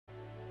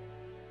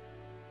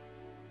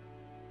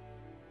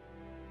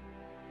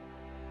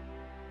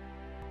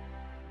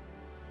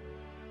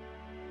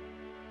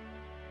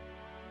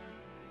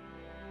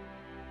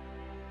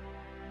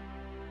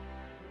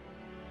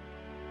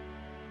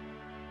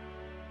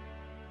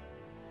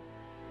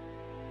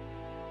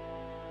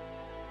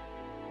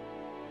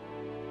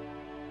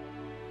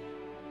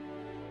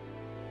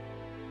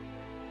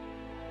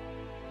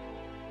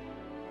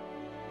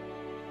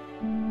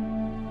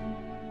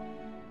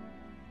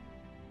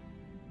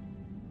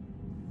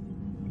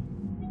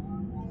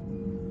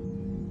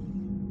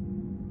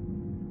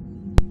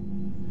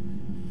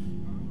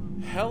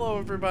Hello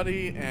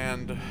everybody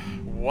and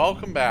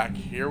welcome back.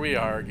 Here we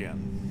are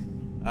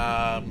again.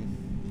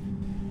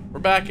 We're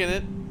back in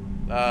it.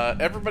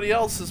 Everybody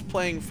else is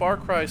playing Far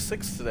Cry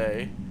 6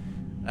 today,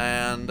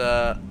 and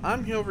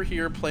I'm over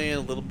here playing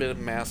a little bit of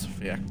Mass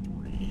Effect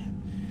 3.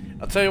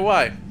 I'll tell you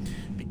why.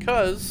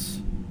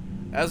 Because,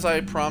 as I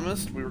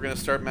promised, we were going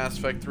to start Mass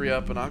Effect 3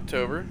 up in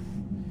October,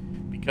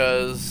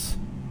 because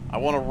I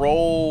want to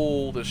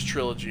roll this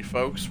trilogy,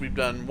 folks. We've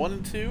done 1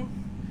 and 2,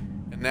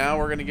 and now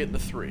we're going to get into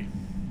 3.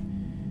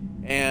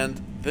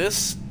 And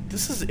this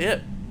is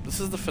it. This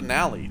is the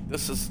finale.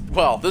 This is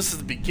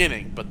the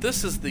beginning, but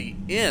this is the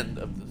end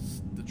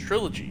of the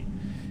trilogy.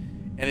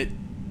 And it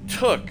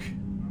took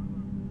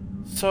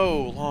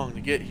so long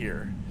to get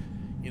here.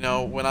 You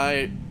know, when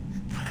I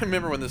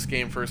remember when this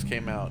game first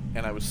came out,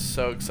 and I was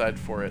so excited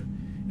for it.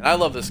 And I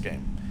love this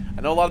game.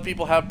 I know a lot of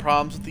people have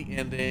problems with the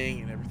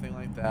ending and everything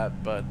like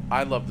that, but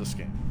I love this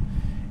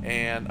game.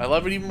 And I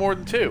love it even more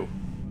than 2.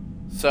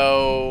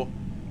 So,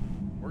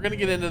 we're going to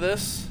get into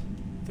this.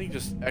 I think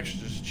just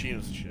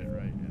achievements and shit,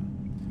 right?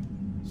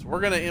 Yeah. So we're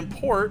going to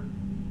import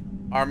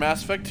our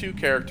Mass Effect 2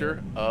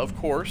 character, of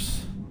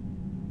course.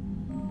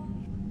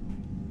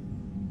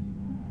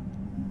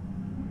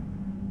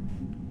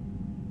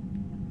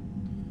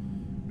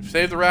 We've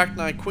saved the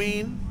Rachni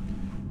Queen.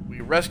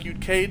 We rescued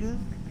Caden,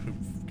 who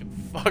can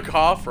fuck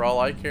off for all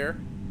I care.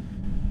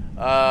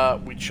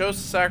 We chose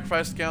to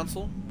sacrifice the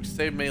Council. We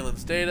saved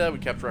Malin's data. We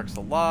kept Rex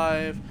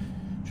alive.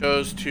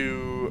 Chose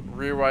to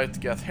rewrite the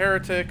Geth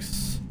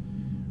Heretics.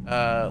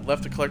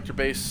 Left the collector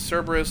base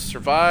Cerberus,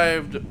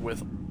 survived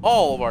with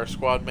all of our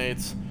squad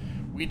mates.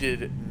 We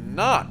did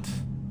not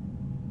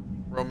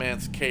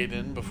romance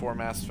Caden before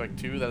Mass Effect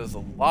 2. That is a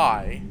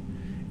lie.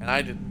 And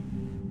I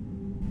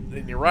didn't.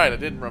 And you're right, I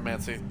didn't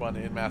romance anyone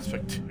in Mass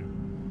Effect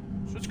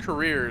 2. Switch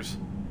careers.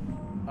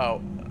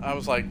 Oh, I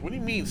was like, what do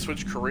you mean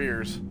switch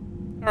careers?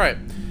 Alright,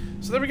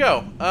 so there we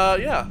go.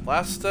 Yeah,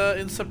 last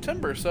in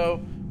September,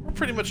 so we're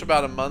pretty much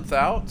about a month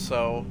out,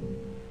 so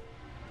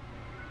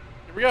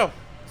here we go.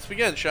 Let's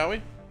begin, shall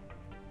we?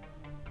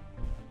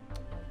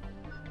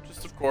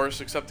 Just, of course,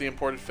 accept the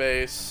imported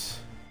face.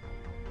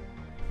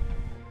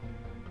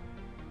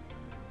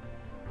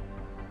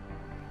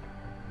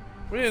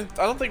 We didn't.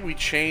 I don't think we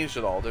changed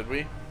it all, did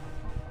we?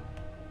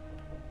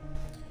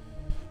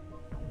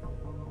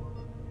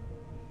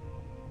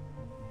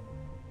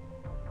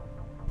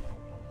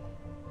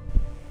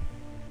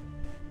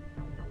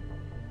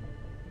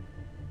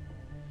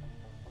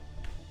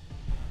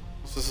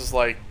 So this is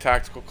like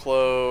tactical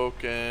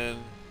cloak and.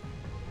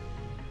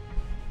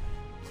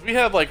 We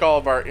have like all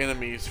of our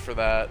enemies for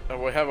that.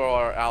 We have all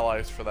our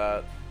allies for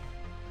that.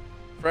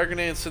 Frag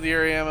grenade,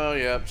 incendiary ammo,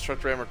 yep.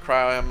 Destructor ammo,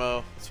 cryo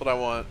ammo. That's what I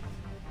want.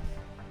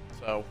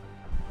 So,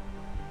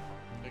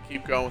 I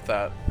keep going with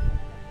that.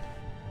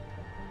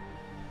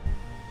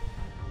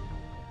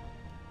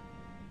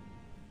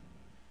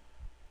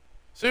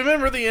 So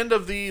remember the end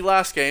of the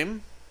last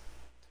game.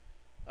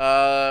 We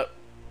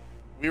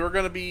were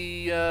going to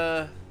be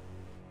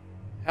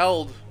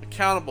held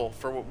accountable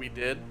for what we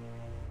did.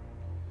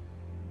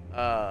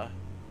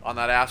 On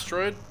that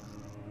asteroid.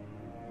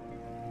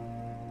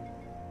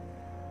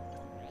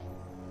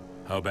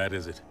 How bad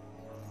is it?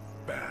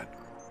 Bad.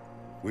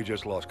 We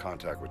just lost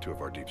contact with 2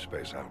 of our deep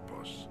space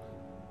outposts.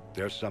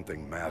 There's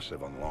something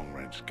massive on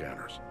long-range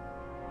scanners.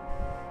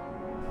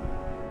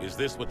 Is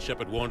this what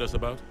Shepard warned us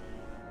about?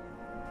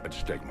 I'd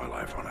stake my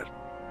life on it.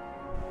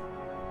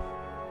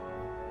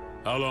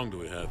 How long do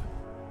we have?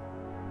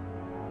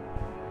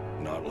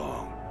 Not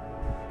long.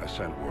 I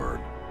sent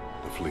word.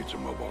 The fleets are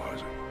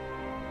mobilizing.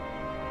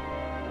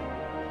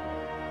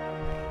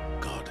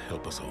 God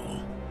help us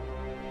all.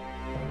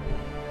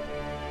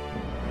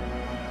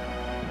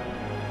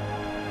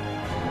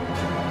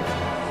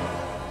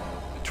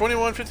 In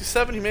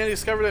 2157, humanity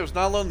discovered that it was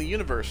not alone in the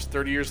universe.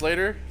 30 years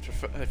later,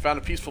 they found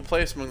a peaceful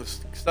place among the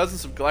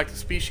dozens of galactic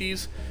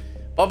species.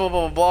 Blah, blah,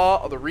 blah, blah,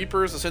 blah. The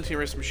Reapers, the sentient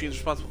race of machines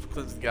responsible for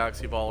cleansing the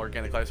galaxy of all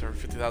organic life over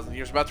 50,000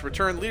 years, about to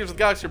return. The leaders of the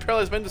galaxy are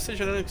paralyzed by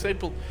indecision and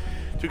unable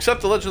to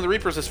accept the legend of the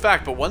Reapers as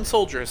fact. But one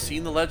soldier has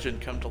seen the legend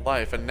come to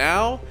life, and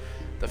now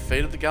the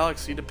fate of the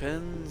galaxy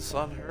depends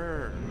on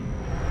her.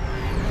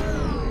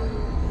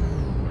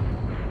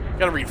 You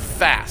gotta read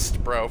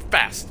fast, bro.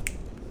 Fast.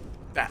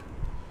 That.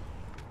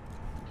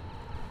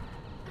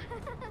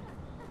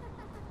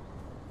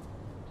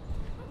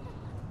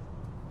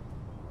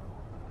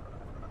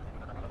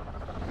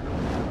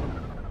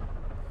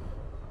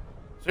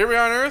 So here we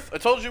are on Earth. I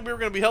told you we were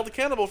going to be held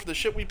accountable for the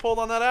shit we pulled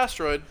on that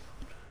asteroid.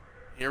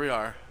 Here we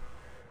are.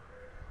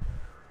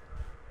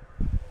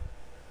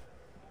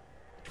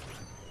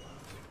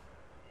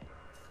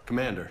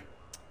 Commander.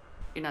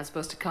 You're not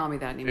supposed to call me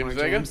that anymore, James.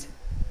 James.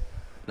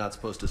 Not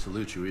supposed to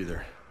salute you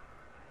either.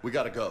 We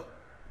gotta go.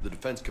 The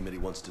Defense Committee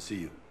wants to see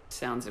you.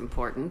 Sounds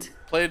important.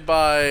 Played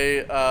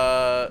by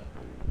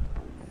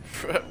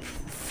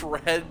Fred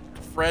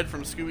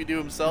from Scooby-Doo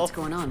himself. What's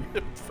going on?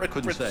 Fred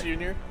Couldn't Prinze say.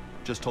 Jr.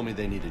 Just told me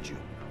they needed you.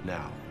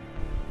 Now.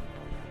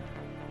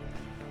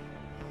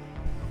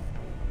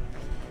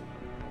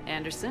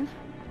 Anderson?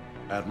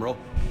 Admiral?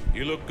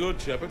 You look good,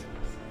 Shepard.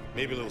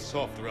 Maybe a little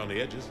soft around the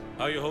edges.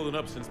 How you holding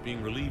up since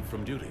being relieved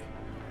from duty?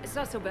 It's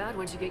not so bad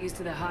once you get used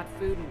to the hot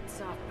food and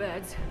soft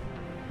beds.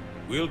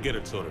 We'll get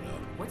it sorted out.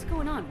 What's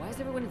going on? Why is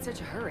everyone in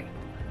such a hurry?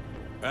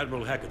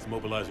 Admiral Hackett's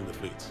mobilizing the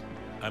fleets.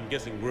 I'm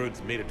guessing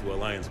word's made it to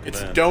Alliance Command.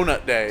 It's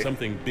donut day.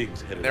 Something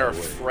big's headed There our are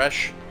way.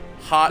 fresh,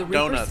 hot The Reapers?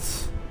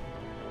 donuts.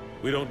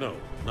 We don't know.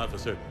 Not for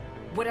certain.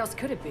 What else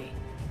could it be?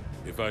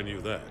 If I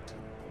knew that.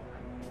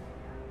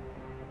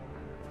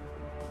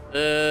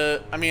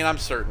 I mean, I'm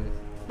certain.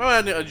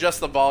 I'm gonna adjust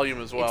the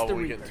volume as well it's the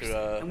when we get Reapers,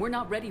 to, and we're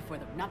not ready for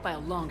them, not by a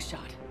long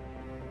shot.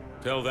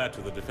 Tell that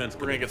to the defense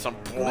we're gonna committee. get some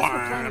Unless we're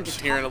planning blarms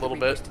to here in a talk the little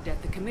Reapers bit. to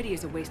death, the committee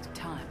is a waste of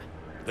time.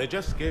 They're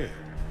just scared.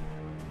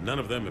 None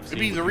of them have seen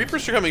Maybe the what you've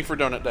Reapers seen. are coming for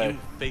donut day. You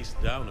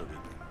faced down a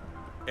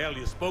Reaper. Hell,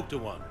 you spoke to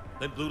one,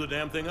 then blew the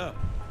damn thing up.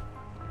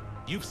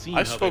 You've seen I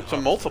how they spoke to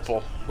harvest multiple.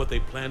 us, what they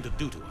plan to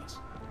do to us.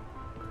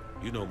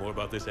 You know more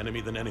about this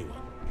enemy than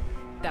anyone.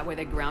 That way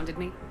they grounded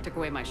me, took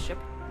away my ship.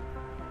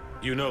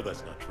 You know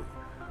that's not true.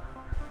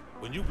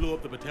 When you blew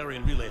up the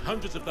Batarian relay,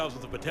 hundreds of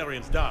thousands of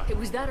Batarians died. It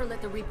was that or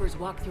let the Reapers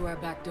walk through our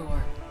back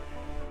door.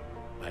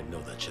 I know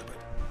that, Shepard.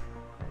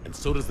 And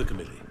so does the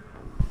committee.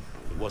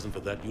 If it wasn't for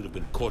that, you'd have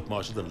been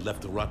court-martialed and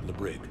left to rot in the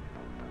brig.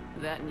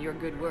 That and your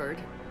good word.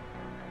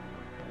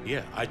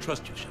 Yeah, I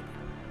trust you, Shepard.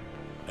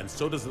 And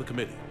so does the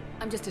committee.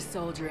 I'm just a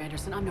soldier,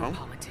 Anderson. I'm no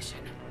politician.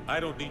 I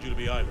don't need you to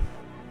be either.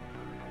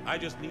 I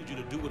just need you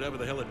to do whatever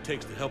the hell it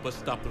takes to help us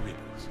stop the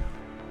Reapers.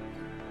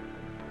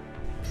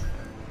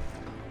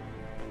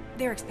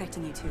 They're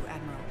expecting you to,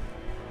 Admiral.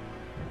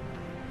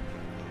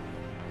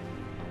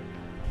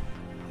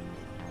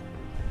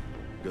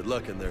 Good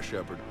luck in there,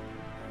 Shepard.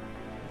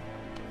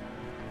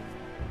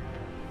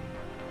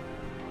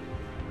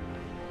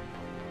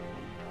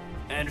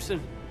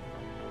 Anderson?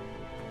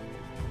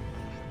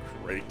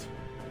 Great.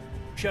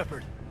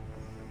 Shepard.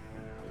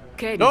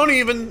 Caden. Don't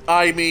even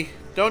eye me.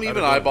 Don't even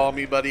it go? eyeball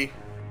me, buddy.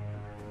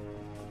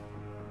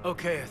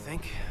 Okay, I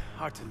think.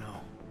 Hard to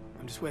know.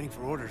 I'm just waiting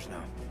for orders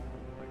now.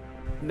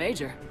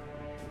 Major.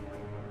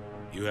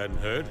 You hadn't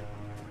heard?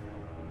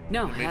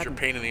 No, I Major hadn't.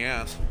 pain in the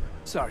ass.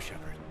 Sorry,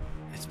 Shepard.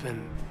 It's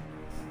been...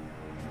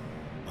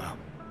 well,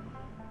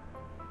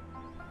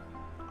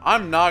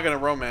 I'm not gonna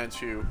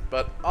romance you,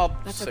 but I'll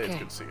That's say okay. it's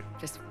good to see you.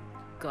 Just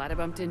glad I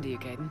bumped into you,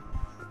 Caden.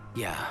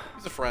 yeah,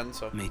 He's a friend,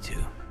 so. me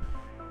too.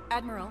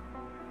 Admiral,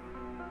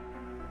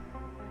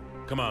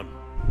 Come on.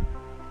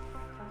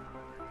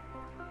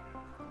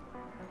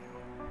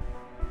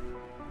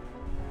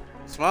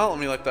 Smile at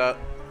me like that.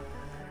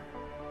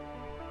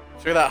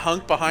 See that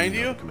hunk behind know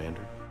you? the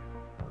Commander?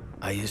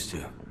 I used to.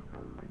 Way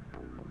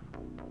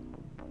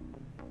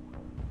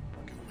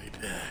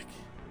back.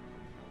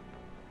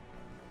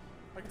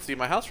 I can see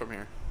my house from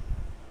here.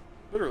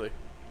 Literally.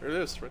 There it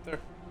is, right there.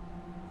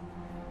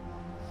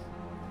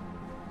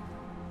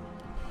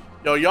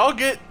 Yo, y'all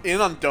get in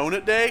on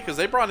Donut Day? Because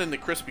they brought in the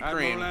Krispy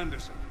Admiral Kreme.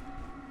 Anderson.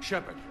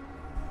 Shepard.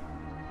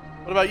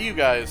 What about you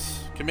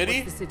guys?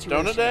 Committee? What's the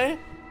situation? Donut Day?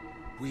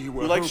 We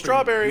were like hoping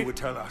strawberry. you would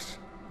tell us.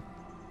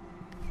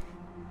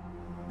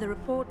 the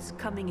reports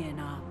coming in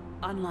are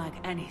unlike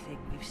anything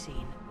we've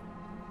seen.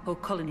 Whole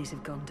colonies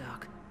have gone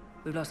dark.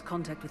 We've lost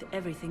contact with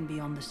everything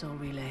beyond the Soul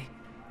Relay.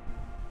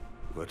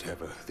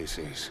 Whatever this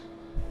is,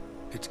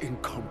 it's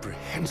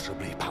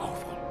incomprehensibly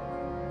powerful.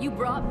 You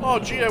brought me Oh,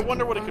 here gee, I to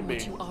wonder what it confirm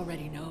could be. you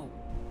already know.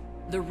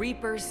 The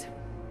Reapers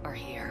are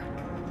here.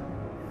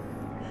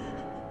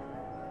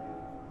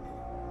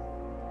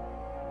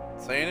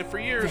 Saying it for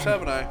years, Then-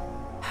 haven't I?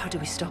 How do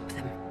we stop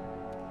them?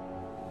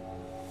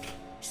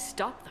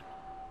 Stop them.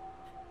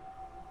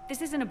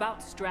 This isn't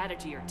about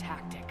strategy or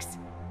tactics.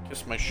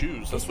 Kiss my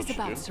shoes, that's This what is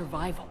you about do.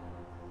 survival.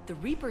 The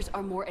Reapers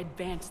are more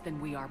advanced than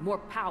we are, more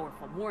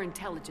powerful, more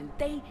intelligent.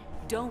 They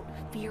don't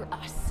fear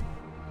us.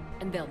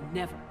 And they'll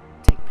never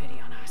take pity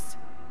on us.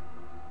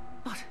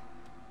 But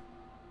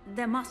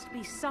there must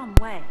be some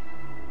way.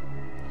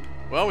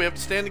 Well, we have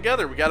to stand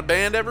together. We gotta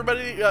band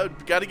everybody,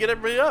 gotta get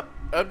everybody up.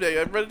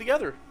 Everybody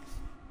together.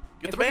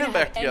 Get If the we're band gonna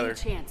back have together. any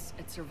chance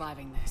at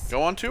surviving this,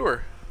 Go on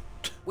tour.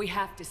 we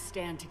have to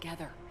stand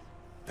together.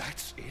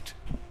 That's it?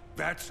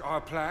 That's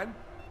our plan?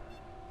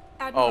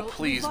 Oh, Admiral,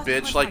 please, we've lost bitch,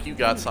 contact like you with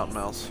got enemies. something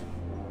else.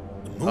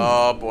 The moon.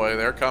 Oh boy,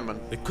 they're coming.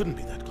 It couldn't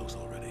be that close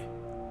already.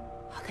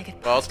 How they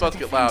get Well, it's past our about to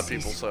get loud,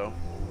 defenses. people,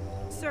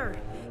 so. Sir,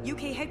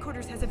 UK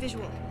headquarters has a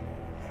visual.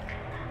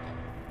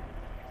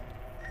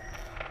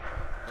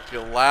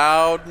 It'll get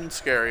loud and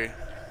scary.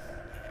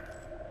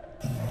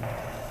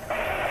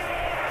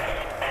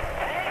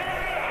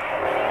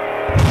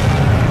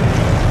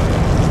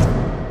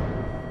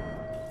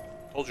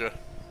 Told you.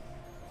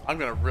 I'm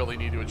gonna really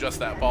need to adjust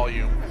that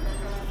volume.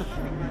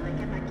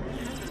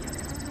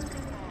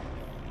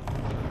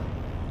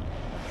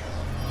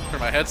 Turn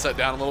my headset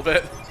down a little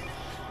bit.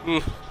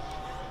 Ooh.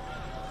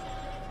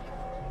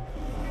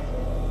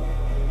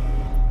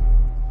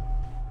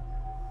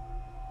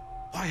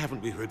 Why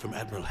haven't we heard from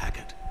Admiral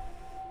Hackett?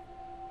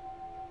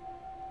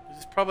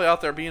 He's probably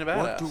out there being a badass.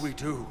 What do we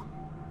do?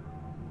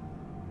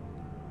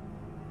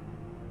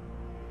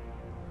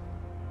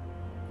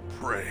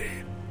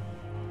 Pray.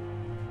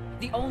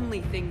 The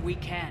only thing we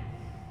can.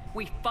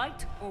 We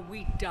fight or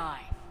we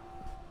die.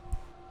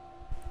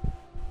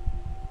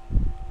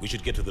 We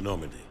should get to the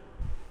Normandy.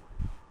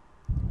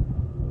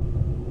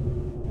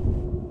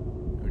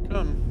 Here we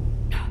come.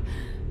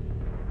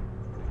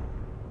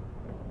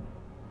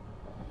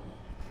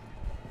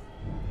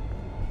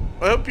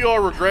 I hope you all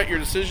regret your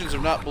decisions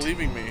of not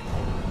believing me.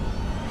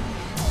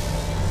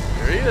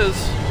 There he is.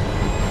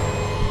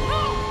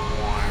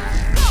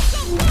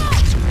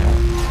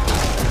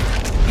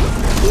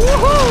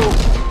 Woohoo!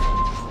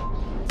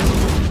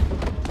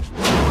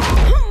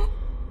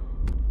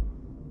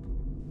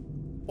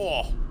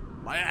 Oh,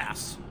 my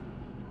ass.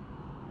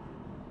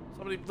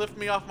 Somebody lift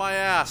me off my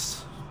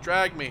ass.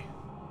 Drag me.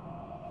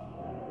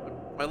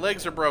 My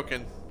legs are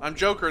broken. I'm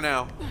Joker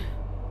now.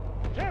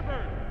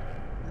 Shepard!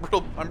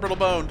 I'm brittle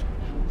boned.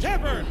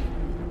 Shepard!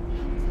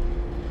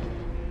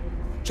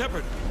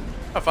 Shepard!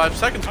 5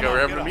 seconds ago, Come on, we were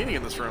having get a up. meeting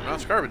in this room. Now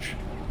it's garbage.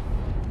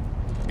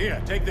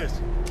 Here, take this.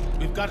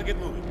 We've got to get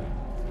moving.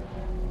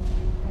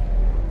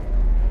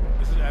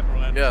 This is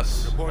Admiral Anderson.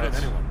 Yes, Report if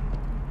that's- anyone.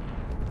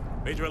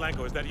 Major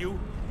Alanko, is that you?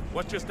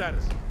 What's your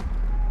status?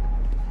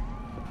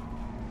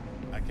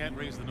 I can't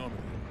raise the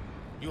Normandy.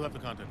 You'll have the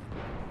contact.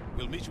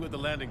 We'll meet you at the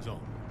landing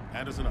zone.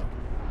 Anderson out.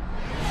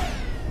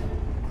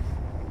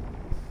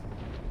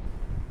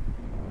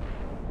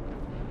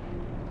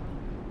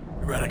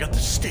 Right, I got the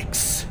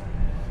sticks.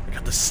 I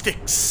got the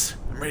sticks.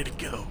 I'm ready to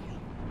go.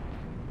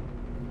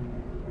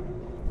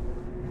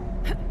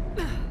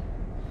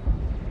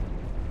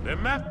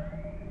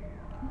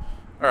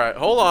 Alright,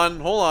 hold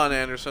on,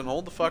 Anderson.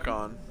 Hold the fuck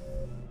on.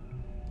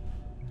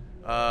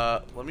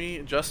 Let me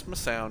adjust my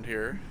sound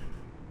here.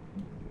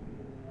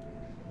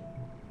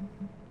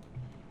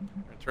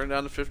 Turn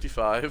down to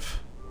 55.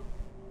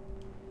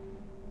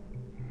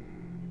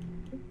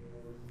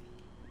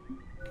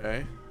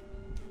 Okay.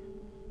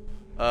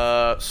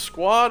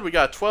 Squad, we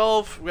got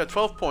 12. We got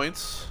 12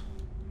 points.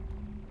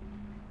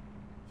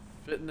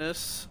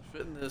 Fitness,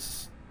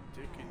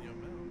 dick in your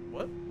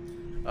mouth.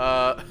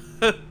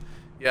 What?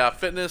 Yeah,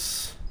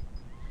 fitness.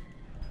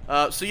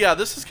 So yeah,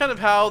 this is kind of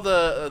how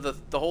the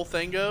whole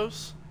thing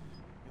goes.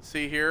 You can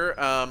see here.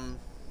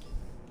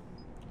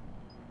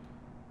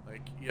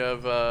 Like you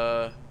have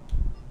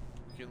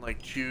you can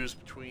like choose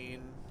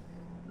between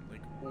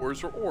like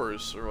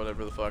ors or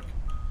whatever the fuck.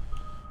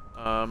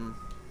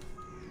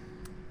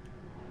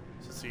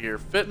 Let's see here,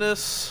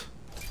 fitness.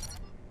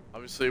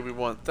 Obviously, we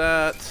want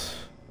that.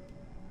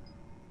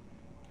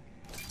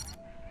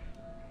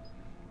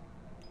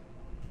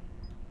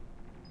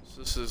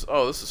 So this is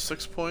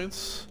 6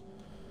 points.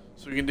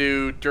 So we can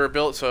do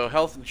durability, so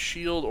health and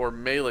shield or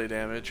melee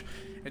damage.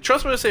 And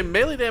trust me when I say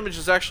melee damage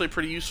is actually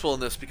pretty useful in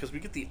this because we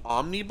get the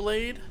Omni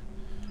Blade,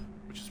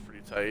 which is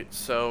pretty tight.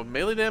 So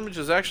melee damage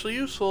is actually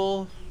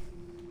useful.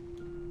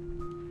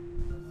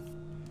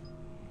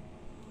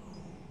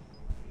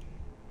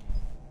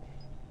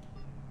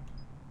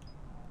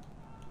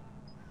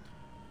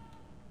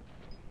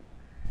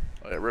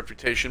 Oh yeah,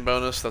 reputation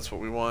bonus, that's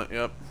what we want,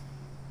 yep.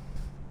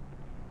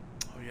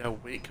 Oh yeah,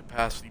 weight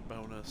capacity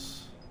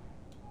bonus.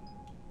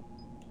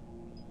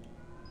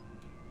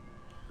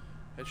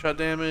 Headshot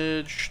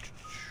damage.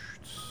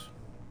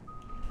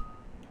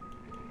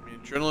 I mean,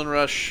 adrenaline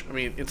rush. I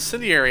mean,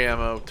 incendiary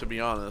ammo, to be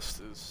honest,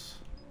 is...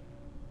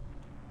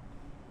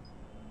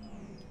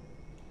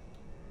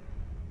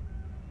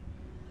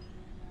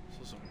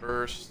 This is a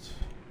burst.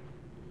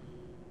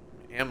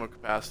 Ammo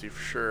capacity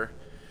for sure.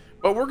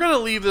 But we're gonna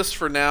leave this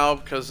for now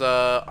because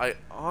I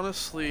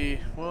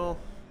honestly, well,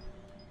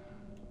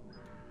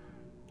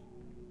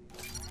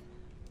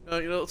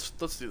 you know,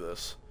 let's do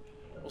this.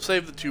 We'll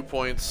save the 2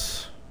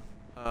 points.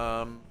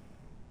 Our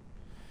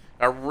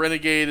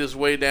Renegade is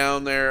way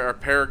down there. Our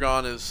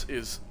Paragon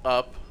is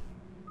up.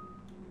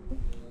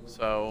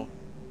 So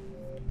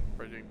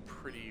we're doing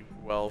pretty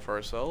well for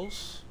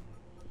ourselves.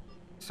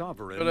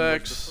 Sovereign.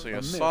 Codex, so you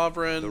got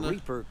Sovereign, the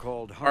Reaper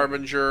called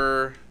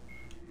Harbinger.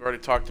 We've already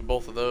talked to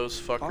both of those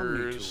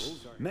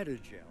fuckers.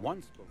 Metagel.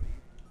 Once believed.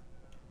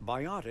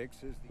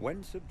 Biotics is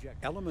when subject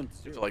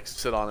elements. You have to like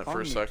sit on it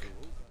for a sec.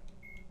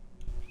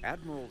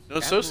 Admiral. No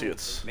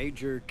associates.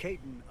 Major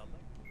Caden.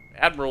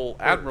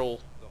 Admiral.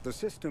 The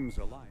Systems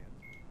Alliance.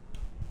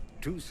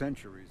 2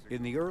 centuries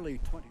in the early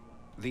 20s.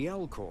 The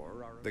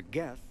Elcor are the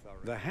Geth.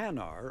 The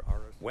Hanar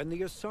are when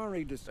the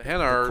Asari. The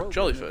Hanar are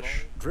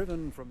jellyfish.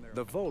 Driven from their.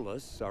 The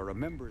Volus are a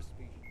member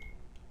species.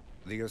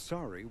 The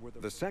Asari were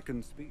the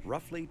second species,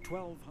 roughly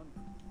 1,200.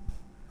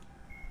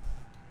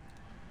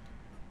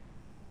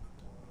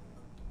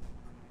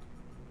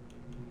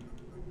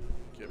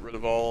 Get rid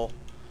of all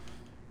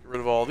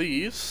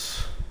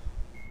these.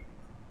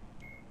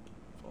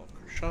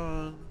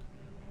 Krishan.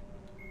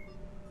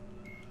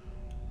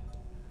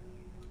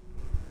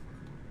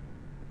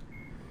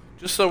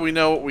 Just so we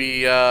know what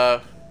we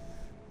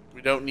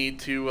don't need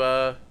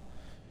to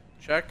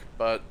check,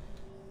 but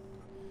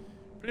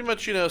pretty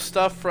much, you know,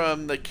 stuff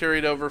from that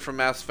carried over from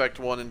Mass Effect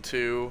 1 and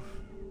 2.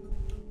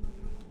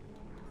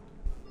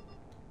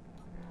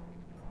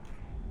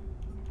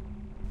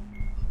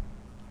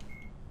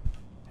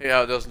 Hey,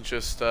 how it doesn't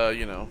just,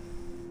 you know,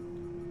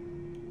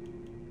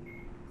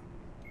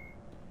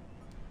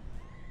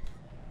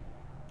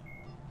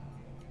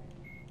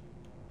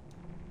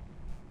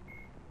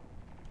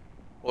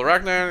 Well, the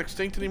Arachni aren't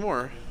extinct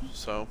anymore,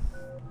 so.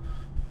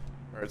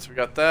 Alright, so we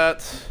got that.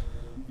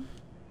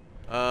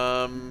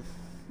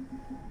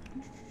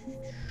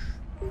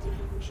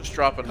 Just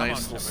drop a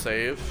nice little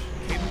save.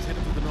 Cable's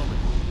headed for the Norman.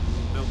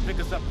 They'll pick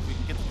us up if we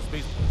can get to the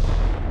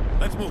spaceport.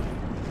 Let's move.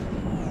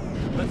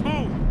 Let's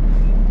move!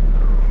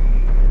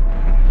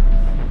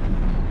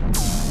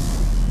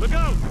 Look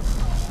out!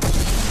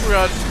 We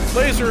got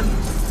laser.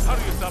 How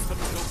do you stop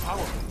something so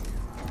powerful?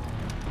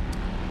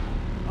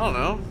 I don't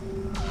know.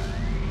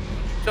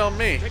 Tell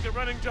me. Take a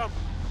running jump.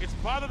 It's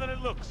farther than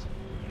it looks.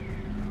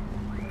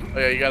 Oh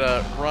yeah, you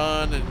gotta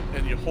run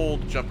and you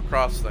hold to jump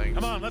across things.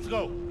 Come on, let's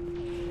go.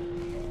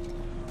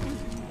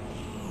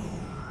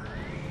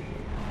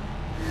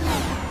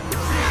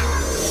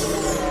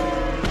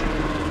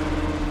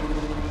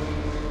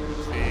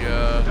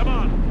 Come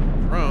on.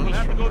 Drones. We'll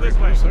have to go this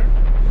way. Sir.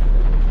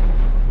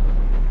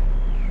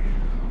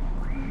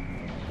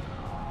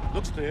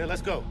 Looks clear.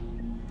 Let's go.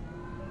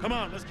 Come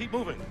on, let's keep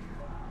moving.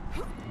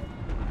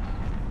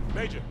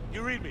 Major,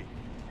 you read me.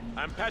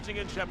 I'm patching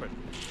in Shepard.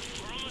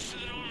 We're almost to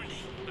the Normandy.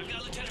 I've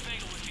got Lieutenant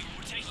Vega with me.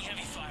 We're taking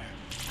heavy fire.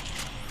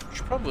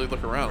 Should probably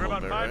look around We're a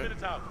about little bit, 5 right?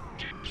 minutes out.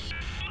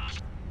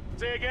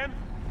 Say again?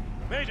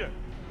 Major!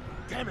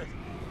 Damn it!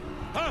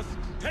 Husk!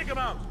 Take him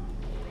out!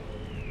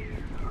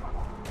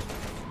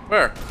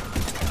 Where?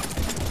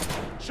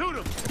 Shoot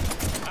him!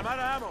 I'm out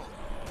of ammo.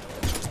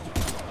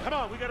 Come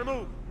on, we gotta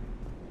move.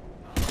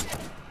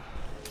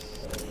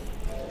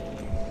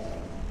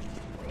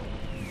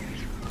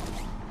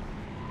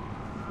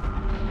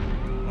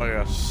 Oh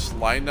yeah,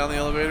 sliding down the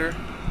elevator.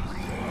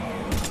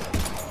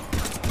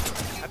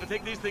 Have to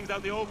take these things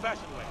out the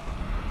old-fashioned way.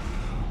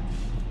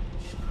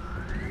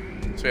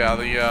 So yeah,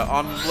 the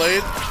Omni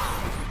Blade.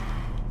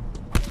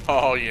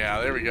 Oh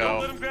yeah, there we Don't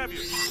let go. him grab you.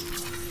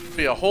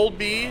 So yeah, hold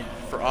B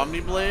for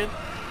Omni Blade.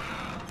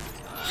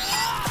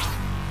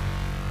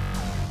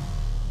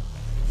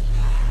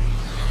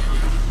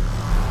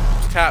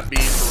 Tap B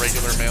for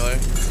regular melee.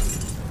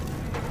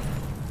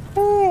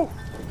 Woo!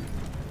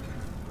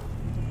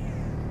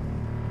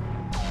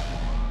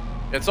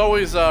 It's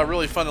always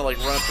really fun to like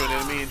run up to an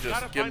enemy and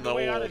just give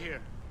them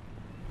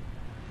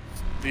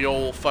the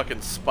old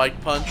fucking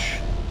spike punch.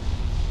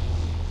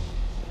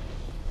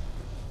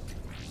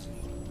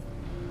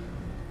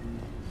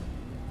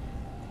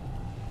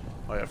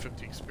 Oh yeah,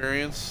 50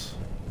 experience.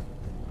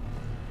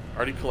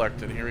 Already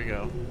collected. Here we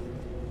go.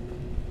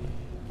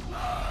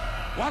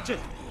 Watch it!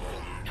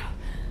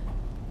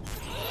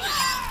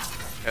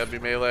 Heavy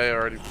melee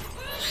already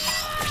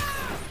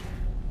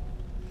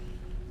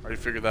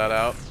figured that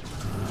out.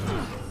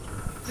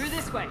 Through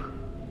this way.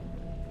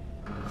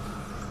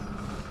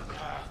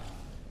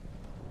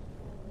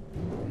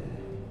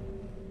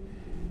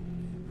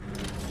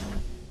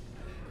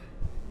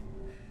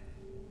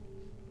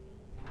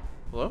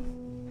 Hello?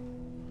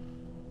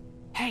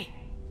 Hey.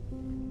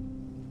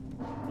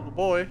 Little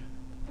boy.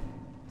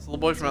 It's a little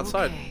boy from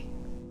outside. Okay.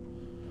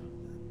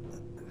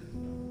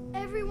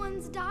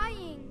 Everyone's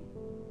dying.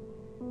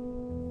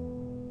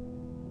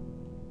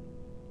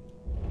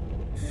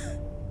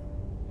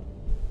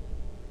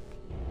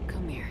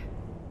 Come here.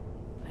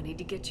 I need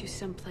to get you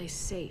someplace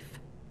safe.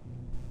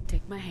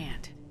 Take my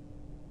hand.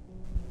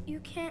 You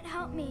can't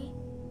help me.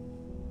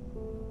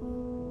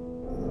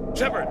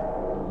 Shepard!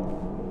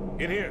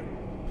 In here.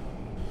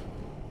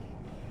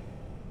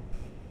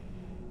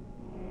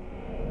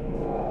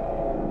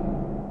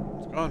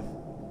 It's gone.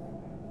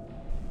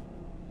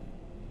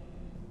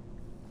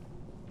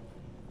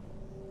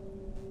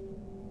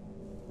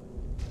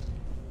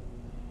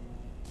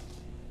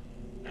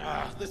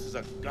 This is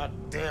a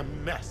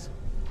goddamn mess.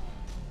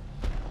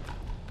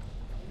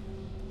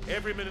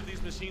 Every minute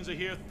these machines are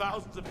here,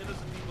 thousands of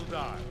innocent people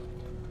die.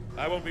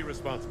 I won't be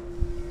responsible.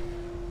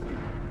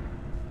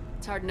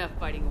 It's hard enough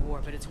fighting a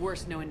war, but it's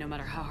worse knowing no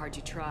matter how hard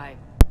you try,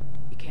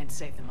 you can't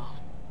save them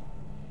all.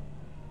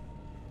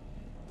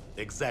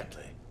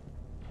 Exactly.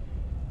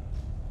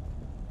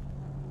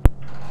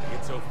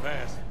 It's so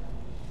fast.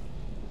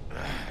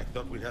 I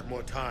thought we'd have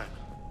more time.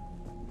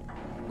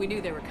 We knew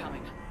they were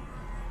coming.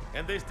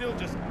 And they still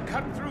just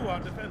cut through our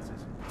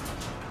defenses.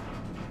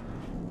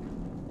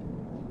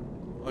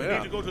 Oh, We yeah.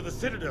 need to go to the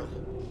Citadel.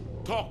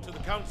 Talk to the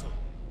Council.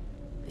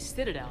 The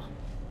Citadel.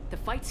 The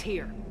fight's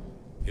here.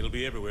 It'll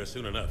be everywhere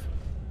soon enough.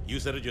 You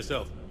said it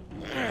yourself.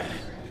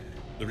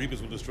 The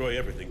Reapers will destroy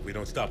everything if we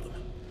don't stop them.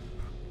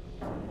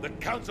 The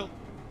Council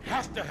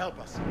has to help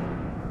us.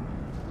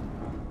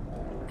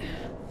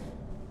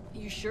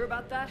 You sure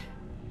about that?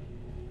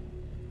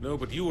 No,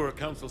 but you were a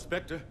Council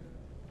Spectre.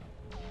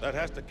 That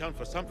has to count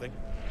for something.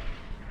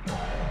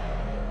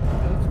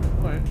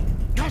 Boy.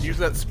 Use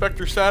that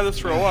Spectre status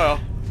for a while.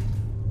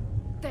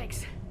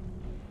 Thanks.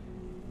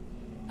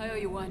 I owe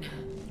you one.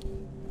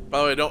 By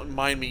the way, don't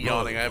mind me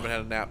yawning. I haven't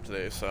had a nap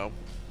today, so.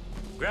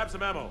 Grab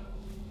some ammo.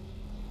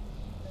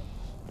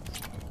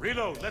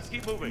 Reload. Let's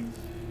keep moving.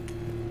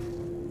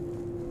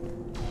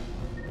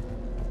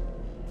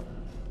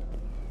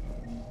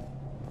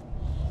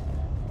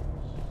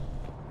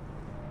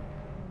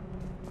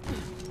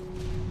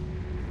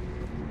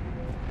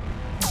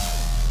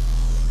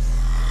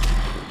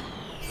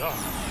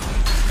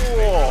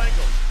 Whoa.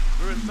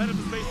 We're in center of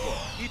the spaceport.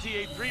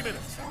 ETA 3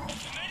 minutes. We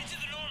made it to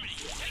the Normandy.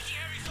 Taking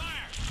heavy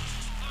fire.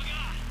 Oh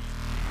god.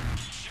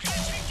 They're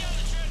gonna take down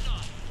the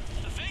dreadnought.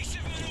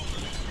 Evasive maneuver.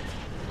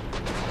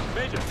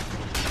 Major.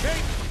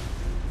 Kate!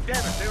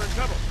 Damn it, they were in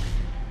trouble.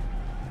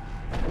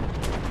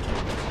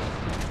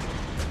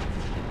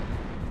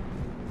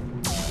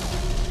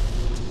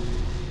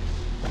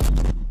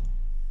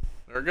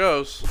 There it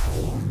goes.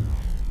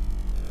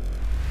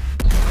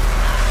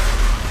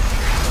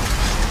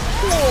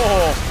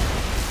 Whoa.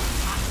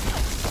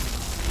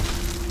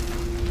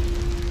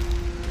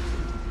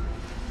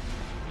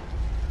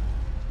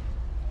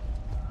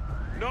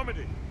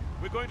 Normandy,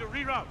 we're going to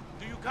reroute.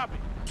 Do you copy?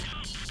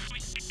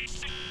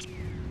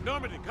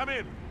 Normandy, come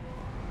in.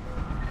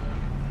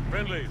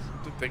 Friendlies.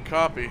 Did they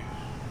copy?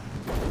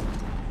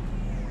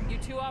 You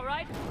two all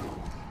right?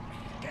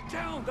 Get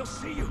down, they'll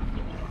see you.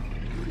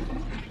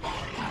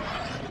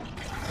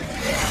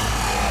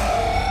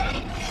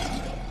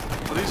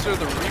 Well, these are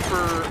the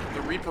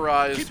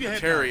Reaperized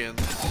Batarians.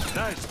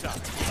 Nice job.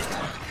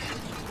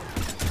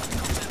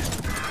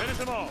 Finish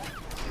them all.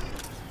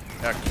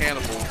 Yeah,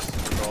 cannibals.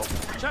 They're called.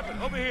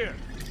 Shepard, over here.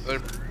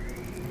 They're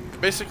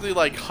basically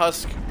like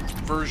husk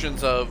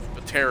versions of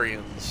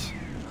Batarians.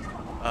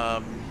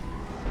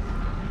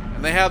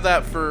 And they have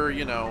that for,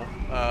 you know,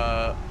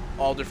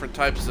 all different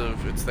types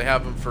of... They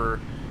have them for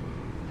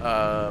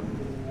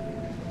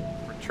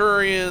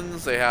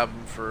Turians, they have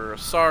them for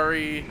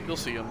Asari. You'll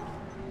see them.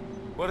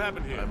 What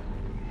happened here?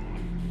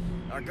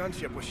 Our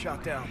gunship was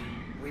shot down.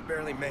 We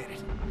barely made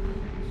it.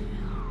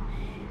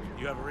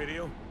 You have a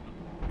radio?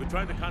 We're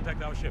trying to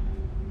contact our ship.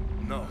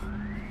 No.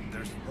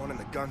 There's one in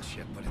the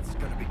gunship, but it's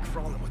gonna be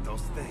crawling with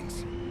those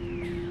things.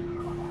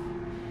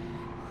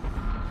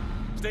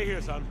 Stay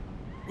here, son.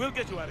 We'll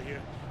get you out of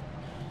here.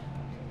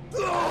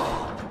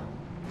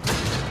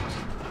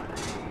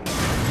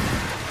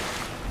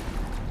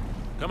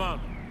 Come on.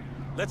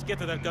 Let's get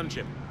to that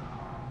gunship.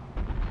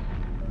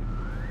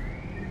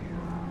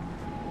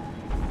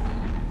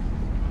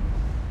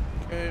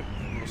 Okay,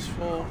 almost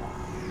full.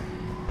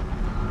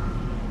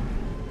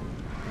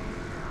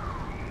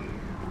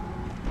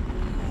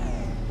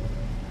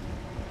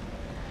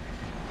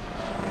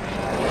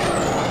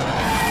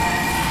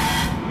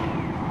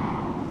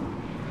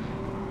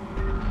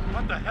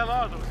 What the hell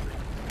are those things?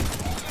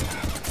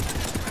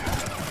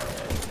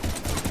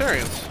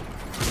 Batarians.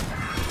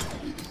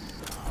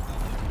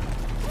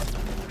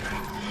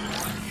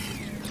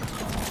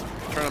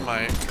 Turn on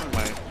my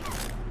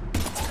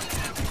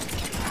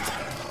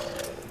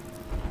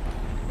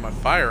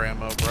fire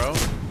ammo, bro.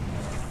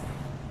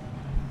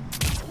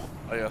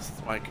 Oh yes,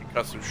 it's my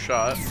concussive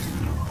shot.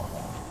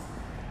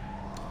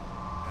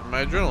 And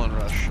my adrenaline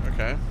rush,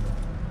 okay.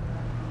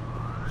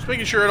 Just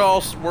making sure it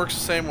all works the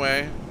same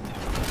way.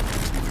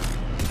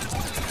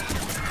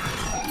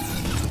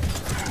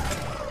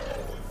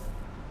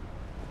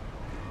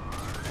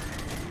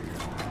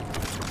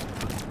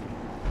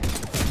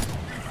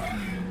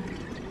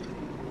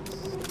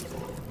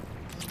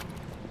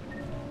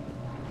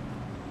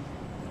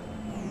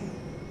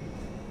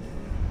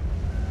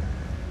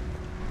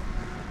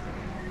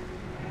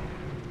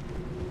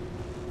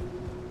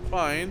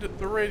 Find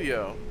the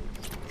radio.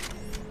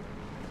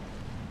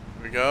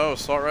 Here we go,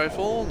 assault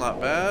rifle,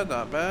 not bad,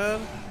 not bad.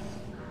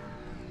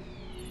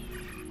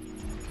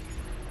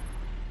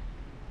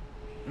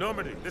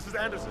 Normandy, this is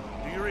Anderson.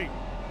 Do you read?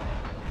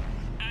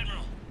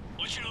 Admiral,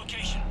 what's your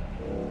location?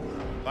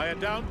 By a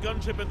downed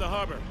gunship in the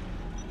harbor.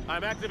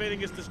 I'm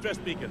activating its distress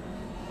beacon.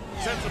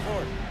 Send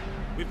support.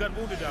 We've got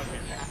wounded down here.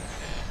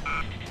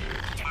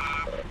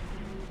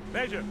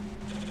 Major!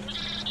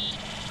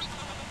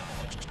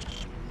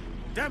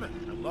 Damn it!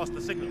 I've lost the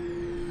signal.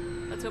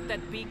 Let's hope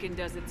that beacon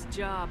does its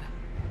job.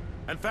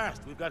 And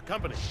fast, we've got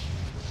company.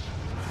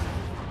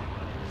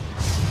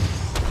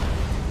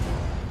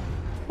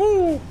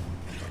 Woo!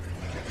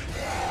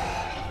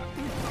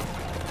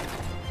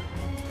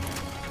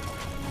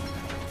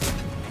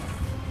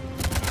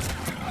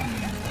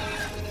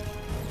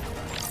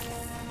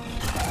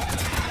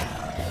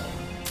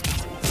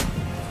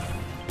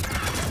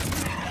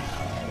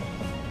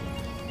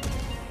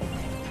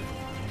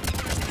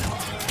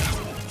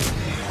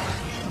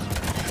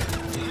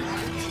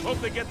 Hope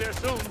they get there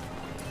soon.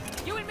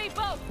 You and me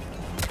both!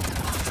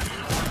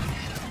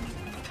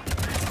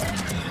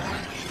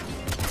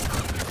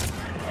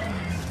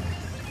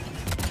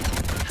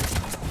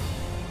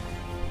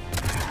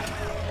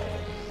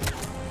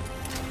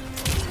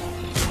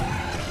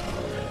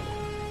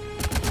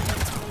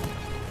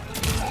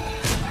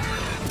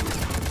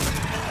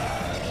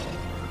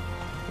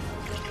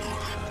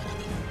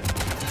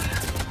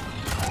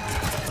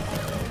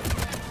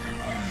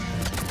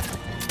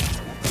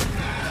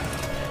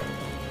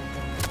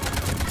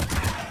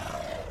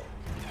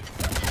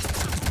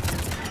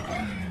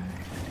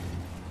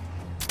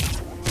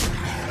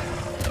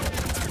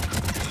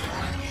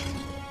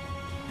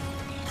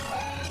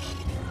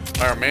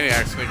 Our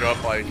maniac's gonna go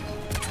up like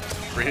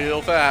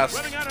real fast.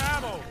 Running out of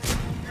ammo.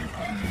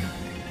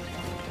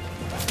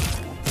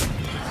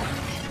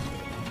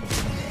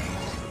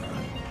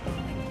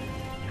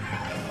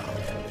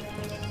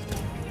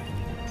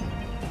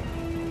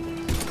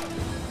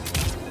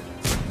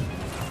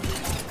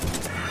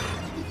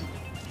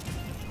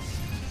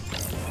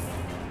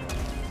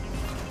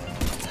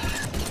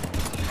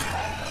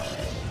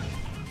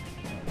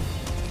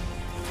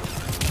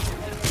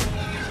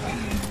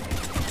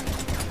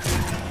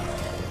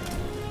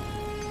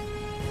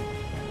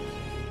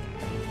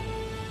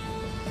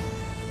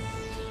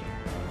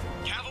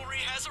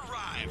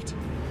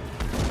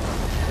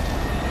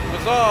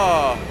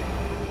 Huzzah!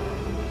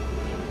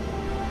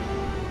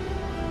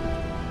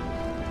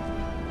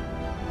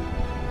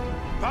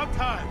 About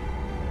time.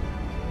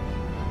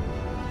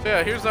 So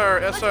yeah, here's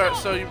our SR.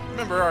 So you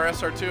remember our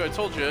SR2? I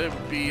told you it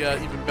would be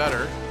even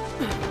better.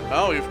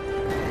 Oh,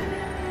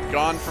 we've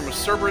gone from a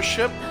Cerberus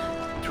ship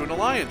to an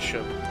Alliance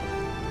ship.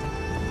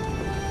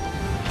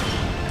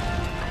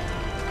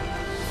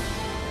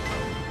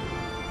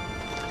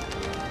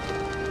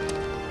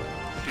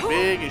 She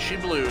big and she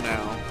blue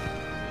now.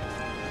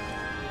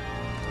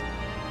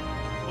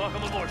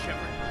 Welcome aboard, Shepard.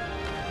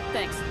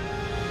 Thanks.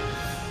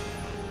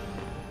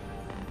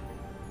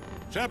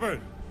 Shepard!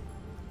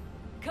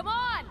 Come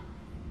on!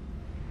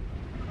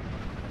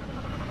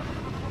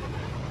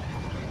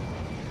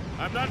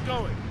 I'm not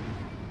going.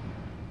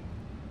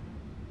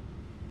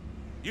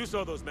 You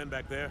saw those men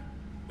back there.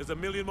 There's a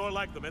million more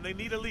like them, and they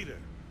need a leader.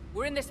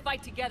 We're in this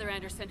fight together,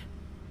 Anderson.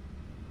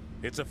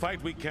 It's a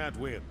fight we can't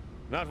win.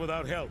 Not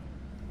without help.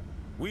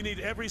 We need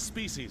every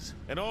species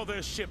and all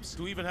their ships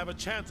to even have a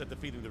chance at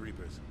defeating the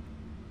Reapers.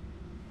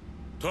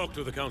 Talk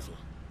to the Council.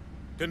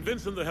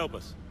 Convince them to help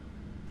us.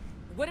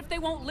 What if they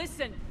won't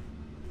listen?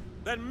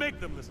 Then make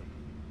them listen.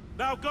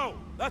 Now go!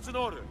 That's an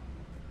order.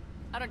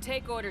 I don't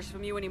take orders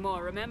from you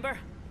anymore, remember?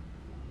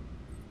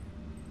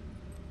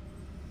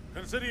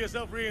 Consider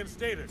yourself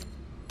reinstated,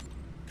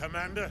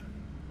 Commander.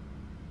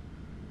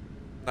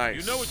 Nice.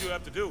 You know what you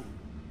have to do.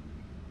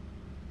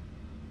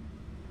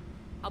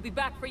 I'll be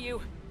back for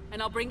you,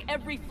 and I'll bring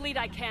every fleet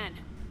I can.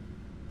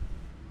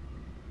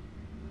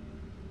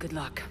 Good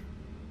luck.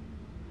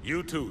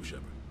 You too,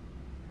 Shepard.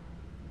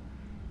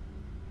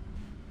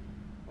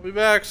 I'll be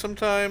back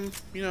sometime,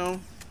 you know,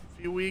 a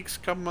few weeks,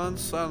 couple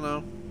months, I don't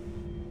know.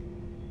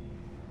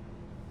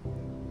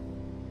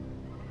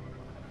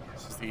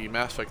 This is the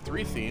Mass Effect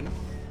 3 theme.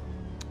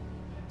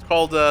 It's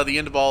called the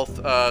end of all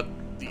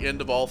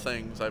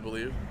things, I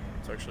believe.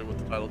 It's actually what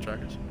the title track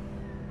is.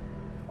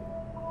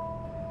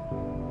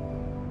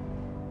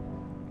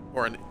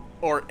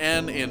 Or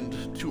an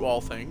end to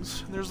all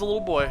things. And there's a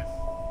little boy.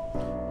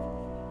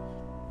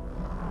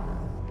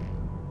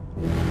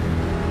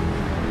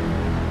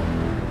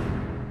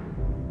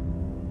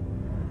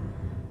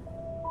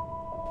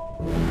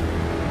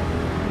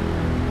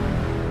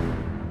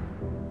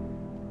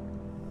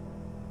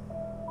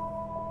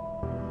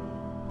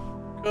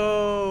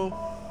 Go.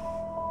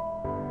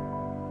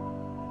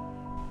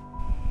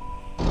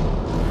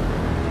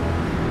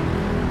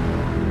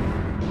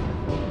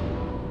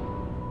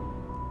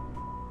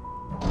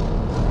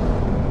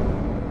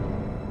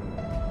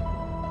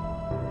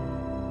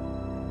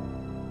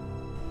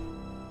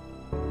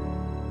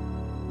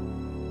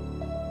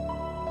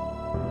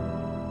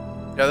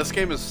 Yeah, this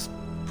game is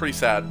pretty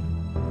sad.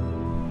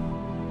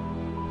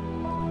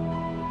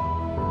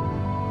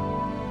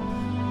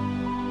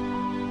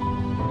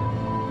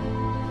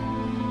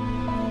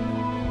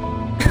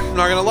 I'm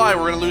not gonna lie,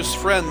 we're gonna lose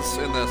friends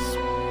in this.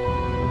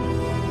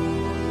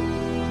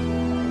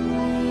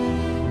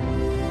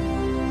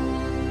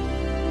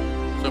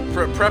 So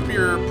prep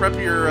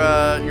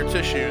your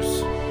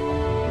tissues.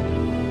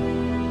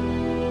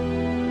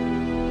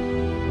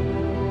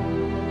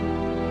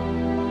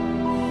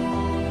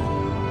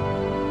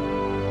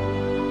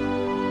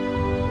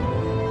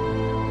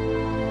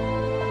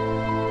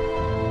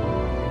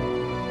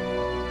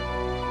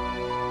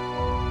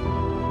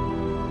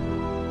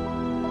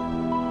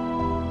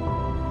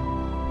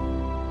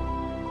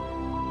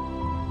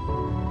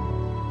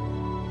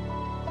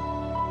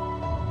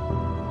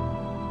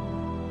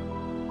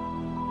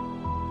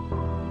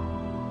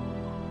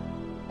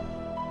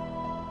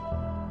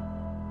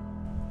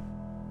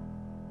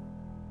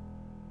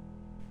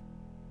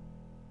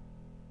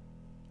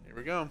 Here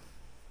we go.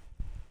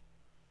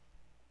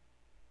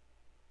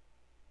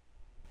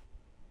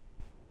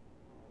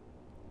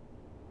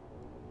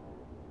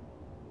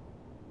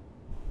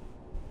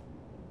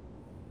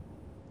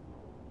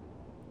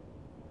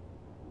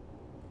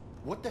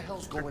 What the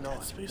hell's going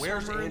on? Space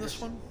Where's armor Anderson? in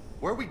this one?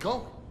 Where are we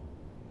going?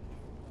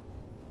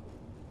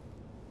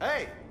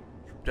 Hey!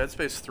 Dead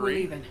Space 3. We're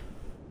leaving.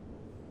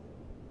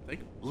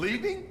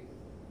 Leaving?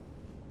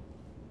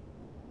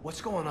 What's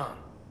going on?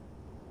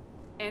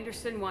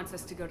 Anderson wants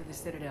us to go to the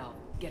Citadel,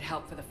 get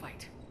help for the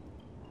fight.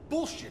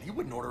 Bullshit, he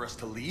wouldn't order us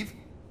to leave.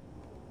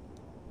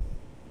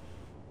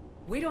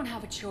 We don't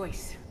have a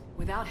choice.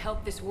 Without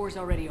help, this war's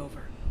already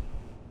over.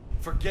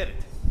 Forget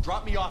it.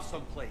 Drop me off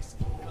someplace.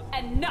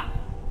 Enough!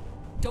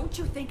 Don't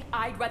you think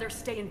I'd rather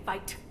stay and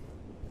fight?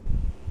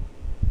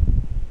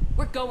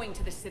 We're going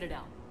to the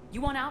Citadel. You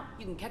want out?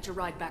 You can catch a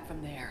ride back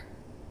from there.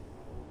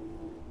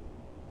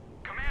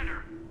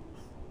 Commander,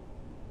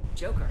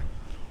 Joker,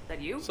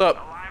 that you? What's up?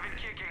 alive and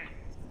kicking.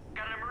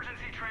 Got an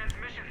emergency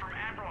transmission from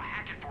Admiral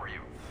Hackett for you.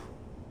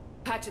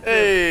 Patch it through.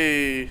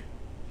 Hey.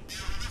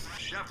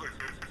 Shepard,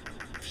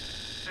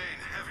 sustained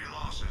heavy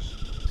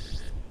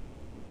losses.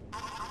 The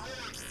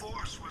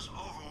force was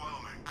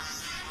overwhelming.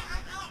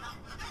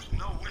 There's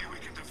no way we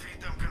can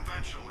defeat them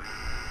conventionally.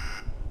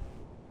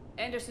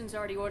 Anderson's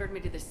already ordered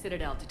me to the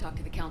Citadel to talk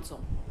to the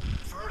Council.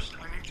 First,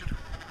 I need you to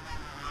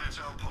Lance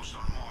outpost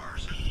on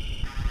Mars.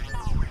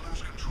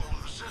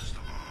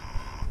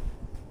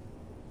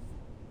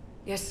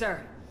 Yes,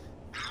 sir.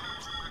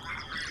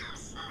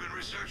 We've been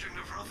researching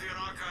the Frothian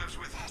archives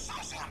with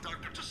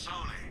Dr.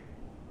 Tassoni.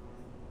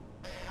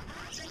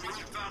 We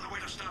found a way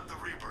to stop the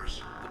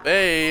Reapers. The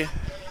Bay. The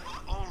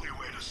only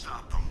way to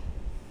stop them.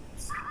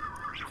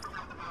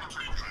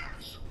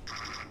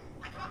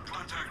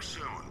 Contact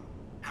soon.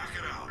 Hack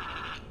it out.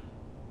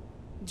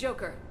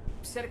 Joker,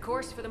 set a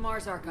course for the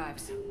Mars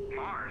archives.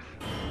 Mars?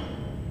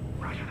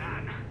 Roger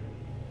that.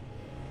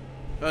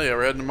 Oh yeah,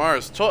 we're heading to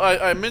Mars.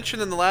 I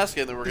mentioned in the last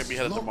game that we're going to be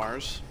headed to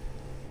Mars.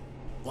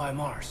 Why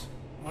Mars?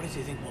 What does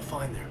he think we'll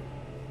find there?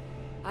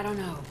 I don't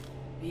know.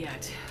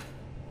 Yet.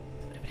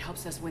 But if it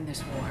helps us win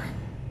this war...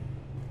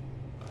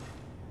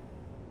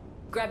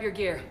 Grab your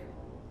gear.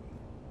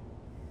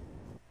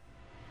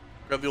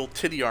 Grab the old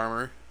titty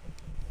armor.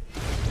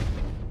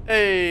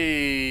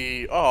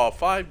 Hey! Oh,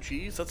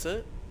 5Gs, that's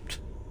it?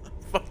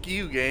 Fuck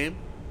you, game.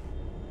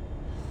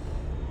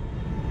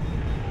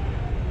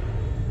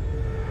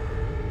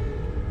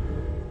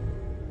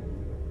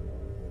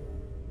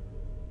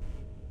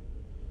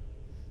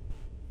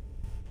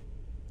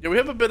 Yeah, we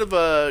have a bit of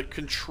a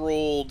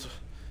controlled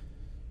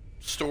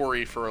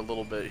story for a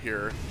little bit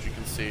here, as you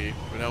can see.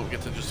 We don't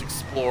get to just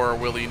explore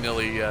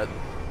willy-nilly yet.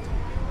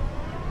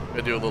 We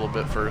gotta do a little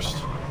bit first.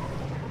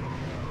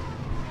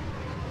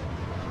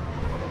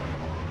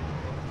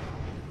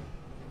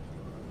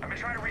 I've been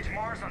trying to reach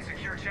Mars on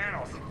secure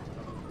channels.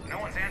 No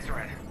one's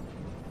answering.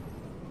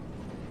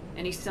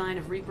 Any sign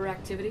of Reaper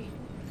activity?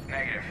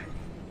 Negative.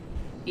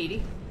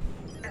 Edie?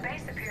 The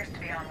base appears to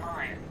be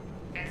online.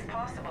 It's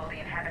possible the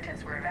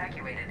inhabitants were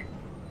evacuated.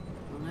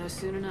 We'll know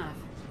soon enough.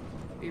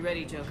 Be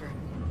ready, Joker.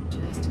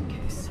 Just in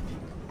case.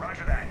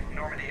 Roger that.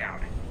 Normandy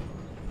out.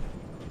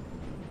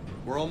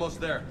 We're almost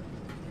there.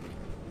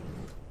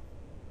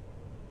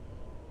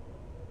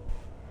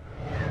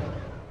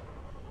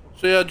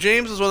 So yeah,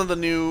 James is one of the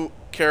new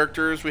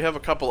characters. We have a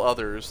couple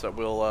others that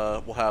we'll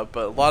have,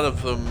 but a lot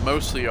of them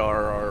mostly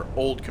are our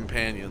old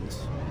companions.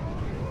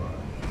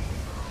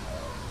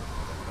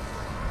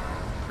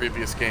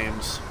 Previous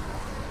games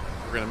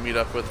we're gonna meet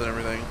up with and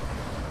everything.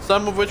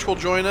 Some of which will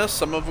join us,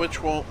 some of which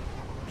won't.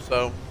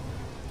 So,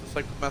 just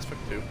like Mass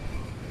Effect 2.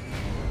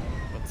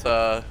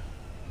 But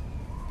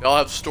they all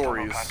have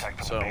stories.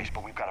 So. The base,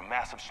 but we've got a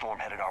massive storm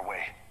headed our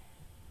way.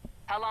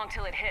 How long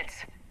till it hits?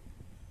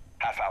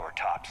 Half hour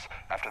tops.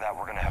 After that,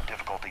 we're gonna have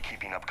difficulty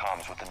keeping up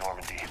comms with the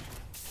Normandy.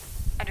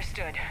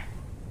 Understood.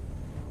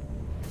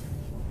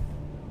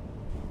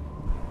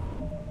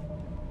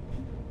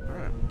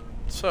 Alright.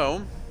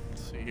 So,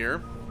 let's see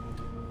here.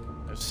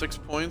 I have 6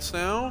 points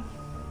now.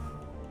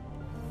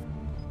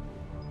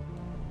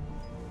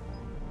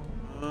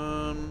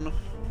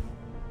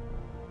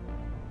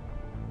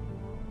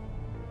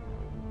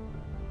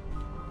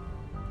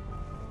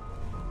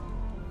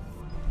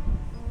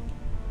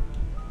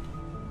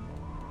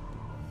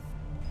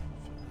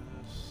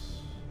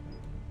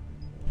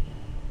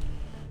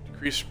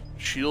 Increase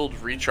shield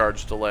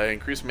recharge delay.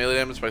 Increase melee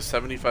damage by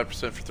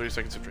 75% for 30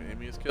 seconds after an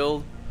enemy is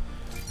killed.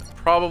 I'd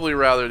probably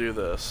rather do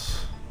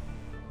this.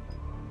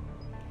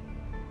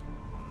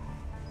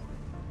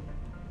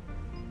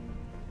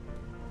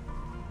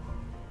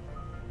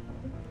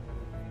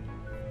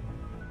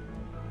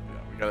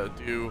 Yeah, we gotta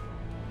do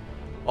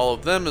all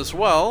of them as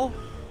well.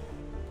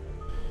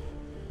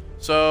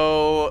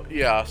 So,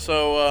 yeah,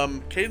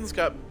 so Caden's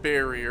got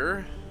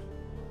Barrier.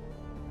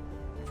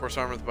 Force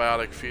armor with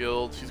biotic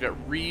field. He's got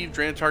Reeve,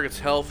 drain target's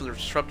health and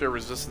disrupt their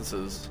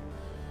resistances.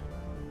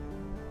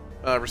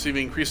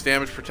 Receiving increased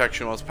damage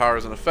protection while its power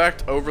is in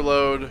effect.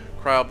 Overload,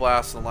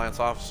 Cryoblast, and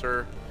Alliance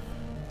Officer.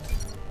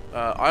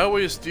 I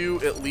always do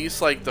at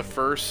least like the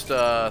first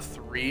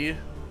 3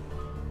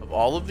 of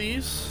all of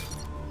these.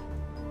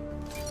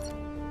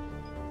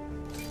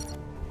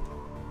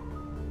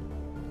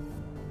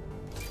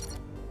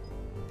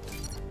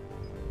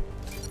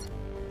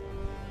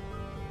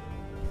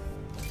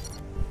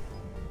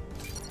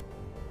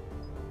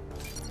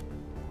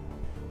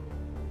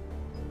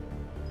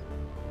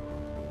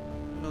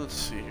 Let's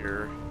see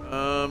here.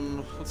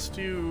 Let's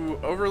do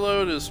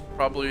Overload is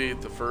probably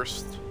the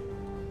first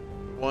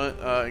one.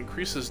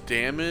 Increases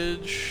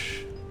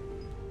damage.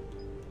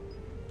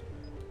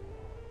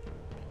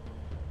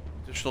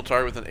 Additional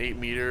target within 8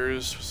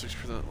 meters.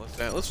 6% less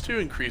damage. Let's do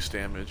increased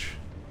damage.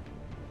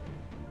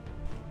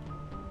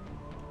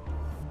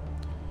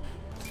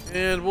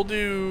 And we'll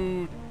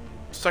do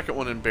second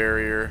one in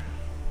Barrier.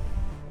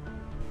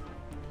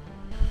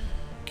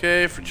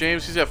 Okay, for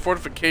James, he's got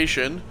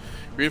Fortification.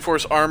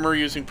 Reinforce armor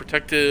using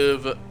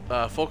protective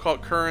full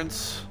cult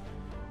currents.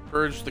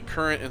 Purge the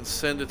current and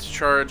send its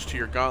charge to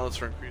your gauntlets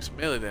for increased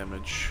melee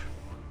damage.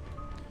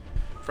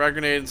 Frag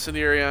grenade,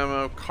 incendiary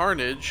ammo,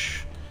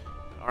 Carnage,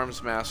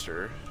 Arms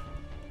Master.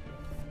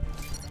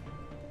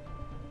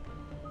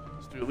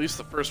 Let's do at least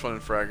the first one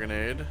in frag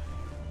grenade.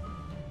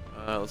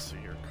 Let's see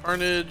here.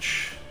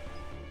 Carnage.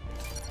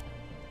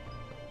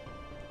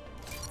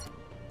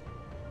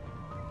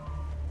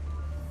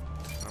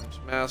 Arms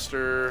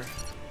Master.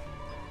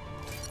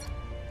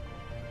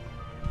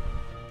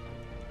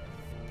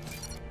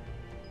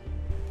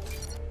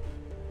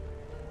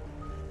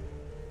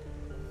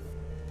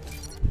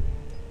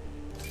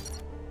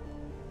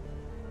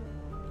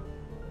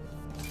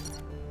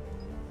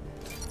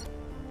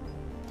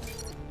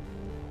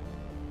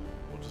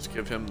 Let's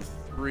give him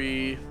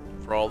 3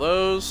 for all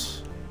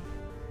those.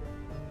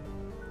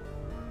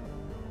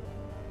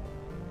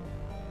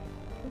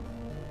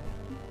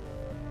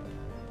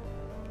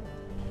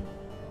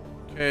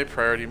 Okay,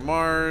 priority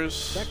Mars.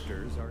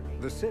 Sectors are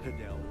the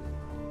Citadel.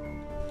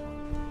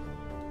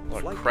 A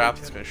lot of crap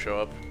that's gonna show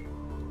up.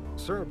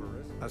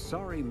 Cerberus,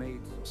 Asari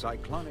made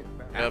cyclonic.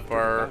 Yep,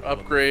 our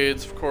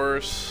upgrades, of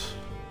course.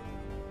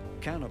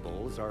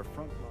 Cannibals are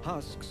front.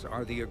 Husks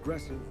are the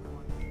aggressive.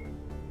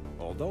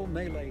 Although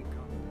melee.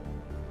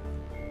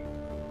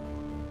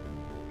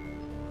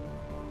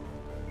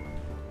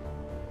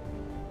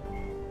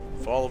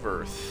 Fall of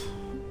Earth.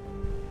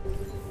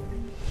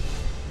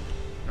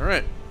 All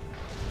right,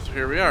 so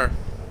here we are.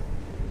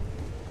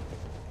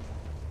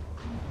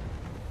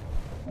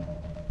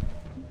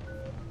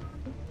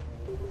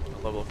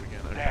 Level up again.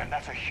 Okay. Man,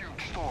 that's a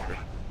huge storm.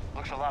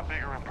 Looks a lot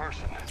bigger in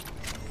person.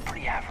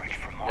 Pretty average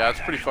for Mars. Yeah,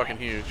 it's pretty fucking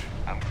huge.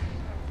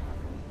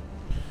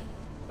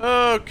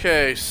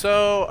 Okay,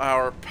 so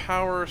our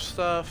power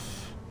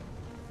stuff.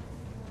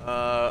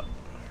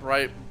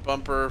 Right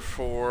bumper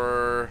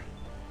for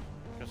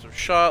aggressive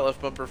shot,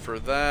 left bumper for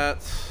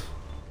that.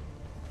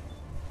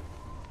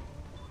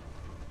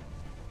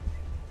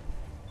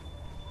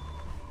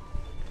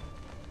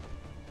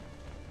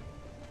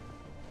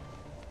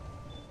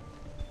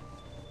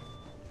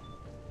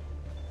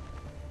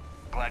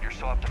 Glad you're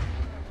so up to...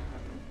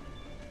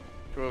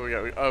 What do we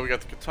got? Oh, we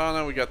got the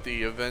Katana, we got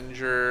the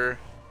Avenger,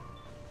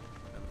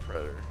 and the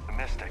Predator. The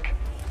Mystic.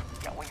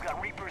 Yeah, we've got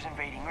Reapers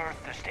invading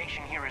Earth. The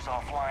station here is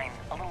offline.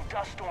 A little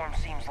dust storm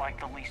seems like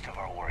the least of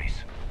our worries.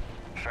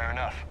 Fair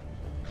enough.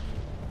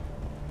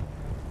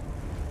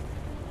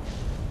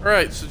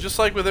 Alright, so just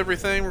like with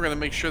everything, we're going to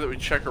make sure that we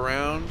check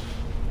around.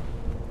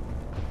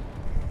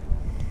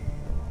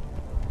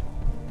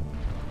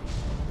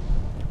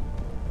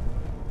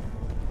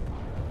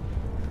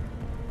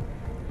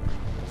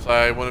 So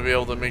I want to be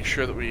able to make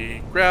sure that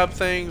we grab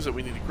things that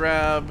we need to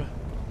grab.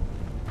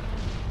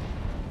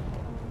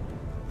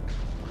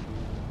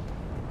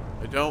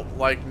 I don't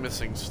like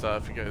missing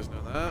stuff, you guys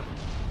know that.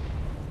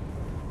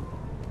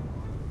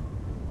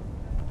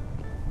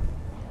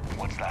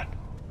 What's that?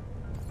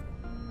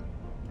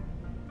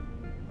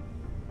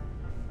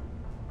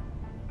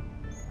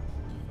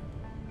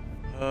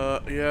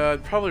 Yeah,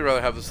 I'd probably rather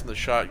have this in the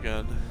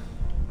shotgun.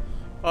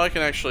 Oh, I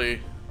can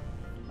actually...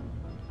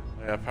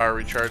 Yeah, power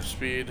recharge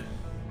speed.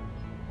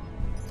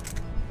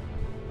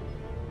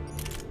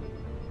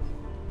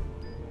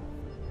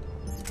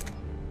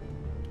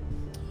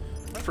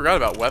 I forgot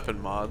about weapon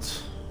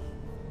mods.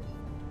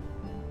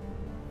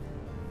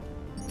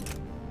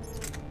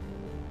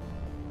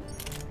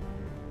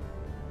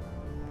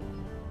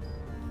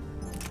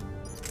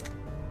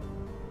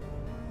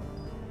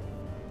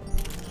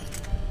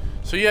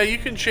 So yeah, you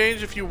can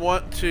change if you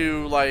want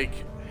to like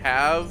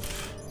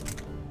have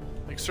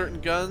like certain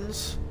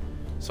guns.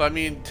 So I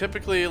mean,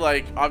 typically,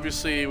 like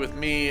obviously with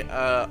me,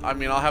 I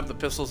mean I'll have the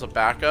pistol as a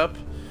backup,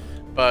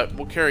 but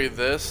we'll carry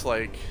this.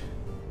 Like,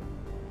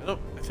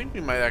 I think we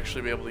might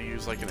actually be able to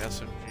use like an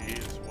SMG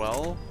as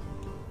well.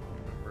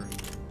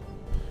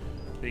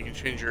 Remember, you can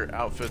change your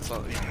outfits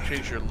on, you can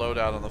change your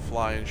loadout on the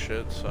fly and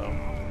shit. So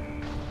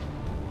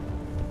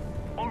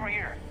over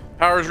here.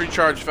 Powers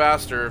recharge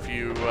faster if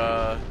you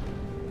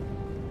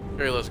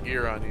carry less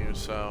gear on you.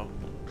 So.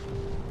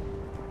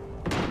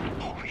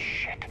 Holy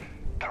shit!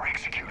 They're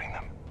executing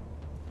them.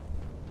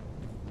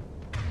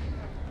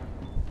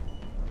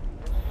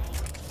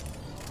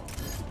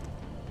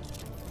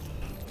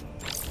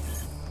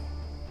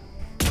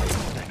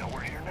 They know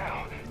we're here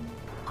now.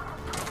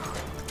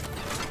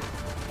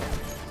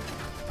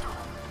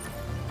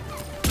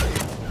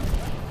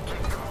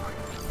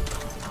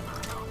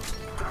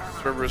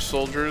 Cerberus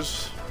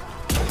soldiers.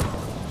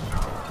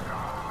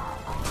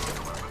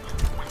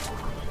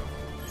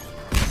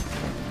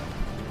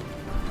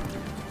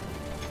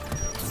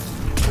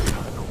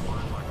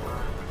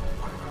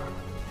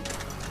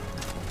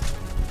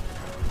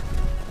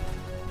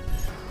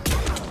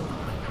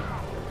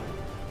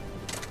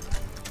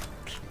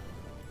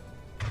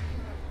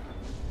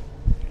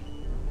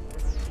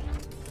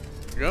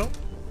 Go.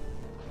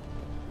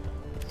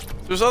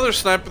 There's other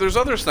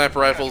sniper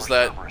rifles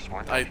that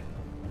I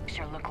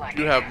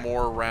do have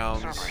more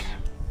rounds. Cerberus.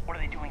 What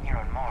are they doing here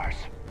on Mars?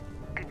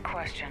 Good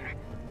question.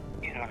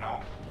 You don't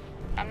know.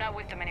 I'm not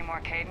with them anymore,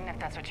 Caden, if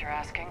that's what you're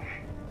asking.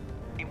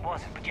 It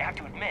wasn't, but you have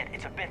to admit,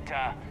 it's a bit,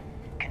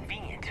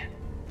 convenient.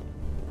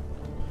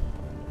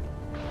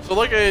 So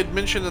like I had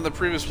mentioned in the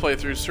previous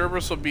playthrough,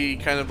 Cerberus will be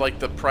kind of like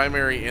the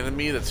primary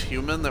enemy that's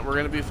human that we're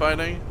going to be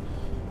fighting.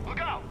 Look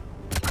out!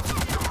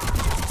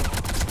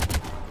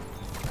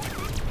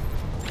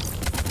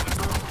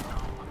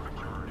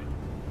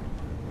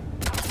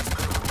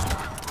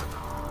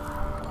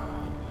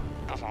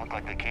 Doesn't look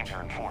like they came here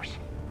in force.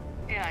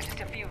 Yeah, just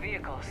a few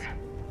vehicles.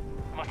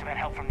 Must have had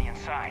help from the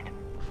inside.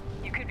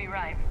 You could be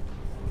right.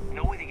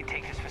 No way they could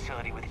take this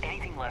facility with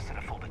anything less than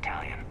a full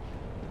battalion.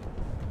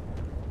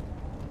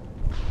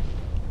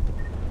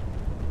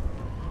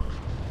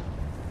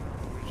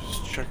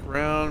 Just check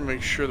around,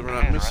 make sure that we're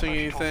not Commander, missing I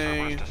thought you told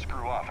anything. Cerberus to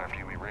screw off after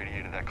you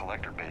irradiated that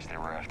collector base they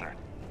were after.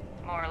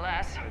 More or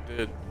less. I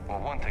did. Well,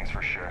 one thing's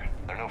for sure.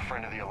 They're no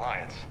friend of the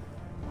Alliance.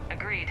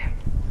 Agreed.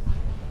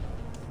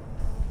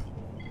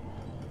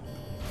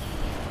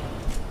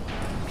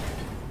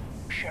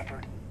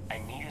 Shepard, I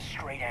need a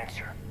straight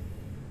answer.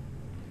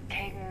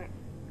 Caden...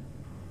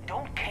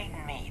 Don't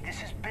Caden me.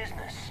 This is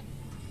business.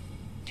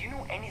 Do you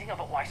know anything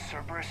about why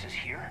Cerberus is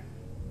here?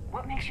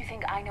 What makes you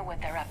think I know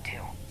what they're up to?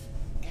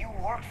 You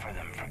worked for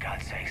them, for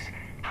God's sakes.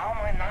 How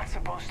am I not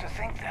supposed to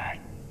think that?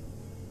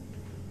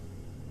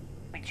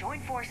 We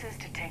joined forces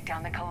to take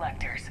down the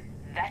collectors.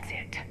 That's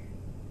it.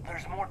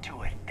 There's more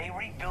to it. They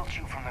rebuilt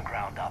you from the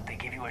ground up. They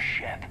gave you a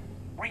ship.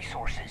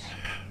 Resources.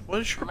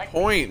 What is your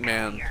point,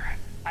 man?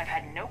 I've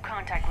had no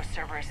contact with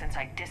Cerberus since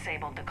I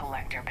disabled the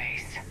collector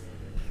base.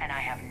 And I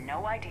have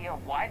no idea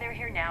why they're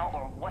here now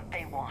or what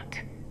they want.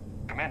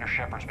 Commander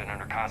Shepard's been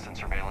under constant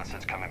surveillance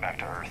since coming back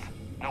to Earth.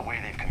 No way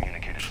they've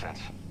communicated since.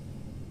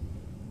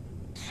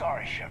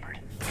 Sorry, Shepard.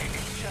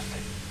 It's just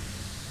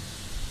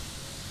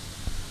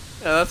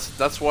that... Yeah,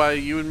 that's why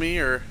you and me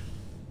are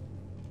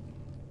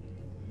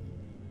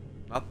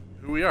not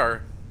who we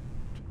are.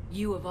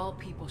 You of all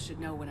people should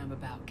know what I'm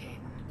about, Caden.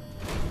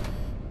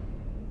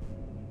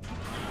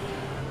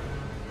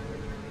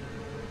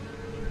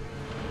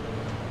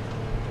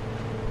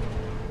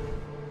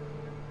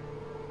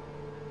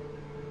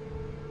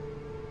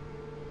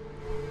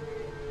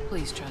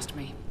 Please trust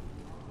me.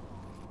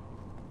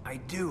 I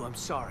do. I'm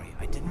sorry.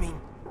 I didn't mean...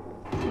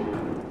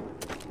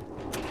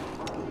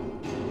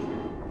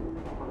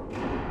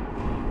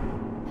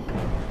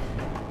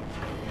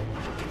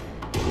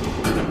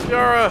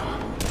 Yara!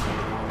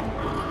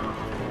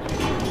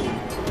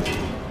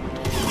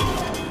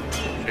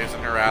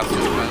 Chasing her ass to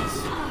the fence.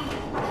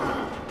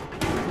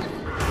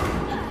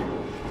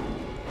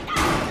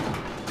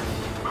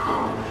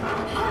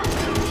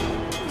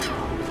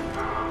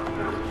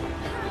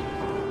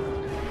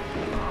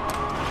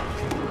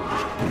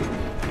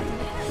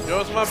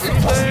 Goes my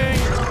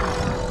breathing!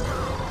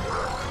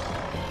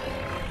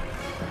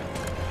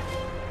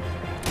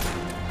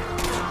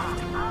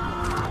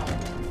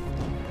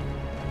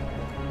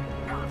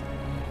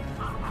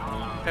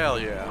 Hell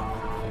yeah.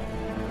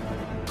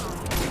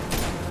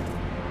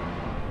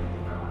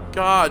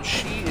 God,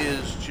 she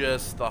is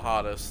just the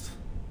hottest.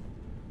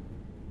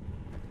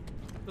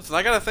 Listen,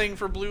 I got a thing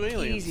for blue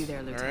aliens. Easy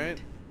there, Lieutenant.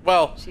 Alright?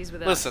 Well, She's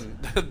with listen,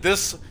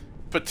 this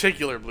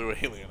particular blue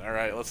alien,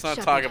 alright? Let's not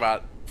Shepard, talk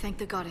about thank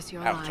the goddess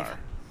you're Avatar. alive.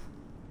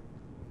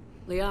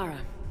 Liara.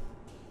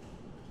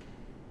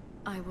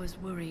 I was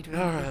worried when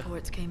Liara. the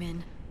reports came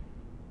in.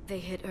 They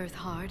hit Earth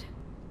hard.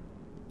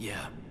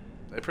 Yeah.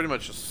 They pretty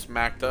much just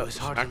smacked up. It was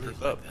hard to Smacked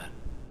live us up. like that.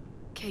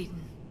 Caden,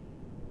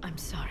 I'm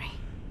sorry.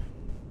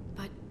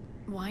 But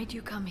why'd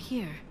you come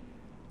here?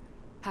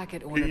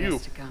 Hackett Look ordered at you,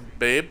 us to come.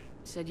 babe.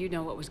 Said you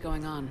know what was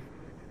going on.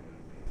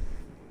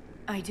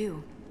 I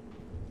do.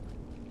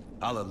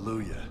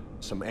 Hallelujah.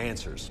 Some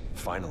answers,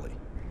 finally.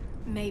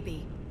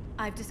 Maybe.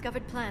 I've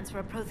discovered plans for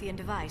a Prothean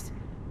device.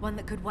 One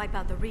that could wipe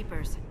out the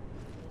Reapers.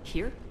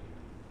 Here?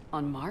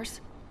 On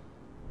Mars?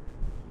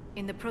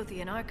 In the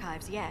Prothean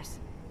archives, yes.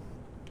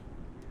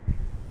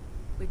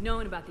 We've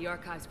known about the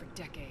archives for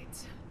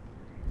decades.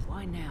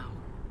 Why now?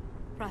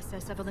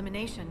 Process of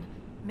elimination,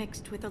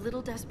 mixed with a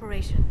little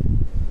desperation.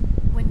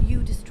 When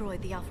you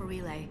destroyed the Alpha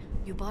Relay,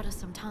 you bought us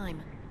some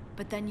time.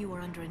 But then you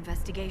were under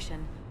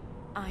investigation.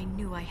 I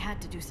knew I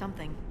had to do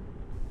something.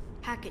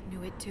 Hackett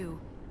knew it too.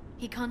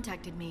 He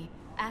contacted me,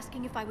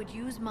 asking if I would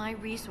use my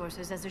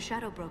resources as a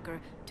shadow broker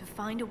to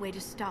find a way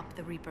to stop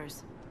the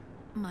Reapers.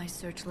 My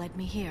search led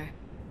me here.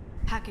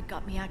 Hackett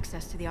got me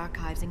access to the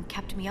archives and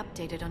kept me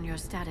updated on your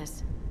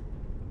status.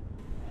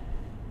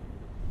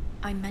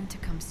 I meant to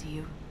come see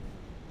you,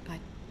 but...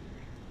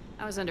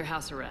 I was under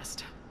house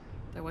arrest.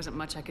 There wasn't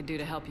much I could do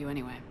to help you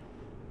anyway.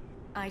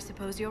 I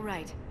suppose you're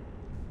right.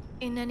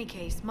 In any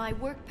case, my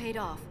work paid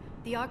off.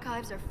 The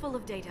archives are full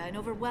of data, an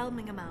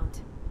overwhelming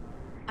amount.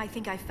 I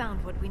think I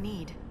found what we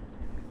need.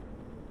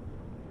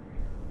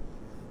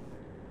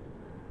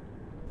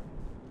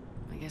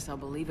 I guess I'll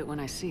believe it when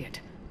I see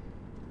it.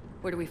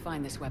 Where do we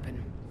find this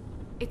weapon?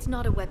 It's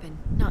not a weapon,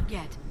 not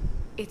yet.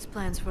 It's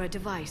plans for a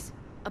device,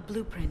 a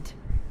blueprint.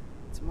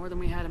 It's more than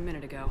we had a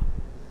minute ago.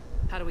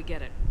 How do we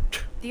get it?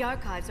 The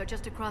archives are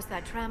just across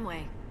that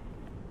tramway.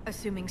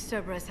 Assuming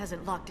Cerberus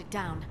hasn't locked it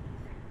down.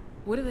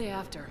 What are they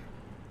after?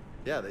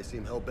 Yeah, they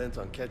seem hell-bent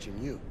on catching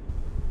you.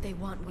 They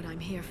want what I'm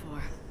here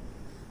for.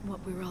 What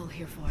we're all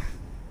here for.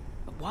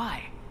 But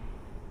why?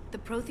 The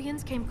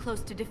Protheans came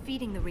close to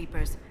defeating the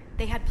Reapers.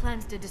 They had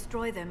plans to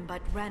destroy them,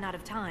 but ran out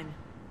of time.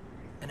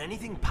 And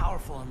anything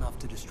powerful enough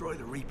to destroy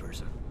the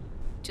Reapers.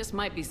 Just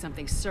might be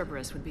something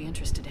Cerberus would be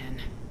interested in.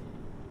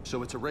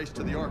 So it's a race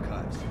to the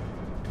archives.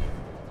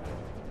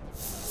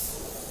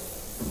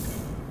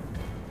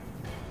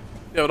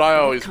 Yeah, but I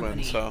always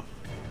win, so...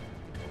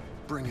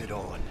 Bring it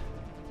on.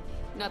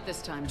 Not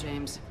this time,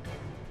 James.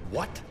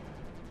 What?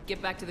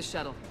 Get back to the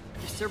shuttle.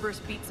 If Cerberus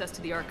beats us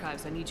to the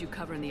archives, I need you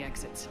covering the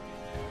exits.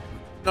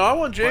 No, I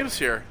want James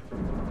here.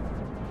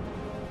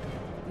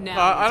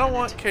 Now, I don't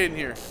want Caden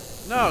here.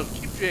 No,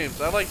 keep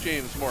James. I like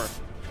James more.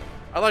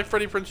 I like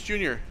Freddie Prinze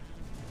Jr.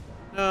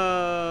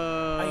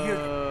 No. I hear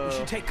you. We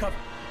should take cover.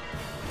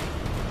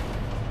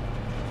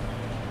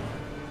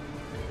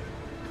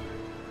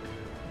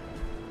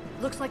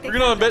 Looks like they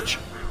Bring it on, bitch.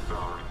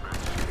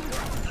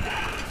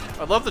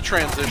 I love the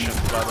transitions,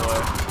 by the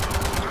way.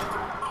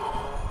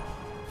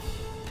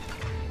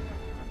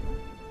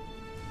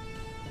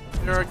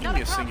 Alright, give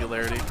me a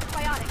singularity.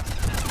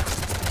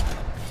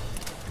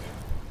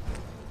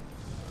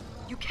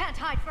 You can't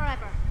hide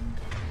forever.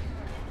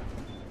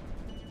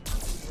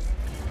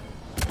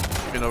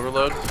 An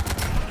overload.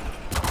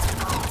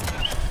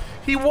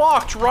 He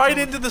walked right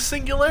into the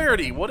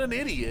singularity. What an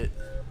idiot.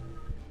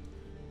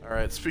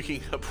 Alright,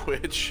 speaking of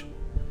which,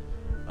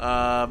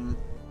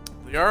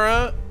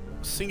 Liara,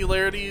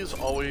 singularity is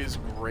always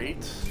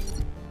great.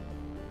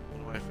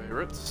 One of my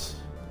favorites.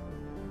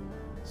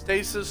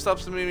 Stasis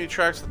stops the enemy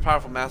tracks with the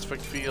powerful Mass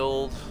Effect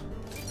field.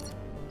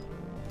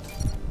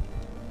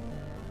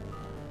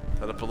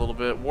 That up a little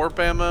bit. Warp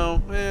ammo,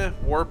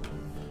 warp.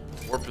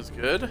 Warp is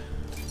good.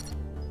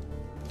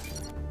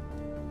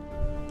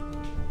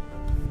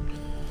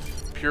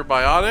 Pure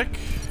biotic.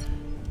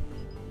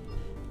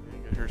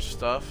 Get her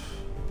stuff.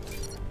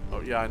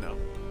 Oh yeah, I know.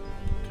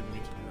 Didn't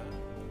mean to do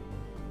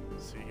that.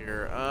 Let's see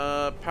here.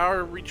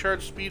 Power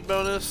recharge speed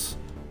bonus.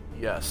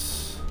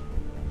 Yes.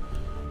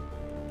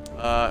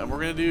 And we're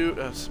gonna do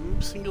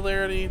some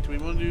singularity. Do we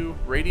want to do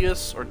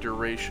radius or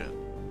duration?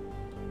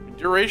 I mean,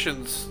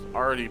 duration's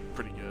already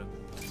pretty good.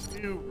 Let's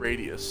do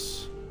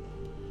radius.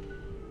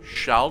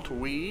 Shalt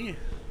we?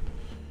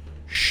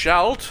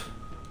 Shalt.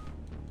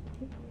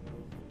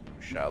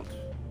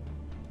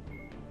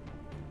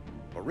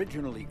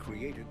 Originally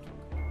created.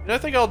 And I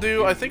think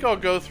I'll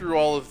go through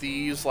all of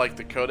these, like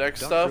the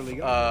codex stuff,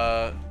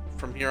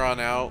 from here on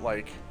out,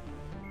 like,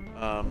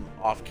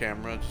 off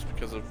camera, just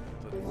because of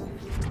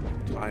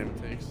the time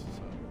it takes. So.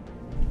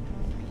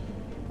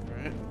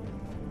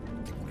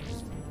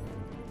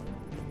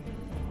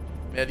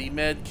 Alright.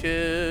 Med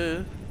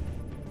kit.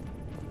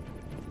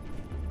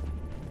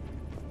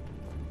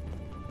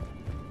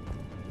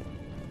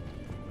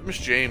 I miss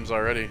James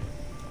already.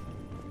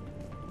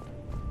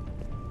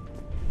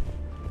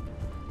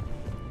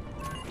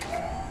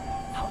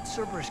 How'd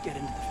Cerberus get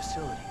into the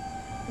facility?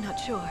 Not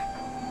sure.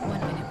 One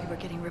minute we were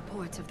getting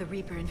reports of the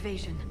Reaper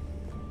invasion.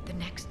 The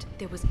next,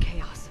 there was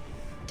chaos.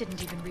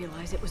 Didn't even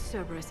realize it was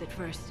Cerberus at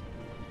first.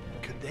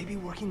 Could they be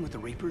working with the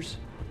Reapers?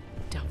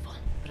 Doubtful,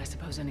 but I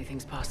suppose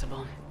anything's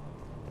possible.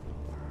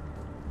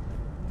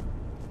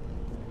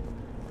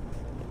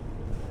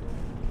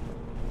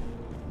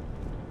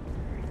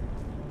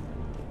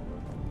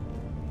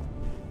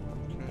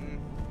 Okay.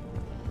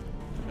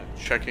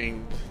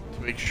 Checking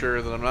to make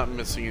sure that I'm not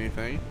missing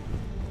anything.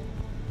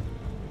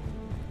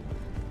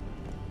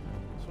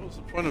 So what's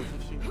the point of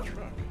lifting the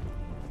truck?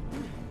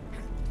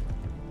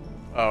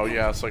 Oh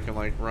yeah, so I can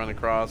like run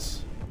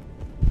across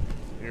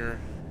here.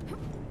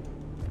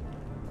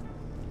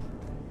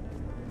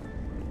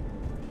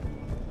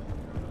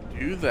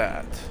 Do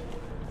that.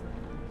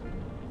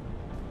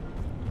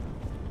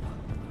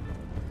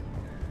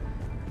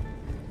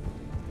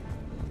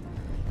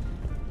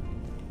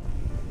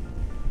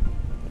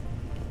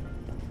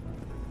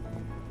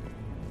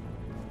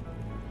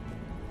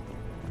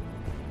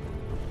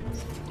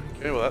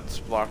 Okay, well that's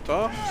blocked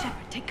off.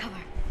 Shepard, take cover.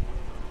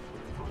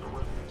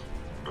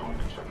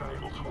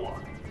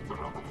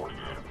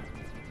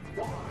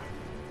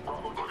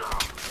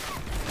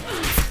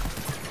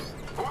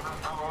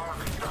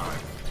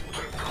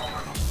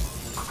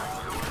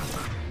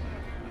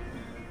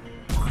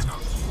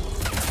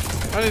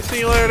 I need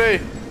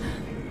singularity.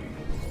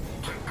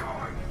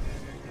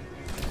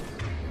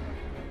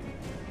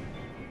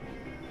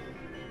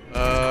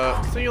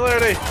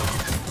 Singularity.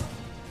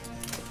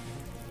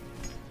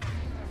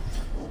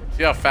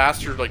 See how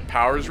fast your like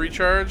powers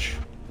recharge?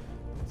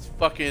 It's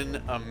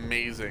fucking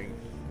amazing.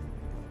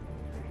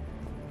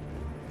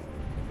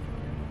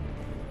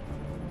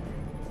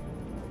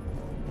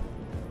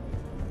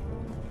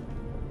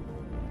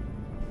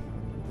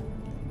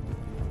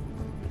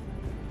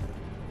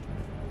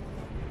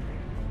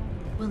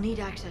 We'll need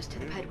access to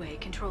the pedway.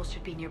 Controls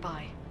should be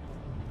nearby.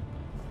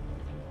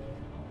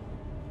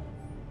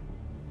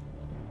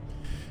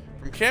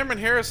 From Cameron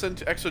Harrison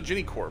to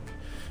Exogeny Corp.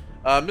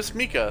 Miss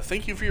Mika,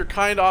 thank you for your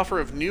kind offer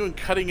of new and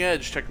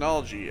cutting-edge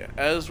technology.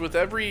 As with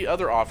every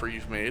other offer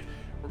you've made,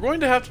 we're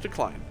going to have to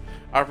decline.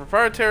 Our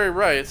proprietary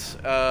rights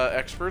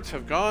experts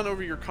have gone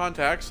over your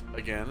contacts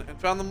again and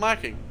found them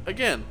lacking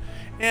again.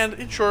 And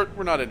in short,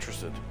 we're not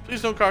interested.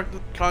 Please don't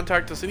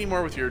contact us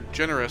anymore with your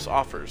generous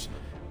offers.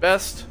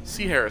 Best,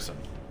 C. Harrison.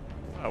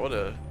 Wow, what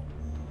a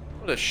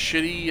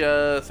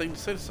shitty thing to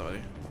say to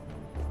somebody.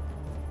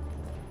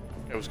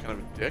 That was kind of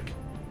a dick.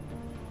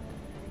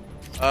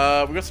 We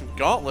got some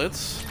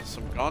gauntlets,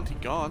 some gaunty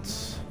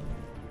gaunts.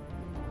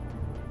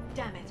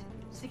 Damn it.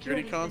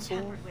 Security console.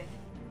 Been tampered with.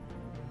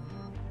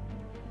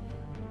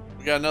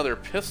 We got another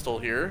pistol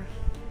here.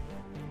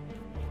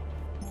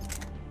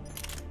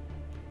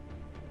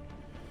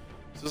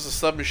 Is this a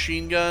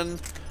submachine gun?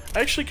 I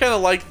actually kind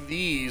of like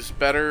these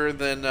better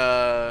than,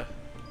 and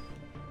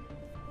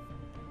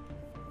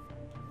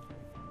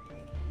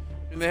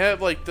they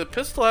have, like, the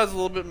pistol has a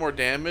little bit more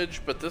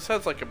damage, but this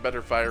has, like, a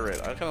better fire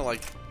rate. I kind of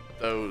like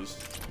those.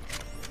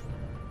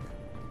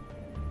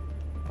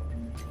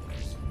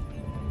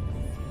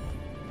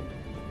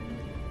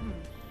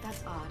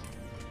 That's odd.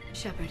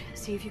 Shepard,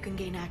 see if you can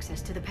gain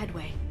access to the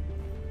pedway.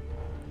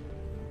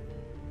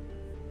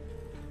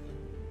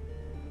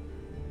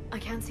 I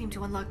can't seem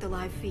to unlock the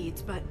live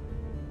feeds, but...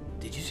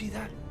 Did you see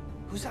that?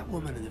 Who's that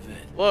woman in the vid?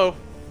 Hello?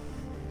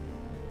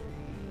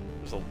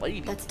 There's a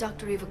lady. That's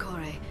Dr.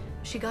 Ivakore.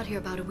 She got here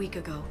about a week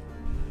ago.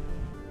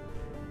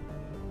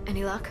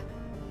 Any luck?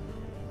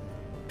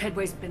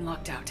 Pedway's been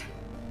locked out.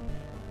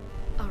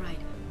 Alright,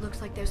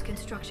 looks like there's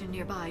construction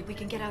nearby. We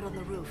can get out on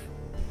the roof.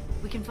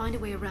 We can find a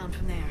way around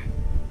from there.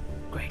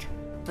 Great.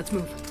 Let's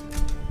move.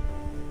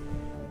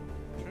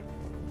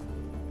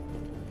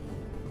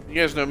 You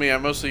guys know me, I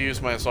mostly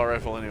use my assault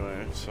rifle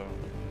anyway, so...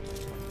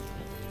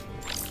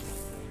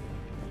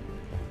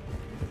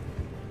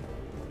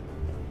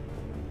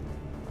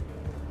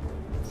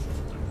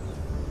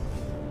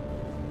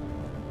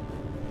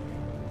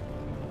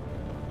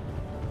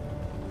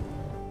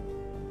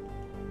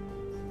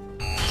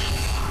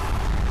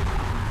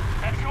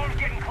 That storm's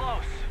getting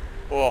close.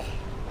 Oh.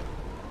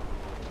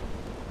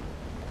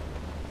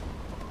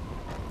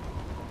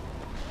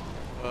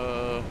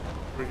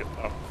 Where we go?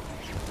 Oh.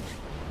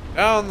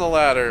 Down the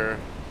ladder.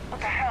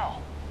 What the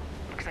hell?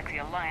 Looks like the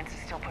Alliance is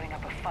still putting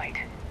up a fight.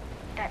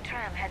 That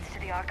tram heads to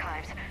the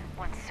archives.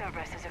 Once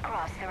Cerberus is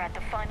across, they're at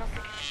the final...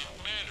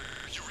 Commander,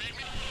 you read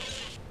me?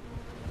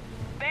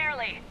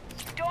 Barely.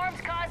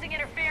 Storm's causing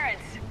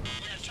interference.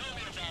 Yeah, tell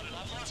me about it.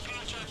 I've lost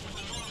contact with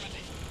the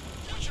Normandy.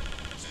 What's your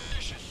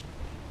position?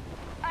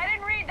 I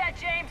didn't read that,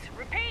 James.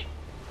 Repeat.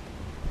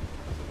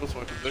 What's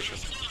my position?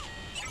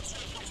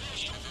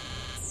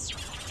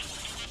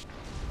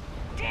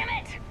 Damn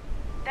it!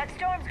 That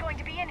storm's going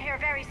to be in here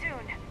very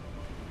soon.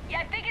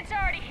 Yeah, I think it's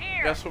already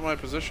here. Guess what my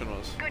position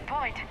was. Good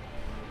point.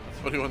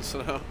 That's what he wants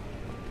to know.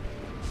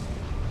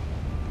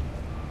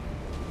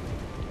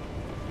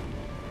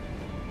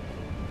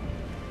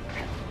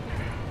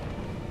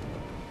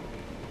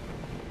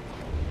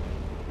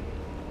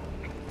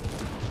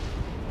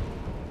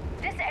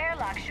 This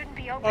airlock shouldn't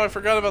be open. Oh, I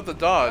forgot about the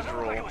dodge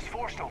roll. It was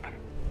forced open.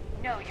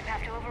 No, you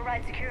have to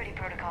override security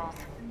protocols.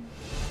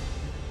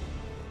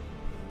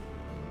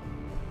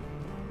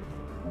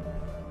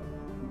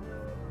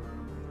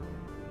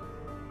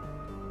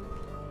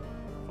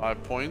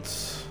 Five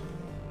points.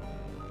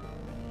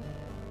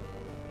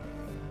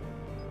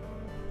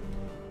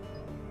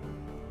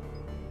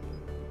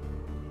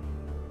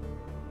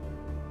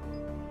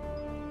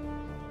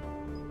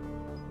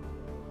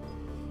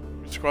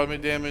 Squad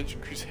made damage,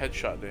 increase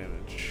headshot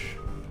damage.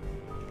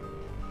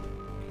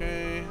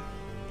 Okay.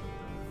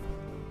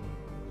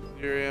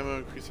 Secondary ammo,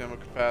 increase ammo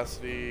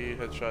capacity,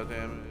 headshot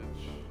damage.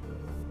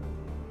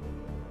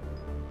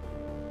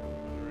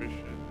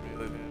 Duration,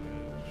 melee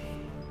damage.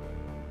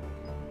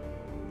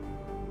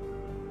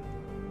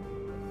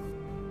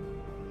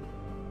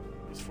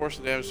 Increase force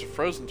and damage to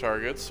frozen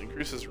targets,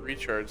 increases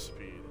recharge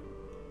speed.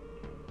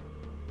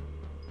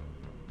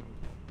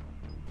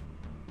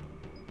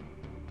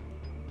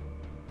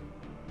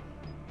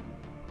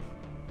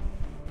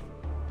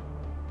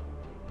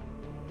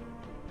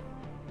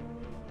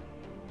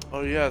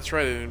 Oh yeah, that's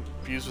right, it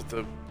imbues with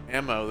the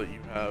ammo that you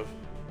have.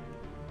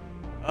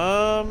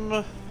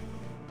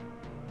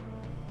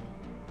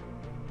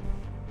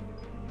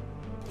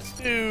 Let's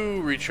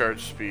do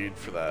recharge speed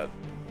for that.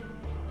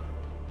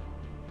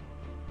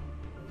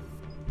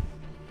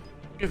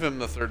 Give him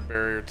the third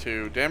barrier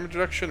too. Damage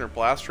reduction or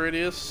blast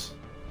radius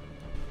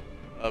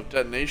of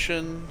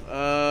detonation.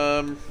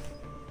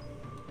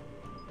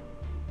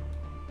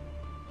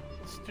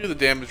 Let's do the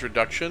damage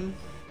reduction.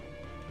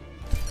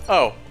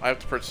 Oh, I have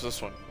to purchase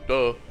this one.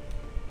 Duh.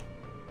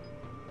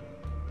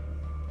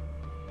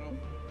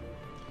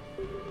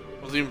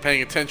 Wasn't even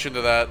paying attention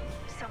to that.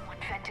 Someone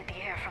vented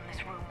the air from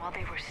this room while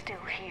they were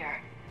still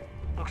here.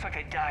 Looks like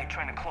they died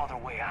trying to claw their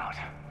way out.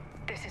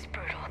 This is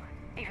brutal,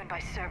 even by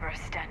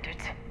Cerberus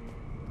standards.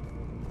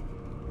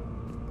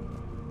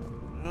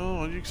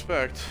 Oh, what do you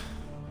expect?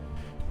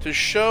 To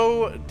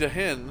show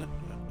Dahin,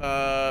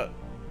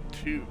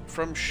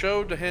 from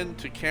Show Dahin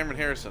to Cameron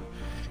Harrison.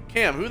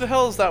 Cam, who the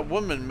hell is that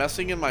woman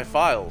messing in my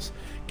files?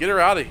 Get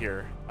her out of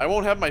here. I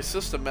won't have my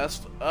system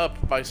messed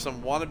up by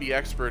some wannabe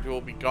expert who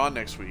will be gone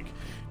next week.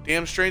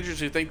 Damn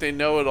strangers who think they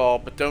know it all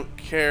but don't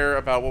care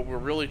about what we're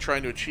really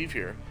trying to achieve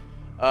here.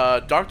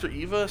 Dr.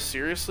 Eva,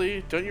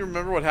 seriously? Don't you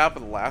remember what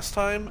happened last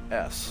time?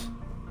 S.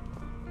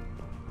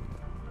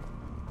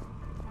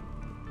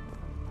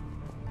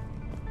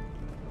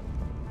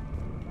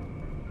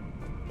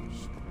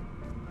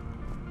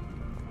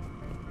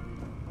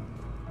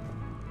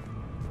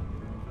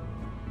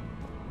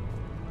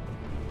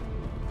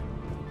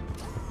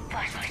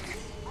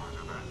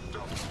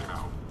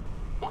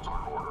 What's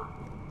our order?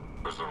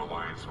 There's an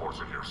Alliance force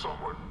in here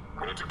somewhere.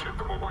 We need to get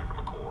them away from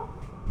the core.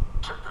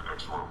 Check the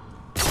next room.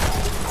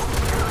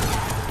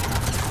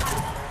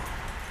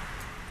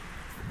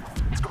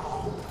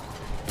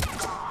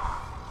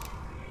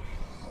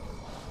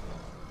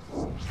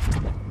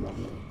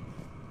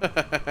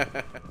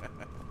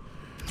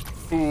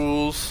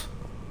 Fools.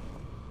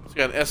 It's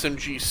got an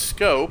SMG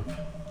scope.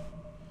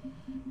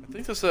 I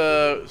think this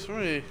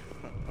somebody.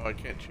 Oh, I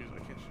can't choose. I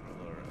can't choose my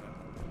lower right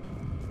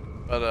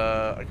now. But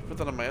I can put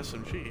that on my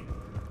SMG.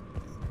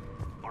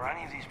 Are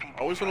any of these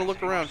people Always want to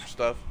look around for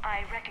stuff.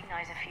 I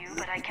recognize a few,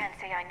 but I can't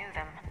say I knew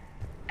them.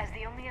 As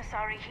the only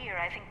Asari here,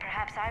 I think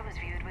perhaps I was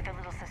viewed with a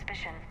little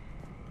suspicion.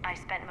 I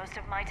spent most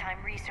of my time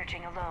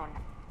researching alone,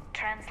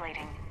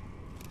 translating.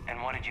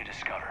 And what did you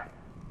discover?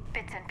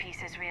 Bits and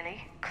pieces,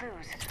 really.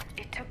 Clues.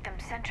 It took them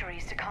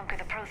centuries to conquer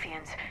the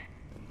Protheans.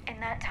 In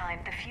that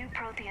time, the few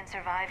Prothean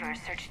survivors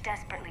searched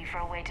desperately for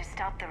a way to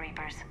stop the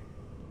Reapers.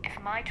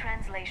 If my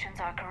translations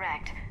are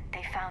correct,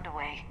 they found a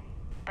way.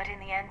 But in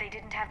the end, they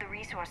didn't have the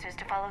resources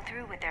to follow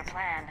through with their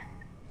plan.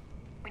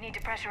 We need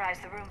to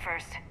pressurize the room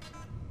first.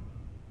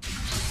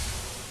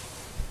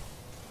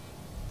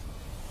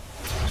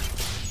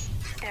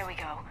 There we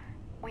go.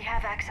 We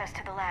have access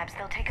to the labs.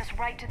 They'll take us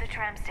right to the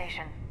tram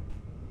station.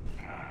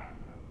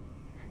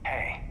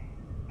 Hey,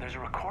 there's a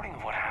recording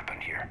of what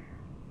happened here.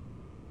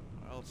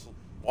 Well, let's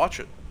watch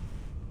it.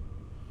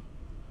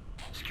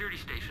 Security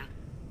station.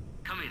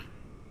 Come in.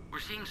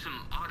 We're seeing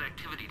some odd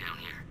activity down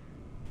here.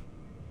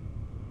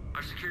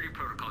 Our security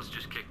protocols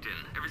just kicked in.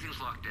 Everything's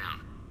locked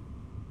down.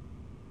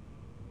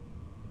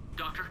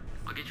 Doctor,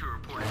 I'll get you a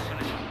report as soon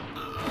as...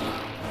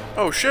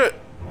 Oh, shit.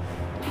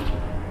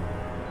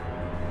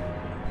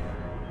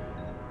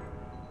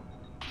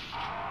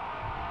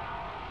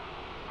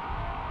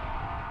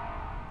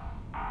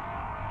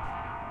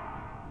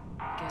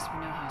 Guess we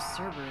know how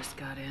Cerberus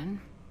got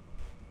in.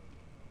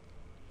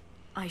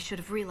 I should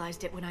have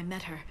realized it when I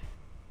met her.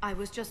 I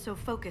was just so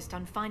focused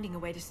on finding a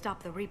way to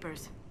stop the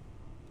Reapers.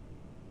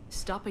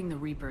 Stopping the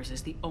Reapers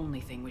is the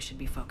only thing we should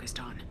be focused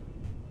on.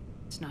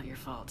 It's not your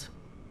fault.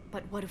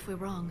 But what if we're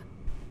wrong?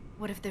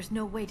 What if there's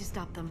no way to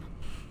stop them?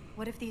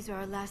 What if these are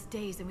our last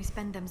days and we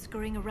spend them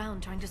scurrying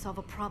around trying to solve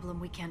a problem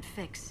we can't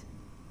fix?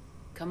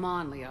 Come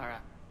on, Liara.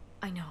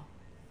 I know.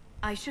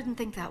 I shouldn't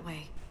think that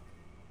way.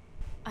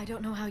 I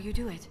don't know how you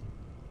do it.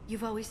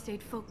 You've always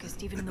stayed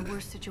focused, even in the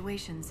worst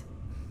situations.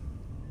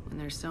 When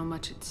there's so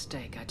much at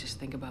stake, I just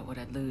think about what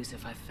I'd lose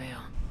if I fail.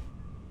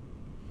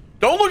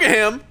 Don't look at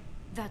him!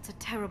 That's a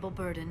terrible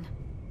burden.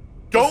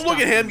 Don't look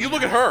at him, you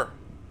look at her!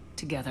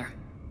 Together.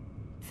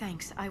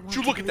 Thanks, I want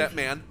Don't you look at that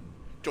man.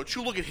 Don't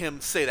you look at him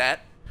and say that.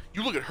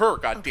 You look at her,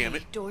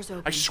 goddammit. Doors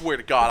open. I swear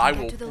to God, I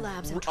will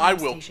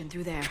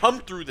through there.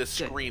 come through this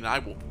screen and I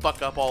will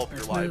fuck up all of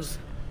your lives.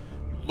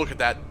 Look at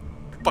that.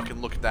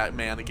 Fucking look at that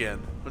man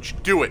again. Don't you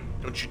do it.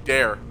 Don't you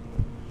dare.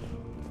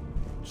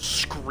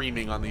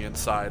 Screaming on the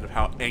inside of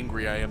how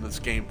angry I am this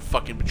game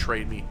fucking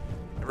betrayed me.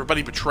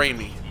 Everybody betray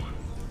me.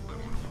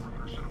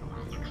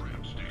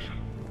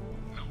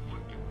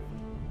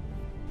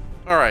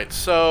 Alright,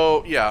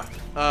 so yeah.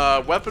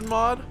 Weapon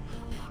mod.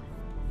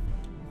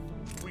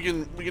 We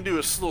can do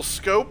a little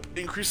scope,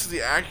 increases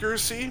the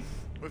accuracy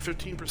by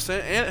 15%,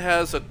 and it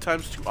has a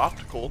 ×2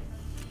 optical.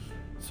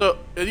 So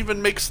it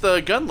even makes the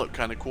gun look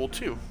kind of cool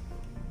too.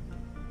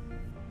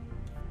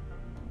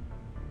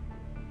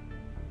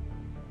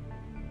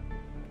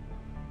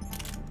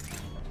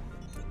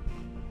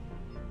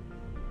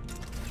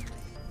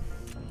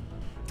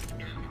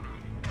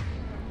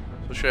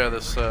 So show you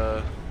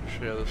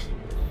this.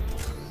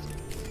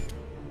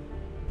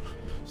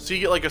 So you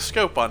get like a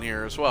scope on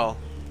here as well.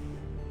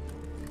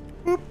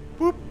 Whoop,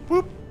 whoop,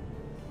 whoop.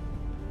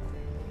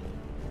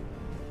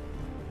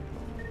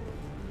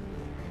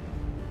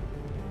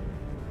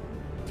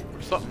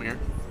 There's something here.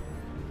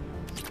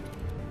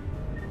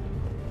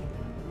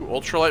 Ooh,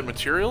 ultralight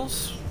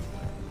materials?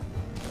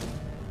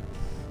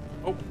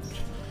 Oh.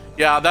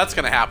 Yeah, that's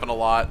gonna happen a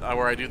lot,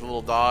 where I do the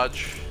little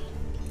dodge.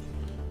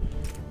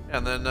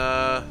 And then,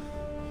 so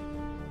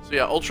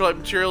yeah, ultralight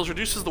materials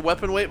reduces the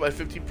weapon weight by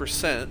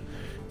 50%.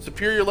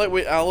 Superior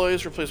lightweight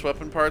alloys replace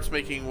weapon parts,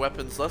 making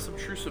weapons less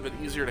obtrusive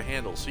and easier to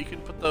handle. So you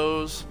can put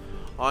those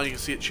on. You can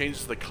see it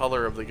changes the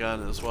color of the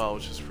gun as well,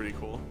 which is pretty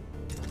cool.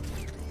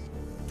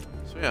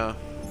 So yeah,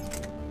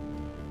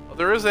 well,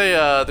 there is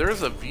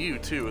a view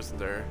too, isn't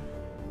there?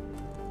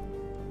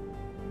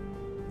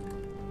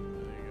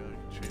 There you go. You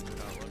can change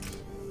how it looks.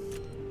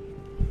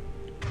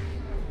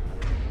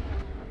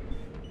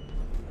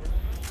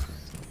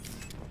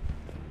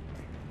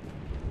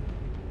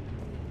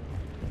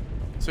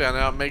 So yeah,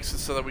 now it makes it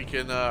so that we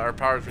can, our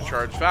powers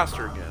recharge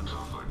faster again.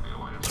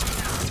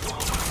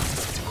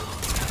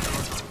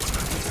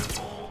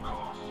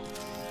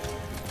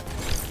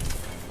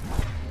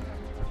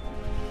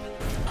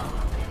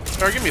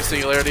 Alright, give me a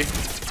singularity.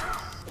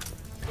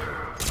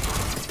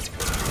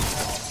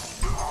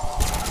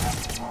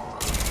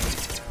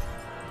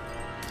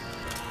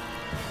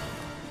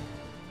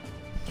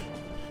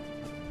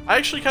 I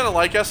actually kind of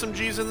like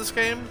SMGs in this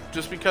game,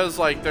 just because,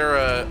 like, they're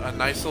a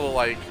nice little,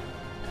 like,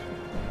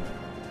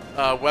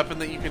 weapon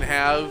that you can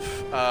have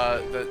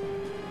that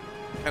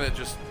kind of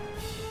just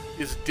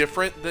is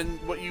different than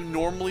what you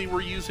normally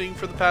were using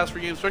for the past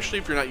 3 games, especially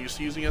if you're not used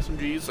to using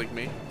SMGs like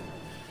me.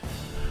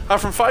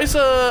 From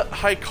Faiza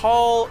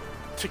Haikal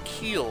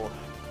Tequil,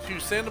 to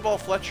Sandoval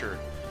Fletcher.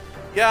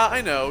 Yeah,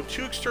 I know,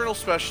 2 external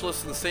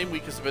specialists in the same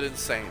week is a bit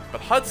insane,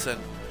 but Hudson,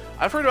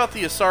 I've heard about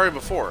the Asari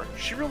before.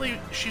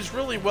 She's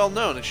really well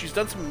known, and she's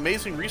done some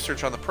amazing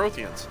research on the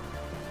Protheans.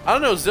 I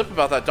don't know zip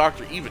about that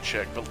Dr. Eva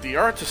chick, but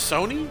Liara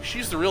Tassoni?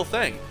 She's the real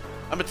thing.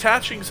 I'm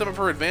attaching some of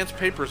her advanced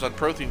papers on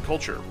Prothean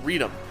culture.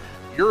 Read them.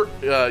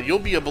 You'll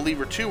be a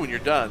believer too when you're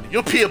done.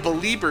 You'll be a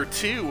believer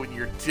too when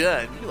you're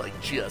done. You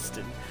like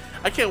Justin.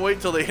 I can't wait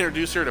until they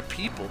introduce her to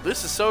people.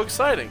 This is so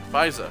exciting.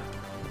 Fiza.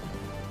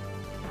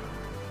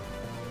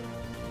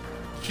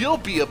 You'll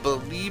be a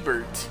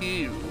believer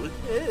too.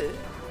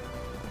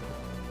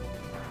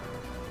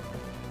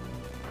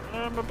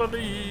 I'm a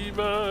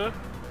believer.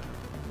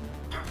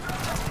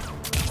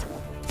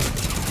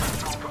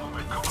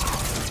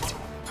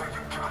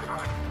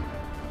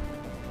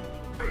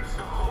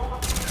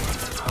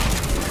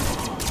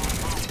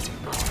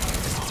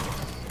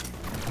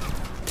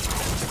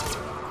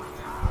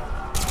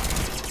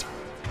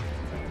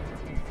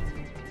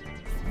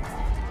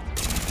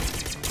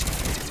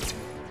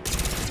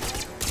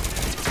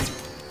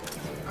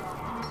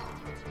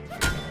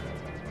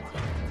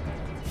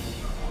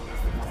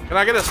 Can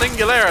I get a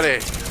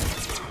singularity?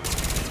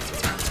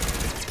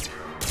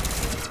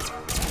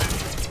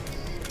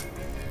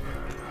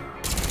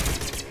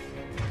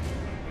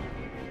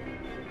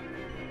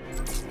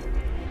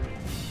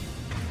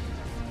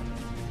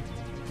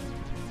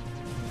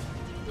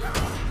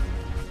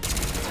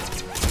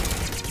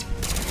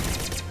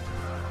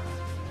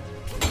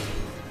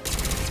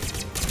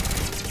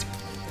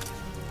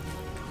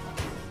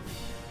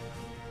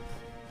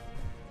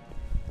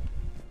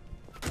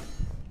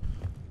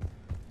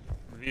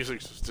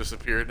 Music's just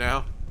disappeared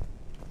now.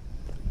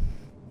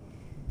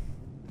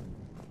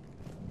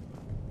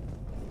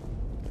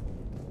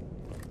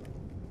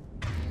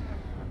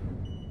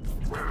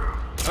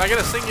 Can I get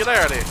a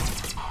singularity?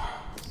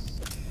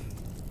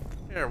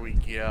 There we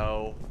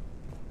go.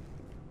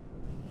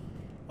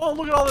 Oh,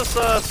 look at all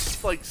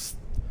this, like,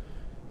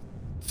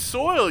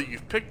 soil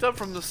you've picked up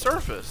from the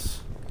surface.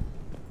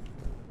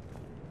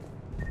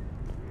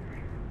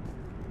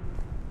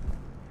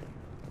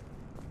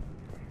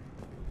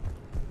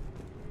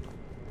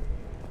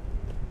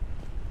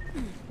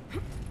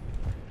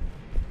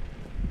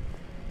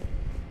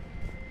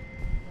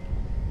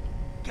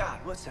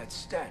 What's that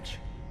stench?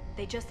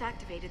 They just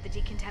activated the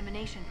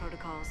decontamination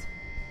protocols.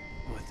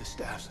 With the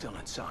staff still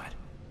inside.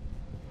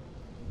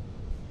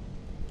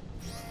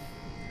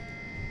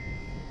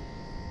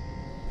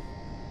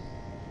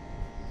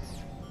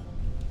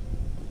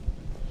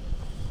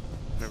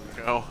 There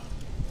we go.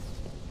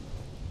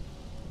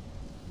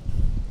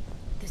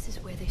 This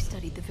is where they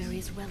studied the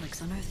various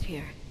relics unearthed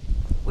here.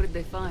 What did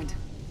they find?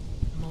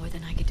 More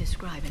than I could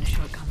describe in a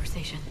short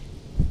conversation.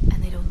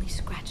 And they'd only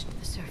scratched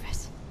the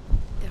surface.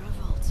 There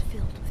are vaults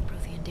filled with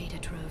Prothean data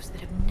troves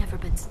that have never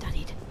been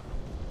studied.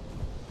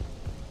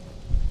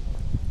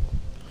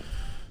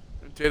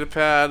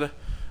 Datapad.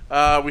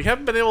 We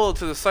haven't been able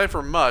to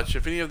decipher much,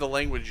 if any of the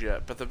language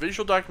yet, but the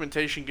visual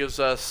documentation gives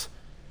us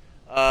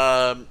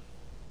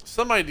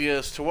some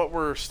ideas to what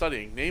we're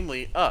studying,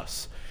 namely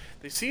us.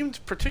 They seemed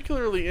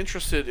particularly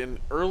interested in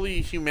early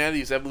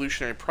humanity's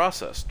evolutionary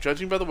process,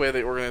 judging by the way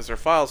they organize their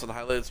files on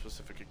highlighted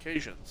specific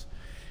occasions.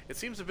 It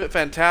seems a bit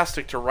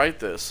fantastic to write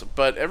this,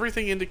 but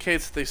everything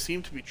indicates that they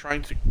seem to be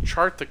trying to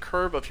chart the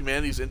curve of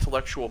humanity's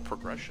intellectual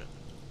progression.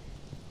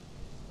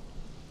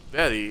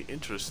 Very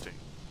interesting.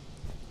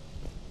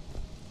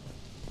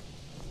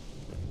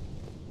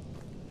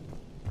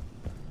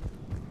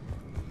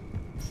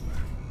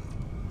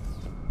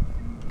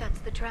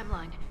 That's the tram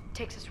line.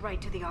 Takes us right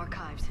to the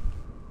archives.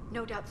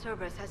 No doubt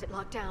Cerberus has it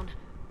locked down.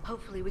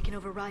 Hopefully we can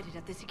override it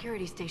at the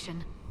security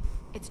station.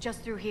 It's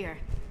just through here.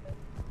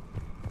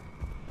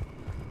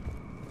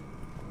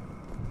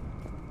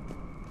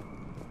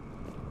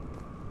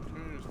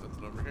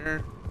 Over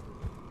here.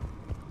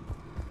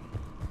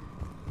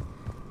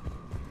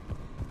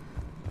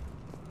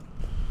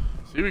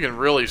 See, we can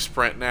really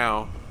sprint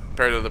now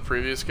compared to the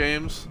previous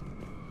games.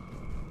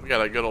 We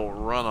got a good old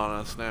run on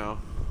us now.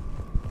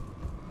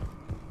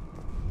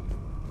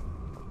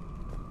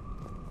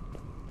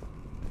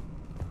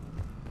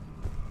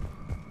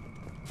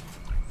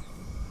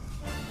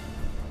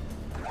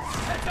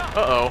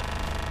 Uh-oh.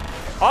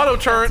 Auto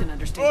turn.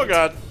 Oh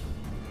god.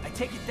 I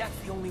take it that's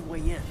the only way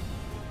in.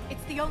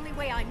 It's the only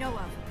way I know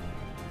of.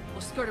 We'll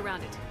skirt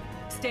around it.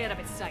 Stay out of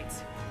its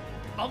sights.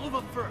 I'll move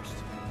up first.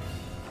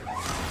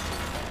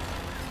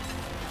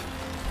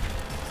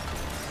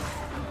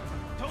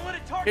 Don't let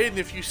it target. Hayden,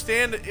 if you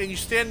stand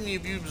and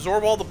you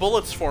absorb all the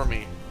bullets for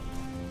me.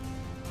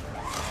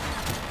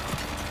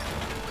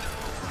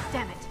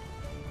 Damn it.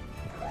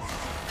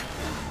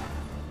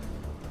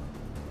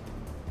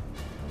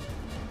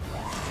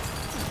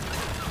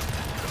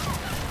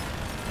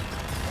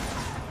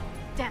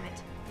 Damn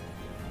it.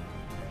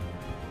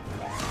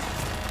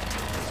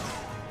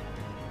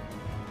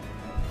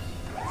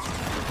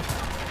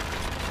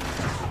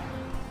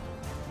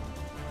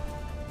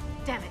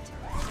 Damn it.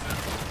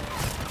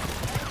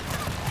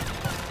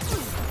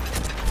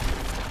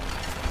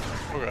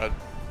 Oh god.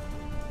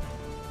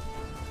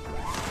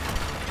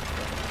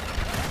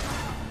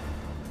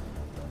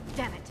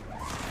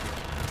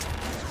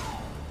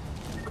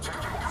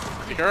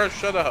 Sierra,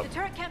 shut up. The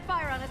turret can't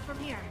fire on us from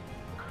here.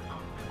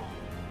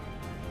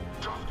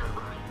 Just get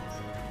ready.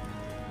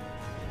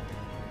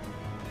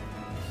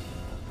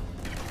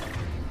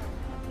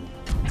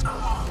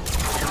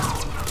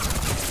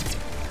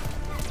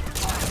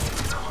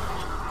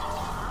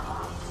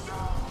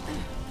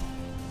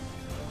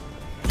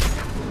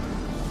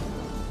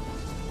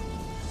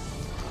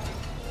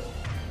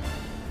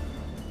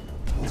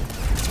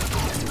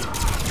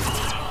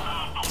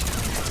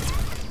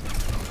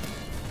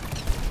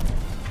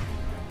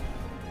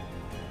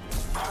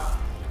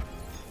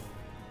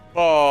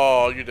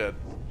 Oh, you did.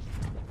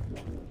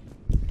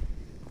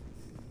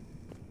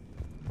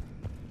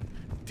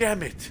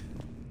 Damn it.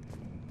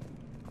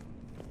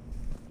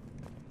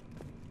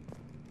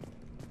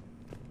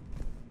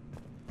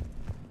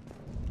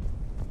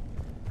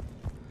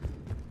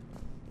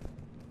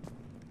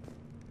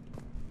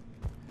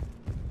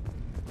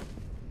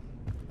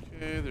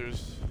 Okay,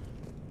 there's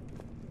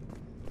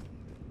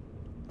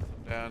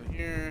down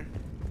here.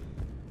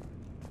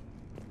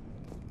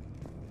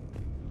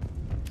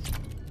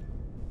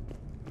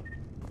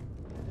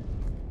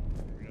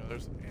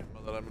 There's some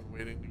ammo that I've been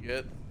waiting to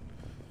get.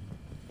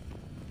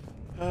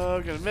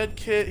 Got a med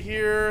kit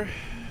here.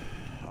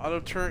 Auto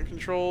turret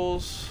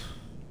controls.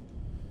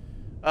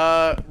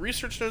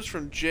 Research notes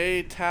from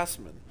Jay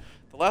Tasman.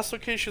 The last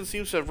location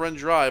seems to have run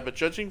dry, but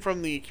judging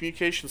from the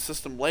communication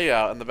system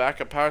layout and the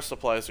backup power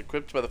supplies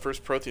equipped by the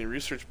first Prothean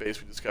research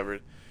base we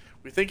discovered,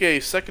 we think a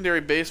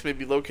secondary base may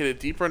be located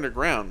deeper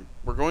underground.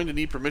 We're going to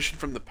need permission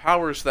from the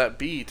powers that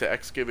be to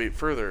excavate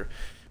further.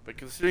 But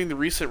considering the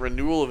recent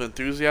renewal of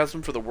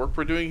enthusiasm for the work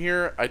we're doing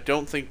here, I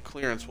don't think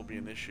clearance will be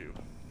an issue.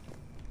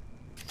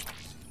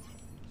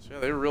 So yeah,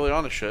 they were really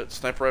on the shit.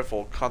 Sniper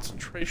rifle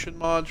concentration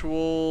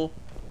module.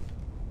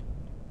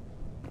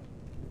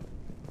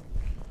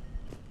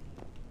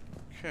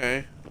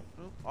 Okay.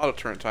 Well, auto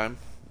turret time.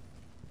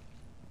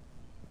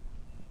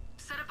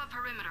 Set up a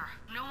perimeter.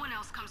 No one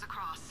else comes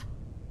across.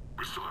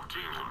 We still have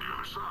teams on the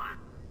other side.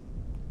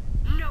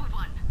 No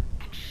one.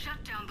 And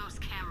shut down those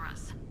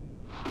cameras.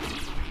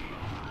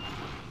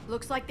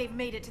 Looks like they've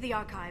made it to the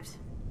archives.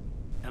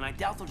 And I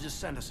doubt they'll just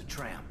send us a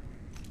tram.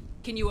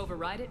 Can you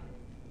override it?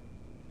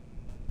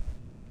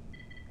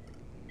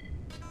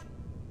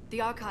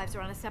 The archives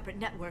are on a separate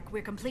network.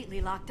 We're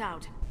completely locked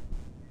out.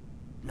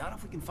 Not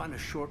if we can find a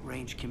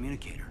short-range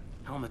communicator,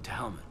 helmet to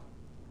helmet.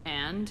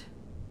 And?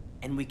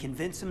 And we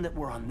convince them that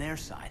we're on their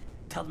side.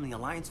 Tell them the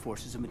Alliance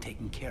forces have been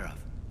taken care of.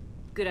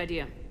 Good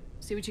idea.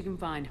 See what you can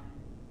find.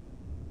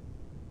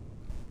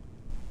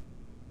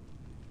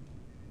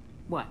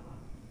 What?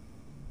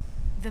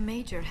 The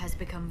Major has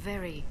become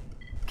very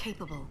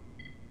capable.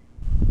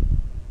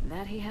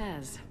 That he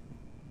has.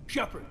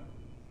 Shepard!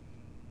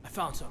 I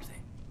found something.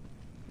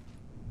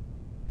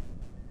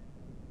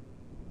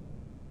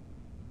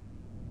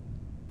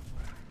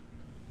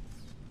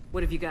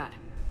 What have you got?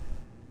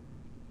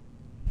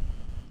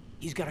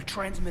 He's got a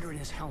transmitter in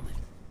his helmet.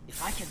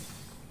 If I can...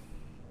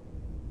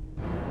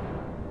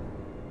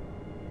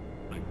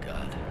 My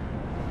God.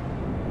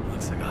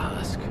 Looks like a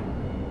husk.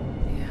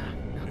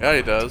 Yeah,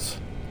 he does.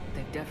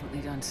 They've definitely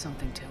done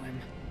something to him.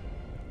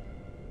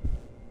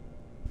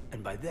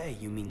 And by they,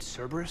 you mean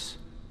Cerberus?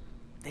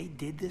 They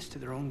did this to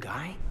their own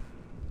guy?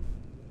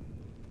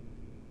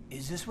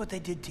 Is this what they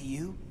did to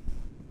you?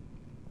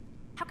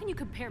 How can you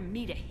compare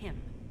me to him?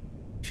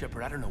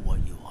 Shepard, I don't know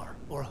what you are,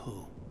 or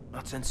who.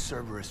 Not since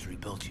Cerberus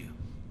rebuilt you.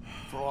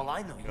 For all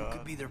I know, you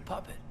could be their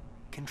puppet,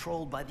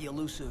 controlled by the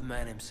elusive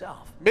man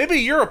himself. Maybe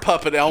you're a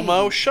puppet,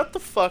 Elmo. Shut the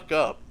fuck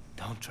up.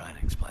 Don't try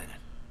to explain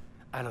it.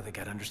 I don't think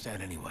I'd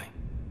understand anyway.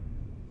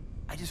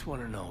 I just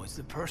want to know, is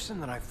the person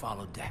that I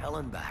followed to hell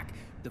and back,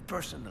 the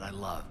person that I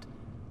loved,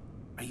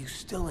 are you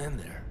still in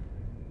there?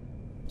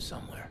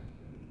 Somewhere.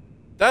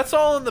 That's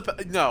all in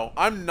the... No,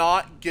 I'm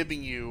not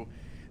giving you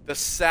the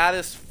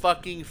saddest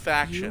fucking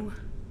faction. You?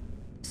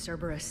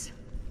 Cerberus.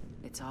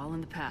 It's all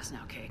in the past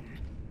now, Caden.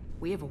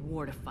 We have a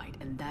war to fight,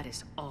 and that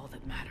is all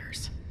that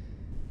matters.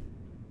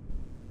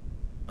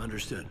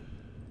 Understood.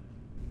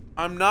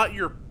 I'm not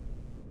your...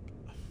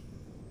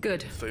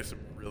 Good. Say some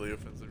really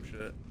offensive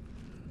shit.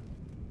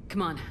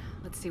 Come on,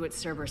 let's see what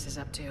Cerberus is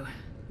up to.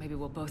 Maybe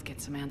we'll both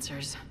get some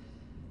answers.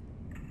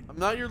 I'm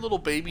not your little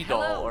baby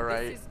doll, Hello,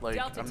 alright? this is Like,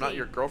 Delta I'm not Team.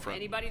 your girlfriend.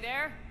 Anybody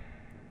there?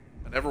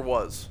 I never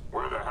was.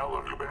 Where the hell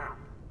have you been?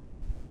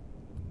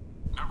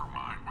 Never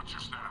mind, what's your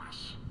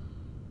status?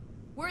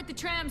 We're at the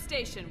tram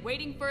station,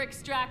 waiting for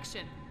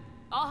extraction.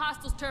 All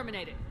hostiles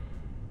terminated.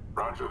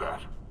 Roger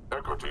that.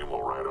 Echo team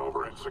will ride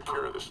over and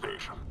secure the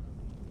station.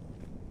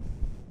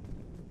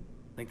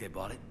 Think they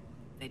bought it?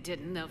 They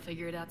didn't, they'll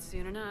figure it out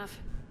soon enough.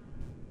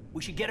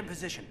 We should get in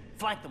position.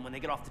 Flank them when they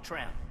get off the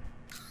tram.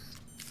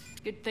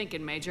 Good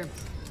thinking, Major.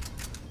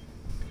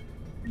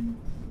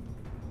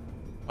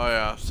 Oh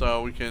yeah,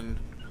 so we can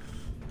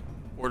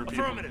order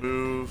people to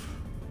move.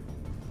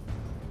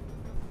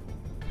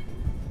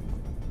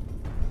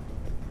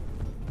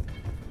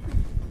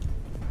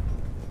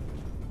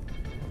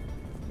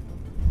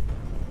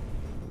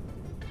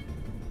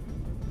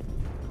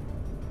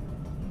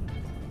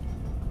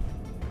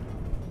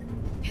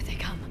 Here they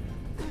come.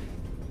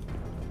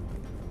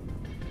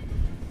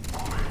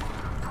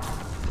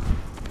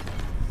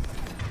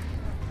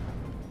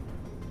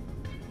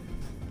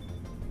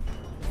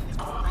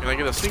 I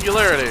get a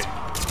singularity?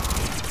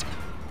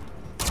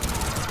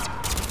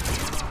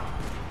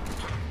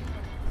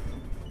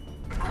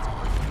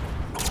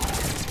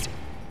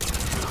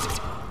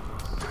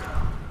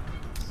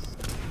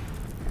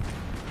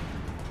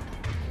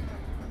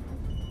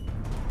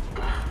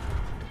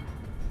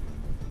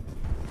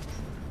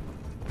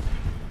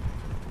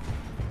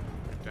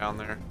 Down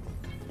there.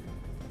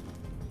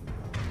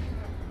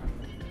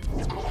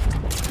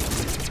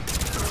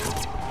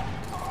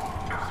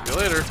 See you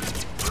later.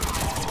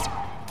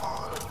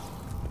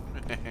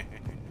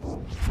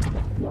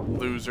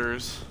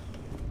 Losers.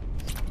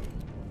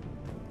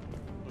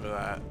 Look at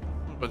that.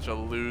 A bunch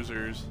of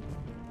losers.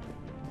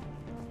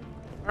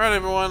 Alright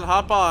everyone,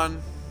 hop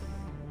on.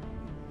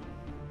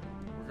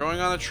 We're going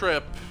on a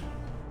trip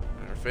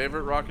in our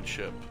favorite rocket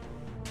ship.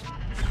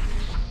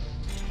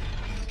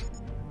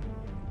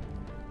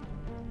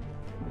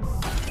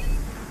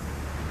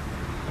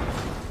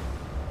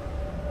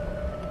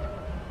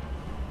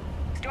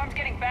 Storm's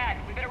getting bad.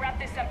 We better wrap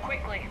this up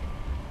quickly.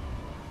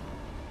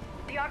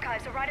 The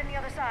archives are right on the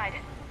other side.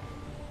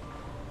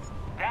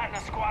 That and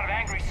a squad of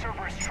angry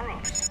Cerberus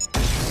troops.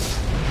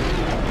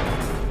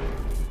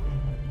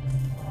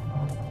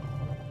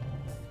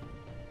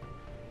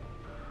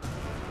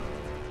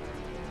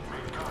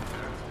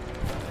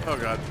 Oh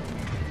god.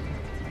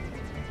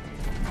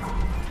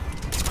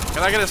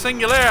 Can I get a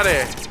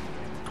singularity?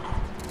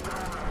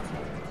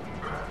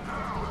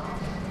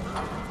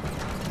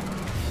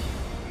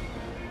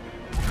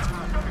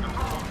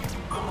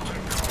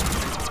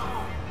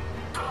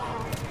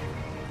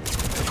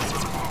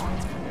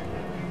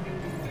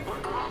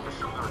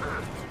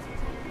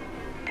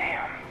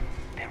 Damn,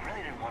 they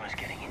really didn't want us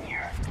getting in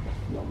here.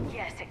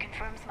 Yes, it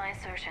confirms my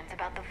assertions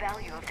about the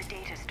value of the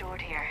data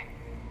stored here.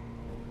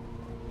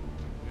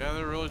 Yeah,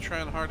 they're really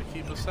trying hard to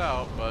keep us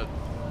out, but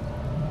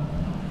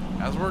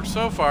has worked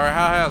so far.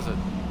 How has it?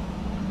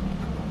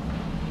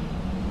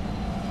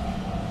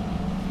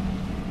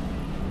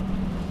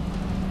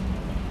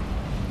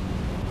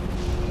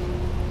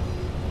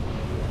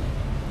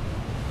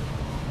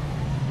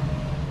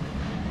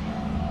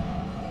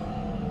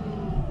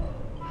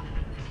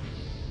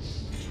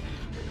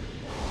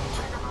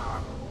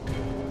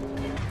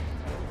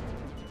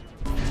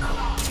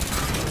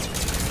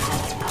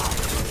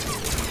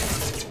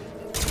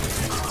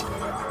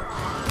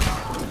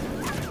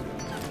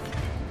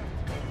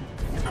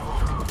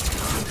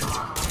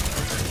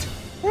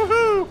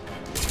 Woohoo!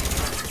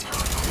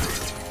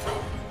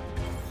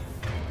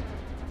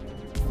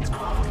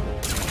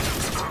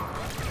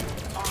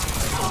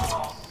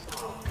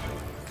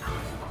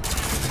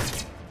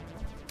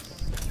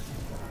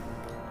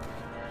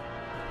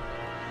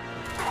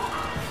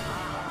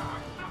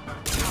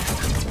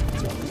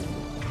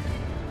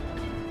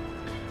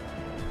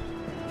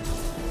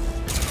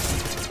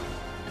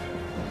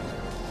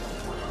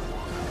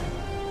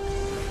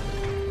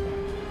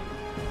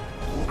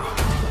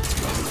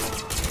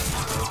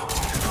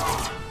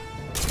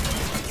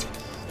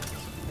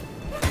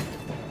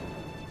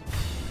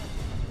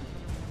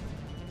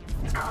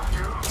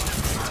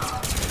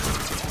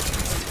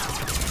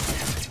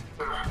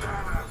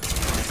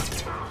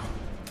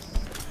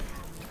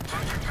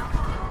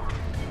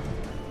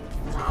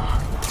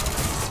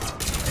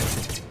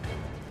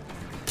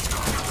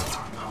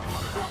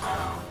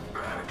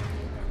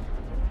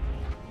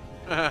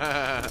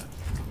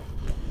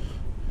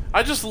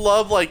 I just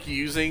love like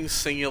using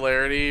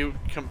singularity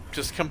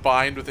just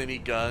combined with any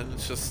gun.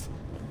 It's just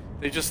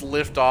they just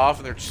lift off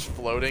and they're just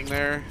floating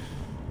there.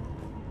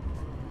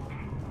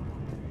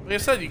 Like I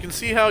said, you can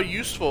see how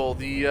useful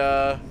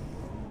the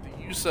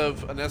use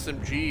of an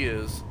SMG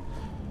is,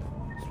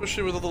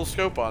 especially with a little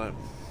scope on it.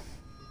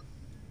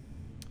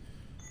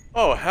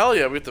 Oh hell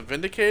yeah, we got the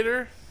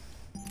Vindicator.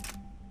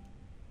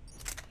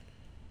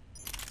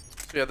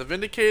 So yeah, the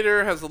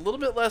Vindicator has a little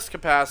bit less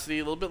capacity,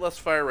 a little bit less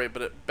fire rate,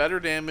 but it better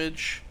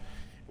damage.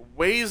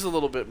 Weighs a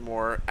little bit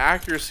more.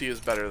 Accuracy is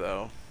better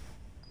though.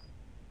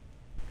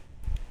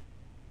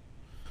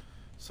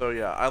 So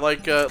yeah, I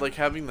like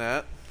having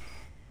that.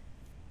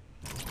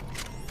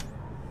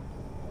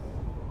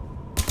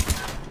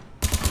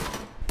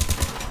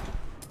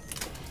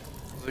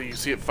 So you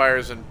see it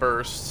fires in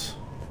bursts.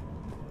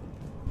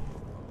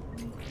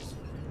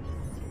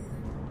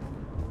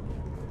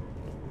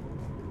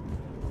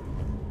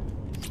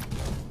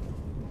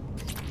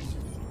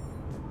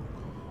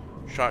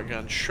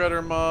 Shotgun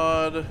shredder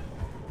mod.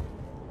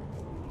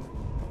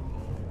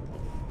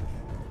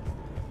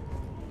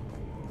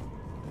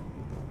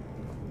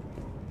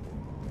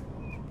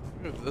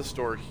 We have this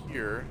door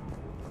here.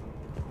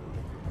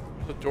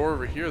 There's a door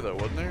over here though,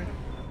 wasn't there?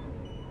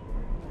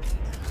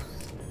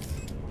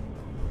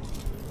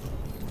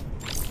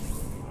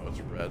 Oh,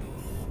 it's red.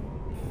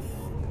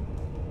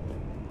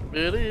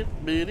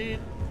 Biddy.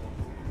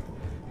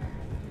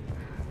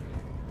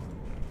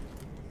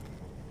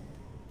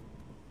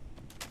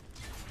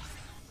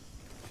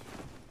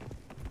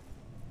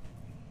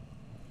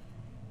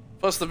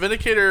 Plus the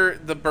Vindicator,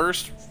 the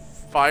burst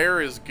fire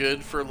is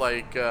good for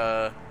like, you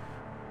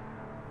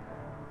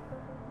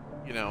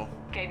know.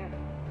 Caden,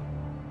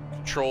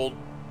 controlled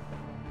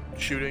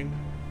shooting.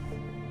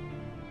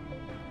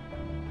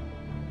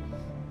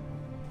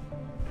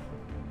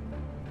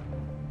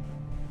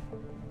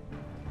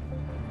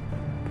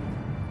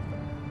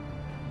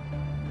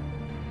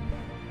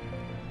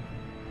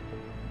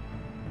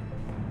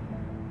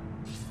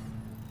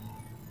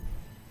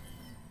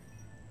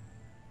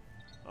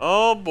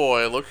 Oh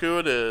boy, look who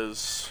it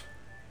is.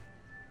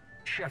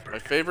 Shepard. My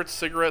favorite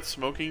cigarette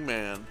smoking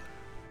man.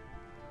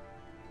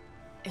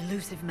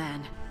 Elusive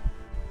man.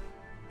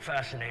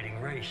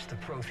 Fascinating race, the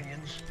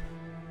Protheans.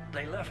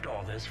 They left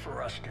all this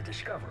for us to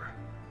discover,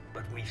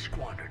 but we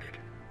squandered it.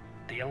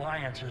 The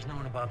Alliance has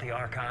known about the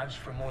archives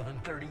for more than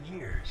 30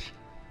 years.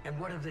 And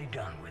what have they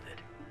done with it?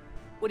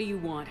 What do you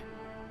want?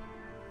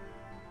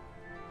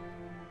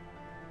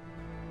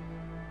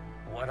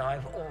 What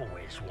I've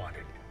always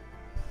wanted.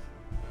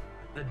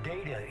 The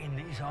data in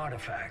these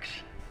artifacts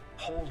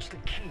holds the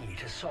key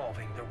to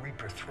solving the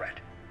Reaper threat.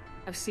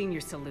 I've seen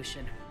your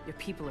solution. Your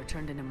people are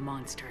turned into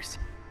monsters.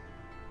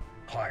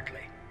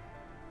 Hardly.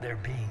 They're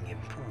being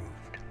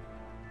improved.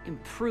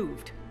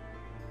 Improved?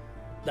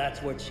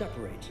 That's what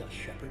separates us,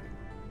 Shepard.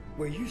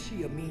 Where you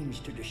see a means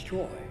to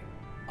destroy,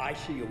 I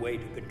see a way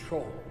to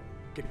control,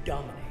 to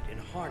dominate and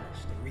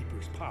harness the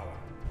Reaper's power.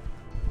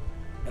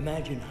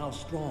 Imagine how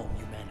strong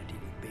humanity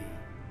would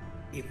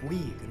be if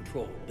we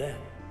controlled them.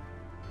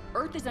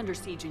 Earth is under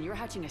siege and you're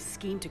hatching a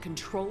scheme to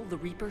control the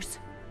Reapers?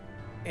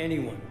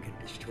 Anyone can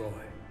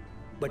destroy,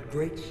 but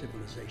great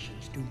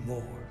civilizations do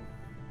more.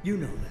 You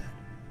know that.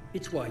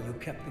 It's why you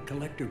kept the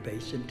Collector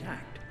base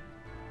intact.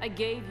 I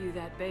gave you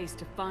that base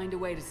to find a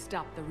way to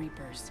stop the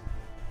Reapers.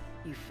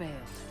 You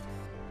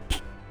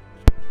failed.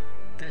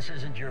 This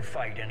isn't your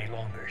fight any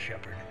longer,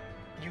 Shepard.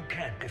 You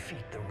can't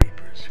defeat the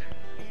Reapers,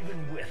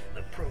 even with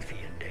the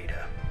Prothean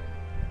data.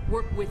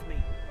 Work with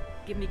me.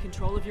 Give me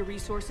control of your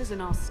resources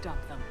and I'll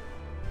stop them.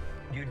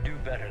 You'd do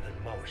better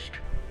than most,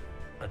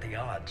 but the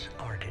odds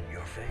aren't in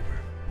your favor.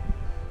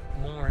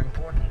 More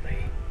importantly,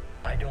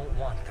 I don't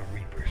want the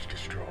Reapers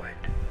destroyed.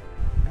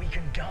 We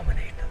can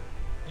dominate them,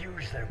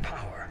 use their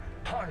power,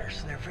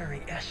 harness their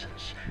very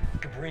essence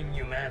to bring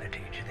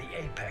humanity to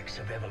the apex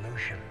of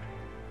evolution.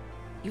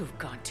 You've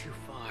gone too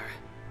far.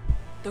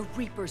 The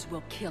Reapers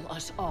will kill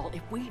us all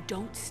if we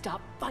don't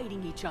stop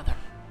fighting each other.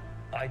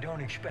 I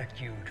don't expect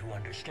you to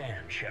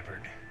understand,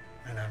 Shepard,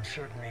 and I'm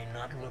certainly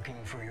not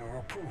looking for your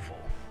approval.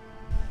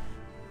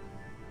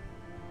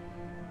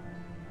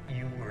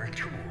 You were a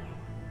tool,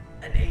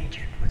 an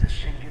agent with a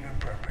singular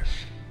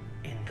purpose.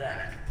 In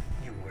that,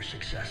 you were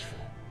successful.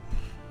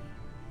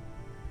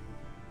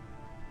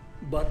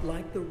 But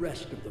like the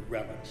rest of the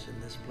relics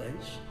in this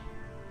place,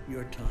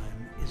 your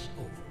time is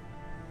over.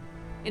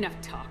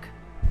 Enough talk.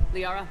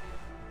 Liara?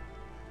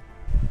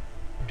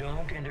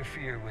 Don't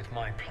interfere with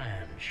my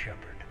plans,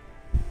 Shepard.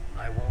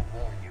 I won't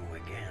warn you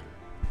again.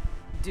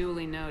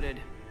 Duly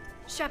noted.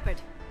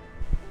 Shepard.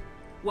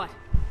 What?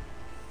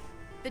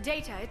 The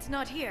data, it's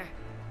not here.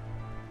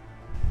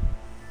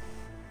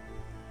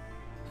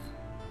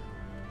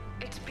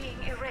 It's being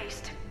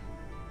erased.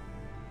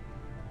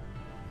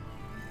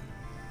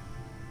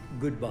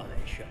 Goodbye,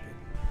 Shepard.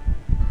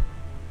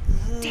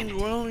 Damn it.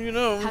 Well, you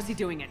know. How's he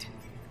doing it?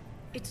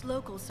 It's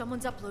local.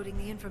 Someone's uploading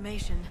the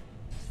information.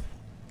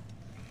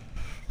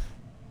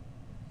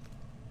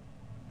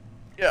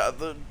 Yeah,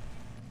 the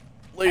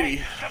lady.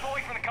 Hey, step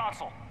away from the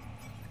console.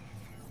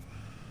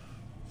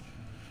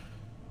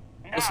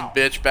 Listen,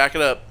 bitch, back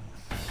it up.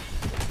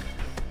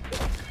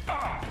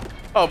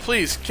 Oh,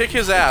 please, kick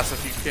his ass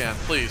if you can,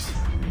 please.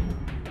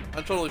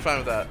 I'm totally fine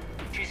with that.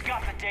 She's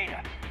got the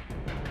data.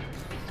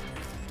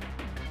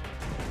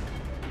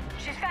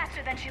 She's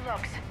faster than she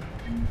looks.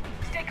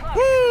 Stay close.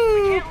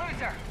 Woo! We can't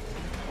lose her.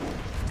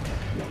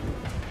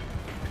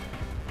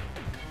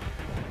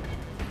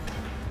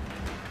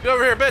 Get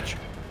over here, bitch!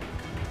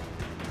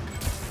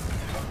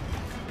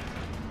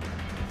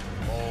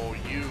 Oh,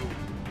 you.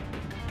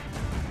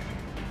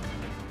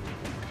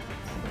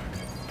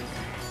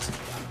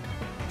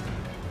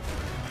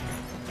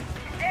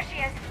 There she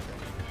is.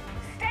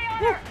 Stay on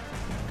her.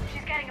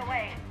 She's getting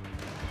away.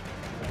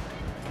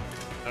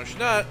 No, she's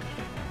not.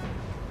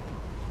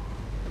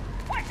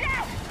 Watch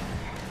out!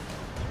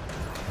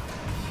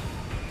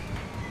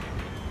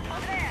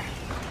 Over there.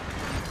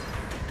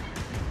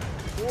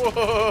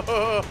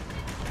 Whoa!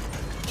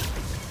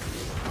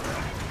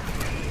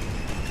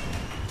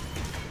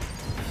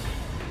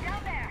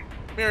 Down there.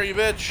 Come here, you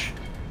bitch.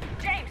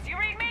 James, you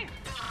read me?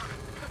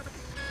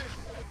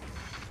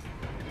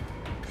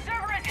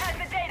 Cerberus has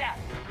the data.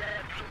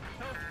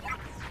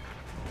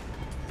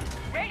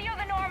 Radio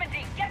the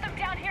Normandy. Get them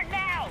down here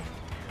now.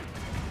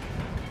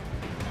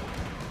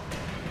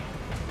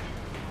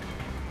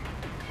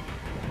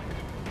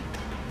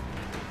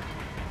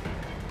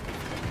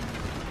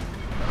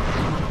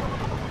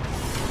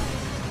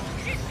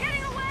 She's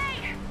getting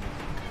away.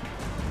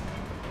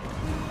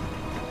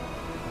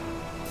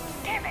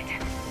 Damn it.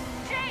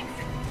 James!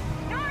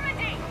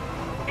 Normandy!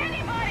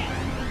 Anybody!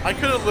 I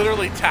could have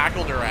literally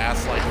tackled her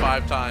ass like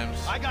 5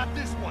 times. I got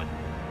this one.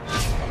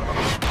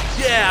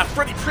 Yeah,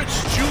 Freddie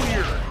Prinze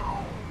Jr.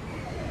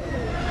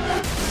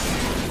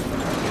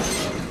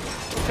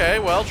 Okay,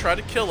 well, try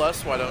to kill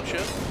us, why don't you,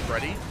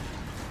 Freddy?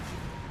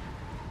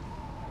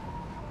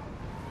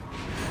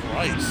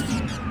 Christ.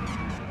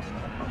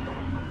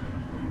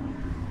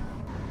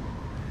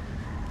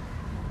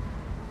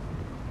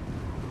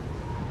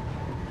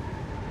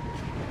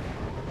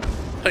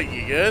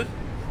 You good?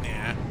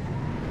 Yeah.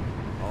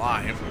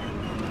 Alive.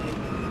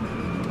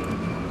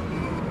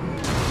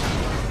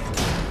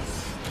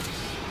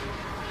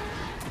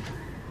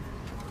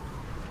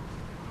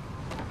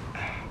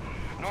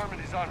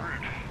 Normandy's en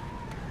route.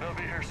 They'll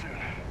be here soon.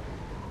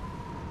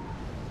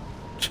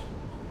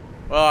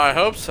 Well, I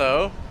hope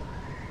so.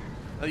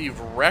 You've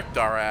wrecked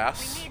our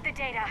ass. We need the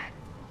data.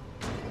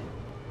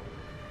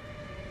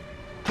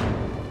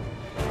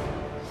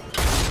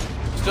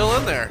 Still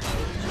in there.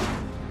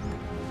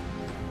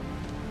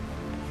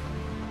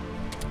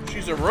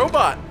 She's a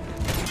robot.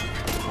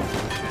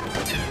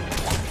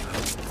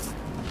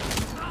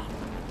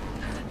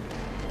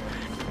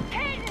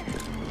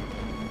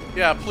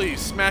 Yeah, please,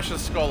 smash his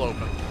skull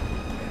open.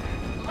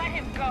 Let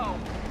him go.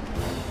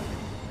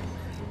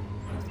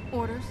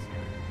 Orders?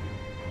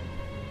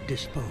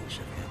 Dispose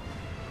of him.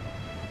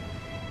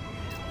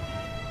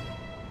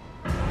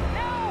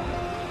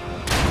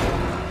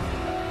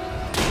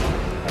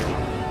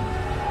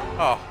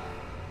 Oh.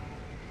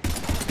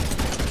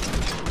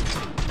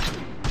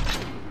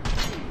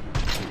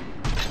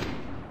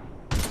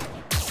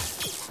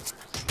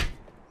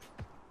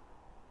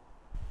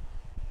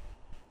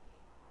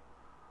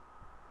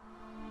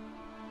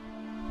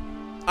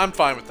 I'm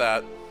fine with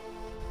that.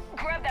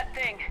 Grab that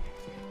thing.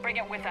 Bring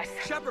it with us.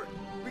 Shepard,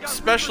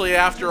 especially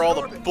after all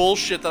the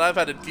bullshit that I've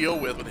had to deal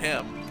with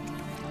him.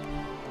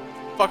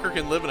 Fucker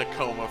can live in a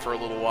coma for a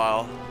little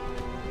while.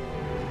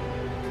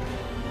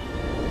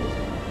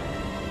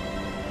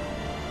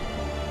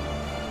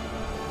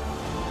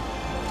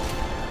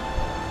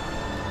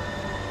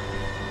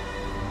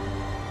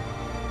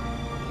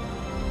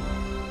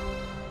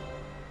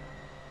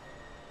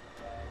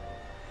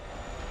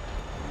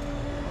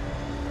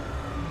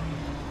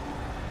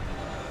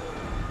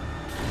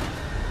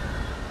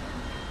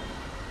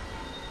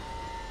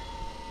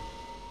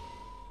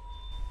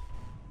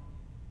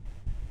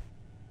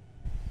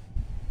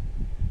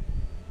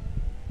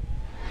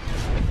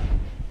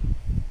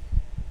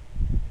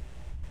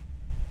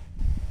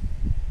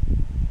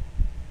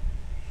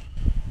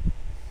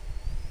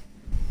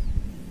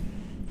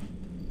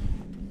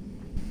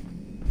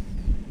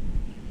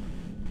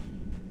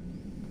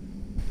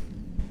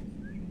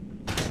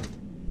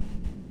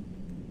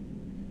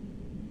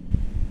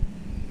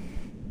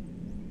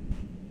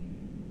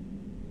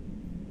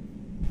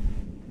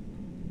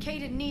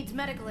 Kaidan needs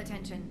medical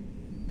attention.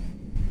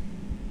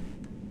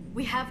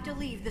 We have to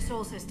leave the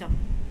Sol system.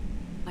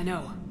 I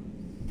know.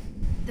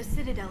 The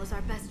Citadel is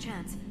our best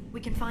chance.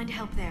 We can find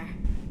help there.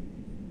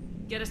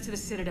 Get us to the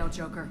Citadel,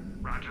 Joker.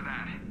 Roger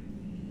that.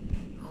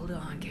 Hold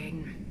on,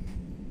 Kaidan.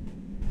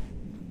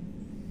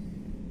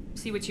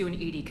 See what you and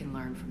EDI can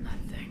learn from that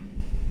thing.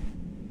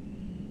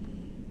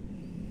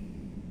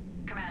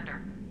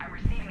 Commander, I'm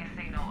receiving a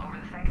signal over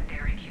the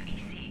secondary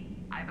QEC.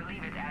 I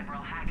believe it's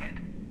Admiral Hackett.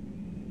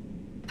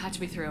 Patch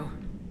me through.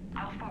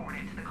 I'll forward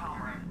it to the comm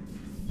room.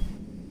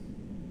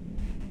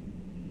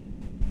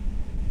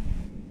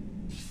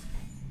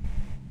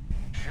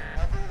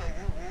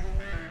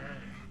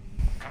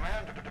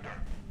 Commander.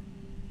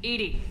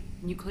 EDI,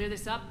 can you clear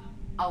this up?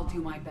 I'll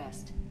do my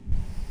best.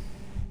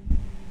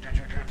 Did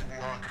you get to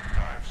the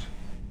archives?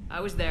 I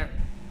was there.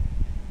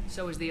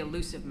 So was the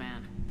elusive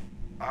man.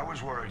 I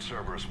was worried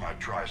Cerberus might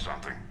try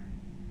something.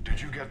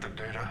 Did you get the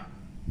data?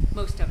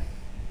 Most of it.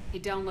 He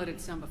downloaded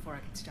some before I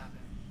could stop him.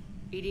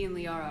 EDI and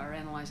Liara are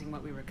analyzing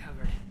what we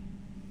recovered.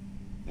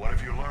 What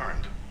have you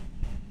learned?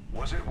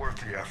 Was it worth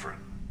the effort?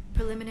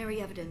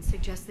 Preliminary evidence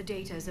suggests the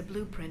data is a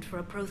blueprint for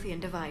a Prothean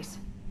device.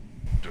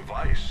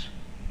 Device?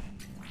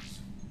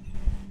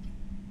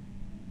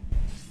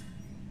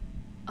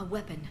 A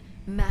weapon,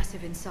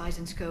 massive in size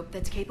and scope,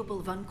 that's capable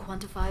of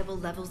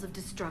unquantifiable levels of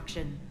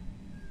destruction.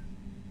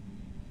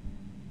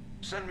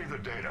 Send me the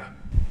data.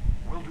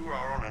 We'll do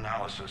our own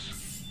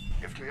analysis.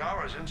 If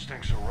Liara's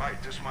instincts are right,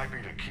 this might be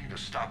the key to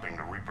stopping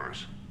the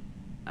Reapers.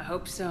 I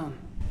hope so.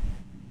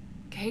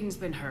 Kaidan's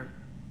been hurt.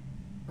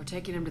 We're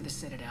taking him to the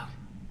Citadel.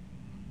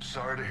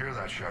 Sorry to hear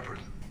that, Shepard.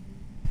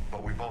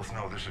 But we both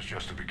know this is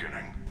just the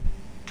beginning.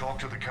 Talk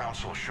to the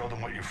Council, show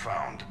them what you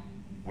found.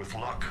 With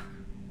luck,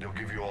 they'll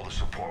give you all the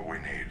support we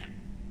need.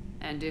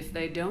 And if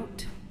they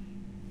don't?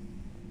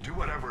 Do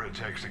whatever it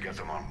takes to get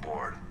them on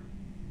board.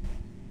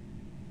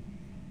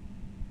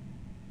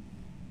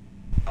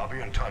 I'll be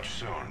in touch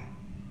soon.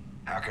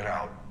 Hack it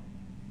out.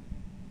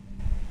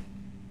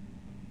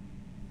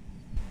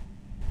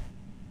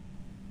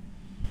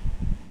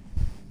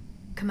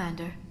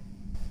 Commander.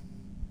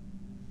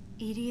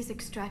 EDI is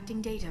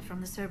extracting data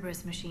from the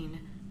Cerberus machine.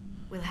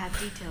 We'll have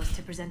details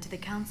to present to the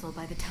Council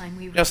by the time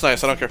we reach That's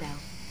nice, the I don't care. Citadel.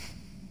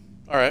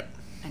 Alright.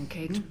 And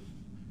Kaidan?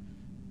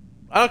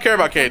 I don't care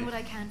about I've done Kaidan. what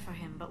I can for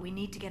him, but we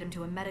need to get him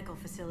to a medical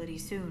facility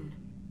soon.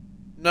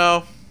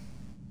 No.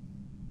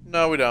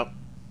 No, we don't.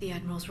 The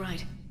Admiral's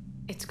right.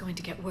 It's going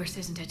to get worse,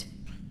 isn't it?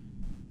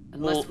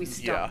 Unless we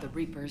stop the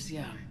Reapers,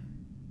 yeah.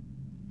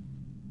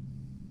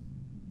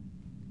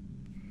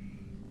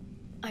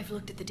 I've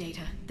looked at the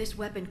data. This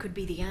weapon could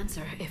be the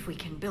answer if we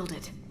can build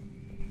it.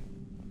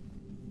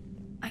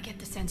 I get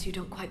the sense you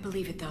don't quite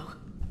believe it, though.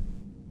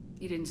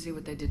 You didn't see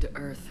what they did to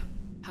Earth.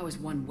 How is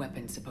one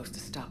weapon supposed to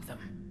stop them?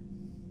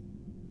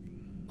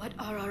 What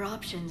are our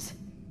options?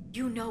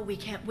 You know we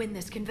can't win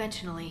this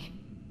conventionally.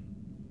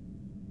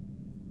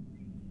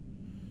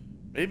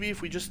 Maybe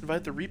if we just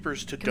invite the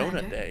Reapers to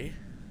Commander? Donut Day.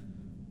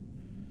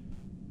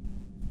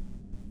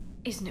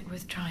 Isn't it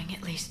worth trying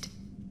at least?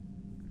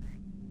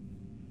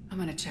 I'm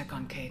gonna check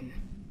on Caden.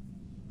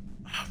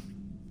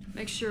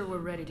 Make sure we're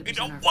ready to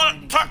present our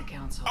want findings to the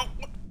Council.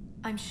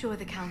 I'm sure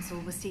the Council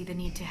will see the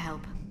need to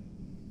help.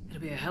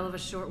 It'll be a hell of a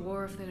short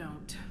war if they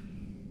don't.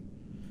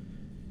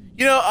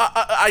 You know,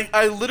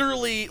 I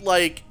literally,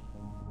 like,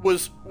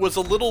 was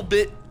a little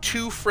bit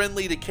too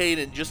friendly to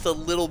Caden, just a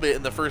little bit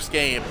in the first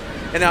game.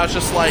 And I was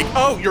just like,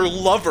 oh, your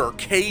lover,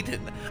 Caden,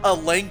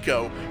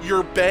 Alenko,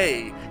 your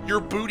bae, your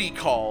booty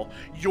call,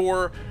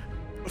 your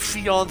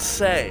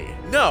fiancé.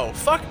 No,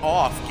 fuck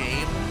off,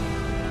 game.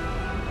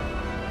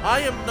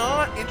 I am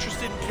not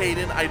interested in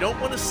Caden. I don't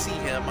want to see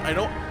him.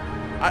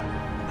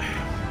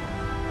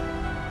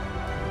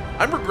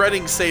 I'm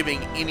regretting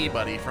saving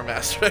anybody from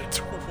Mass Effect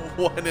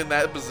 1 in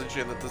that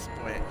position at this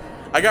point.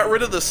 I got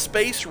rid of the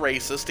space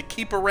racist to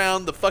keep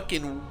around the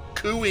fucking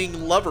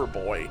cooing lover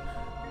boy.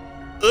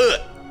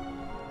 Ugh.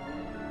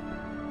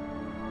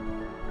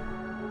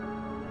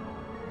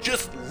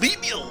 Just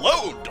leave me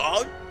alone,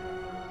 dog.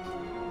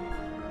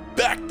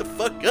 Back the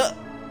fuck up.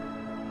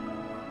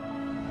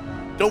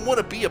 Don't want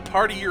to be a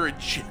part of your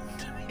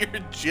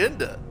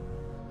agenda.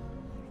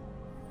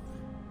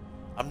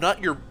 I'm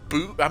not your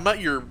I'm not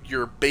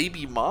your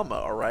baby mama,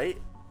 all right?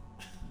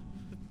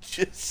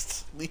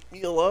 Just leave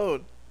me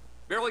alone.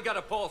 Barely got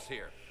a pulse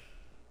here.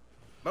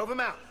 Move him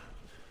out.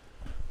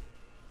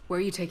 Where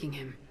are you taking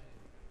him?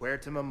 Where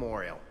to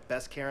Memorial.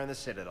 Best care in the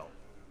Citadel.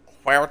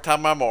 Where to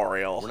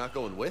Memorial. We're not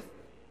going with?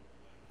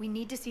 We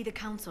need to see the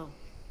Council.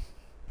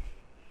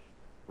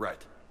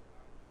 Right.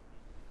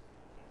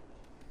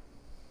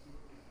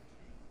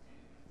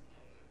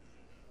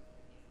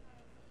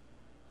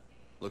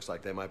 Looks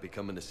like they might be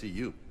coming to see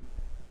you.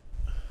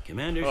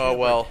 Commander Oh,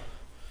 well.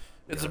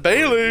 It's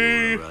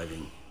Bailey!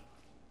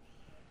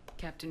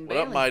 Captain What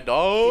Bailey. up, my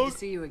dog? Good to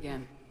see you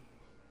again.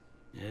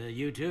 Yeah,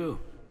 you too.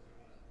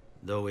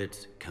 Though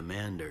it's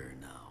Commander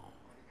now.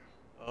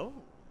 Oh.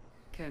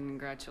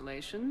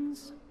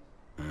 Congratulations.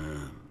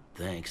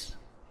 Thanks.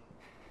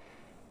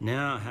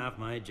 Now half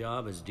my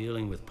job is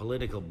dealing with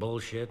political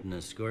bullshit and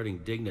escorting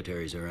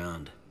dignitaries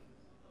around.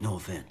 No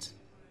offense.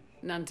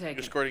 None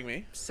taken. Escorting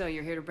me? So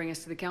you're here to bring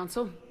us to the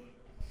Council?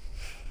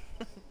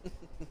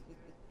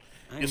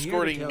 I'm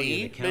Escorting here to tell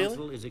me, you the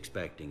Council is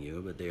expecting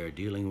you, but they are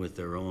dealing with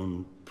their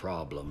own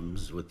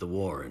problems with the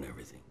war and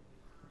everything.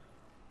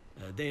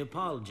 They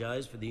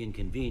apologize for the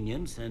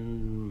inconvenience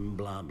and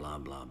blah, blah,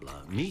 blah,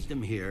 blah. Meet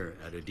them here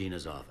at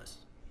Adina's office.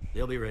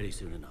 They'll be ready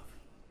soon enough.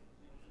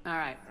 All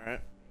right. All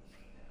right.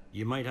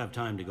 You might have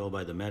time to go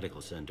by the medical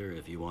center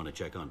if you want to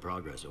check on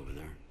progress over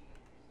there.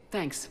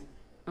 Thanks.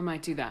 I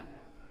might do that.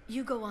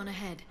 You go on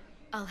ahead.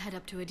 I'll head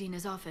up to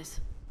Adina's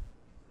office.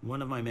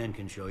 One of my men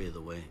can show you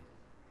the way.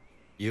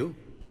 You?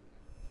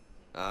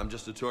 I'm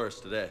just a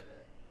tourist today.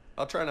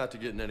 I'll try not to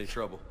get in any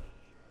trouble.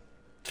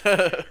 We've got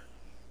a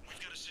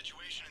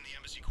situation in the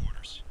embassy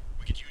quarters.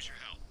 We could use your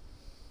help.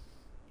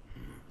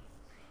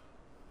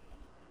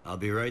 I'll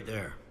be right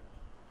there.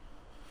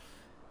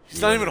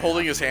 He's not even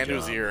holding his hand to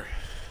his ear.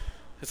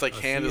 His like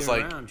hand is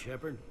like around,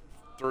 Shepard.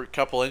 a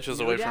couple inches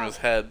No away doubt. from his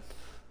head.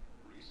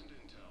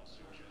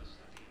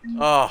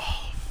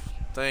 Oh,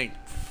 thank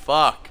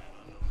fuck.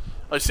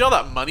 Oh, you see all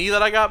that money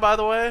that I got, by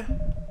the way?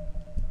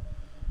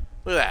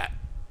 Look at that.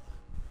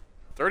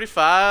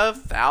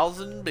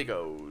 35,000 big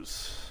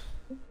O's.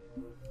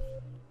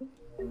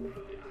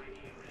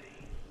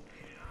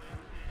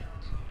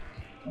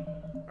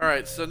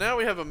 Alright, so now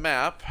we have a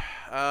map.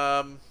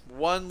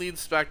 1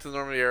 leads back to the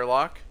Normandy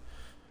airlock.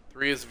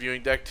 3 is the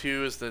viewing deck.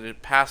 2 is the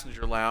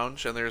passenger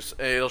lounge. And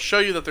it'll show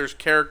you that there's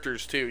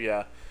characters too,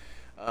 yeah.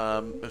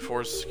 And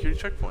 4 is the security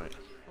checkpoint.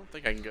 I don't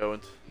think I can go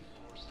into...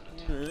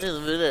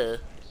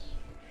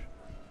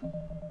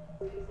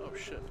 Oh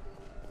shit.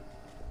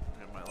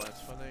 Yeah, my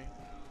last funny.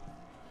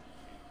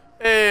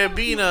 Hey,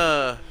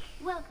 Bina!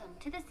 Welcome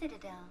to the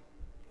Citadel.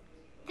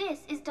 This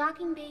is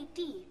Docking Bay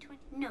D.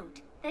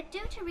 Note that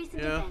due to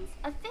recent events,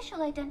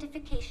 official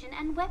identification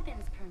and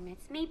weapons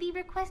permits may be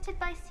requested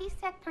by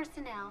CSEC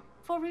personnel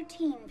for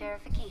routine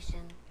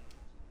verification.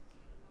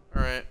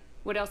 Alright.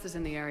 What else is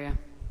in the area?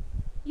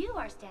 You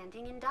are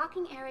standing in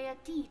docking area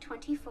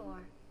D24.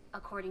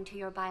 According to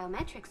your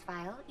biometrics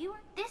file,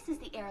 this is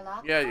the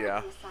airlock currently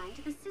assigned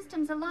to the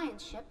Systems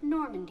Alliance ship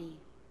Normandy.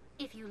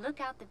 If you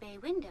look out the bay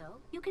window,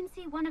 you can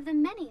see one of the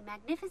many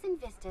magnificent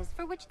vistas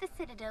for which the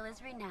Citadel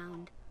is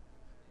renowned.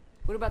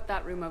 What about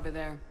that room over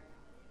there?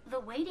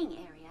 The waiting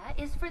area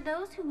is for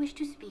those who wish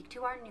to speak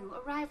to our new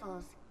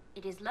arrivals.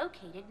 It is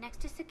located next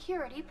to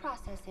security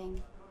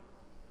processing.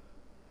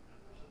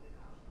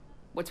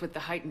 What's with the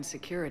heightened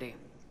security?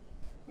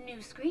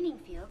 New screening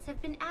fields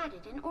have been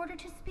added in order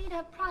to speed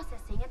up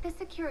processing at the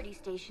security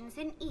stations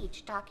in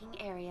each docking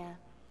area.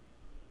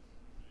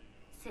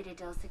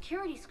 Citadel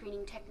security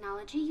screening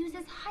technology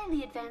uses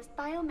highly advanced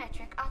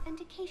biometric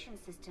authentication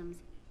systems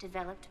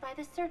developed by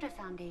the CERTA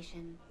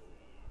Foundation.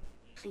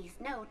 Please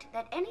note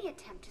that any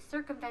attempt to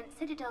circumvent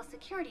Citadel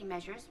security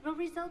measures will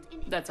result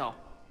in... That's all.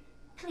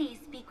 Please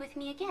speak with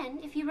me again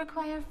if you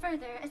require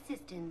further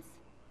assistance.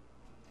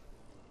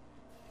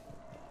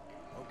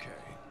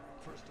 Okay,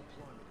 first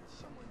deployment is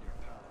somewhere near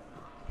power.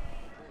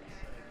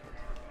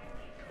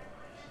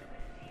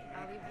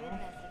 I'll leave you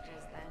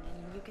messages then,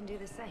 and you can do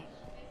the same.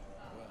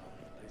 Well,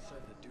 they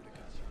said that due to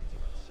concerns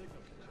about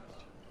signal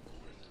congestion,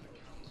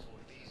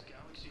 these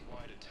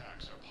galaxy-wide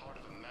attacks are part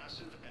of a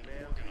massive and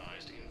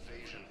organized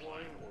invasion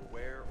plan. Or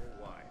where or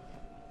why.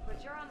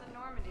 But you're on the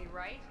Normandy,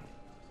 right?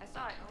 I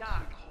saw it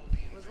dock.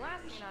 It was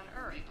last seen on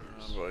Earth.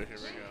 Oh boy, here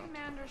we go.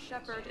 Commander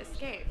Shepard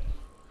escaped.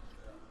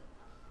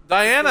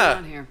 Diana! What's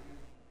going on here?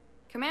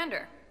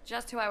 Commander,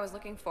 just who I was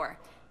looking for.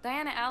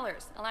 Diana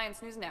Allers,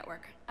 Alliance News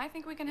Network. I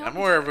think we can help I'm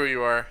aware of who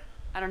you are.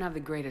 I don't have the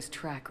greatest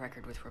track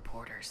record with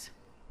reporters.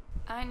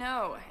 I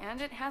know,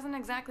 and it hasn't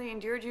exactly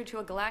endeared you to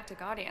a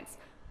galactic audience.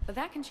 But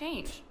that can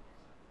change.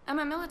 I'm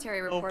a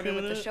military reporter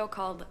with a show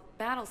called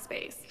Battle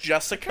Space.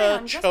 Jessica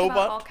on just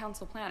about all Chobot?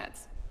 Council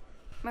planets.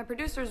 My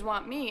producers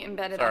want me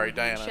embedded Sorry, on a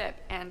Diana. ship,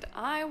 and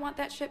I want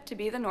that ship to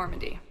be the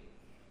Normandy.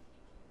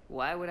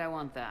 Why would I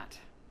want that?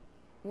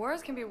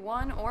 Wars can be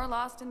won or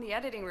lost in the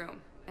editing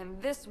room,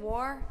 and this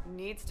war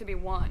needs to be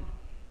won.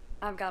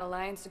 I've got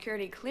Alliance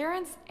security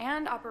clearance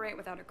and operate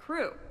without a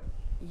crew.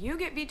 You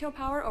get veto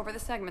power over the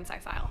segments I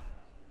file.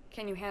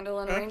 Can you handle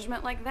an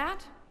arrangement like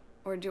that?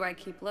 Or do I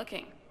keep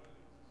looking?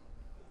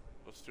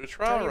 Let's do a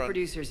trial Tell your run.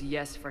 producers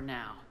yes for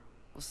now.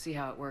 We'll see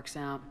how it works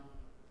out.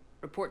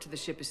 Report to the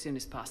ship as soon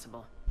as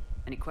possible.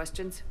 Any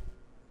questions?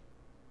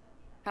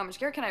 How much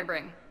gear can I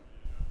bring?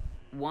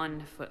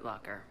 1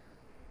 footlocker.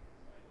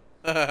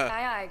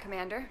 Aye, aye,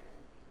 Commander.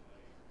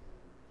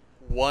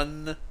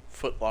 1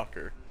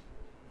 footlocker.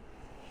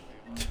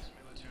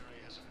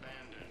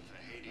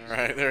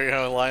 Alright, there you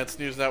go, Alliance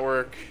News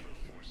Network.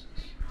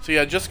 So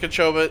yeah, Jessica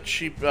Chobot,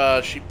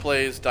 she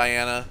plays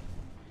Diana.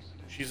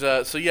 She's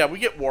so yeah, we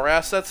get war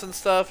assets and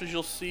stuff, as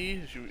you'll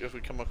see, if we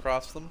come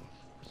across them.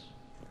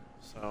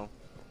 So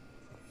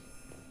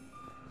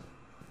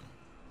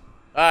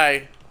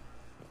Aye.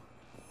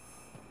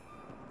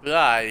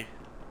 Aye.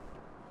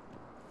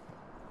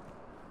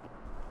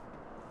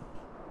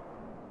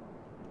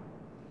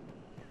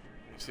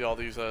 You see all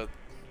these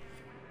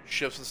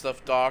ships and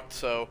stuff docked,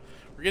 so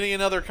we're getting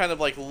another kind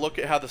of like look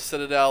at how the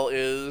Citadel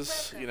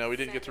is. You know, we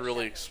didn't get to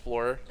really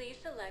explore. Please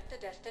select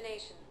a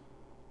destination.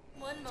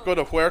 Let's go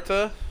to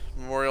Huerta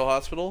Memorial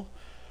Hospital.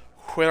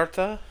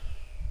 Huerta.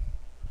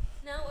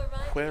 Now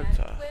arriving Huerta.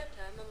 at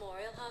Huerta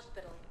Memorial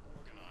Hospital.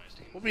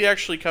 We'll be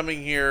actually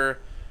coming here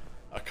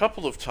a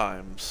couple of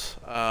times.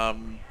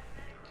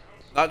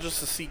 Not just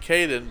to see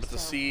Caden, but to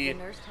see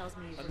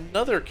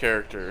another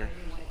character.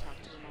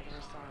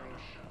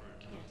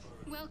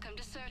 Welcome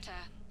to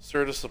CERTA.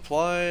 CERTA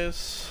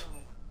supplies.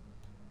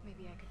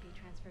 Maybe I could be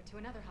transferred to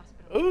another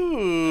hospital.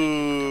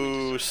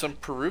 Ooh, some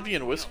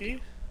Peruvian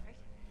whiskey.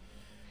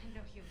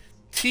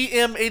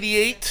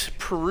 TM88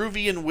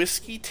 Peruvian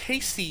whiskey,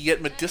 tasty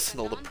yet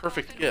medicinal, the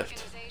perfect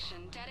gift.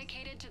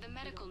 Dedicated to the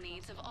medical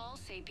needs of all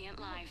sapient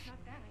life.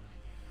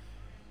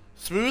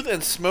 Smooth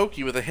and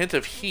smoky with a hint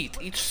of heat,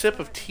 each sip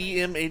of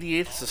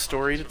TM88 has a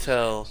story to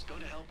tell,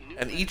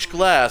 and each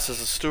glass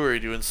has a story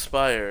to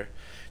inspire.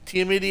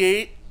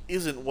 TM88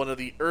 isn't one of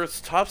the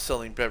Earth's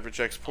top-selling beverage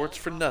exports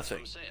for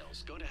nothing.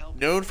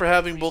 Known for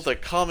having both a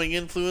calming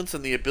influence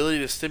and the ability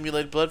to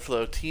stimulate blood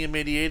flow,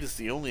 TM88 is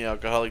the only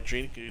alcoholic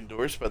drink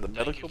endorsed by the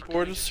Medical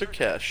Board of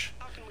Sirkesh.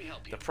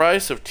 The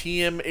price of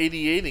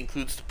TM88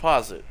 includes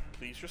deposit.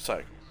 Please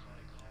recycle.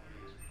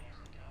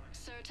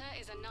 CERTA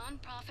is a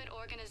non-profit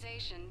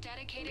organization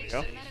dedicated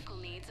to the medical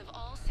needs of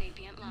all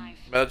sapient life.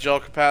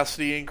 Metagel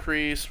capacity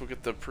increase. We'll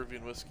get the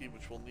Peruvian whiskey,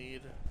 which we'll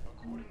need.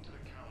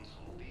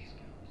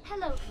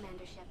 Hello,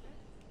 Commander Shepard.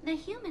 The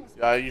humans.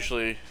 Yeah, I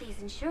usually. Please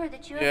ensure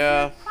that you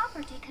observe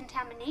proper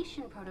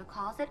decontamination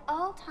protocols at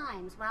all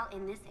times while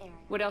in this area.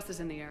 What else is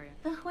in the area?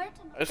 The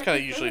Huerta. I just kind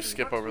of usually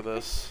skip over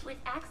this. With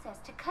access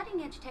to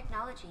cutting-edge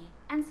technology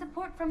and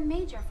support from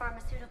major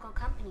pharmaceutical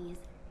companies,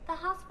 the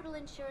hospital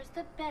ensures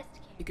the best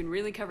care. You can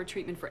really cover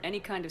treatment for any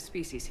kind of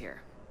species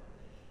here.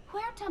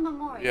 Huerta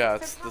Memorial. Yeah,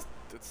 it's the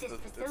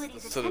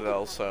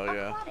Citadel, so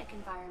yeah. Aquatic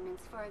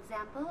environments, for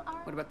example,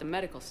 are. What about the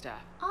medical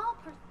staff? All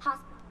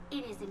hospital.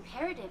 It is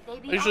imperative they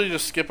be. I usually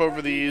just skip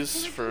over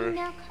these for.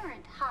 Their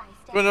current high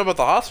I don't know about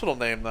the hospital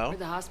name though. Where'd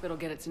the hospital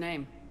get its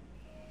name?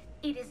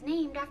 It is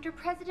named after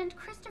President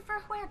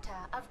Christopher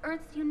Huerta of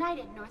Earth's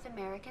United North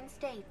American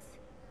States.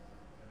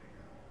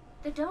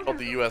 The donor Called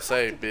the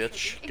USA,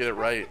 bitch. Get it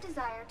right. The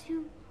desire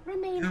to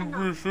remain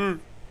anonymous.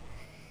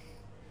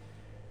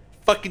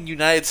 Fucking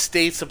United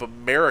States of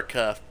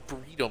America,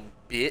 freedom,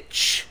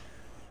 bitch.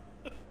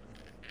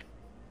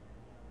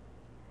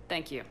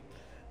 Thank you.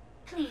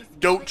 Please.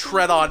 Don't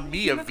tread on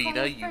me,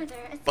 Avina, you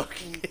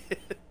fucking.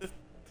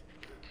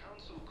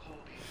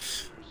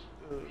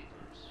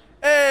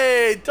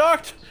 Hey,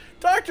 Dr.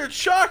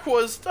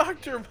 Chakwas,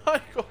 Dr.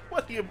 Michael,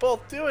 what are you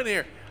both doing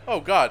here? Oh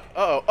God,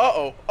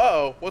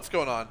 uh-oh, what's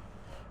going on?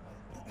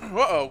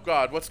 Uh-oh,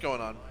 God, what's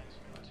going on?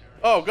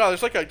 Oh God,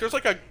 there's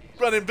like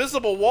an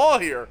invisible wall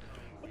here.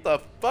 What the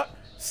fuck?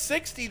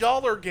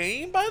 $60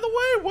 game, by the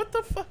way? What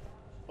the fuck?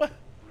 What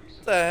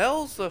the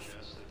hell's the?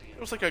 It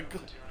was like a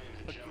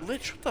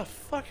glitch. What the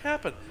fuck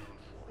happened?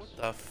 What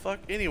the fuck?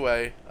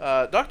 Anyway,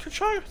 Dr.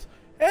 Chakwas,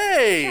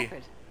 hey!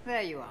 Shepard,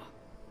 there you are.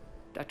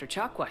 Dr.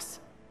 Chakwas,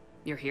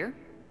 you're here?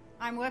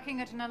 I'm working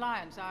at an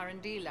Alliance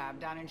R&D lab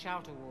down in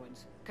Shelter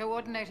Wards,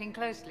 coordinating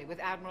closely with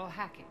Admiral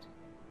Hackett.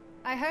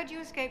 I heard you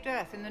escaped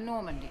Earth in the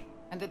Normandy,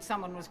 and that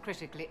someone was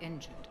critically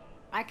injured.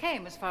 I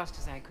came as fast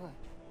as I could.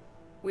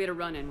 We had a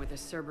run-in with a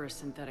Cerberus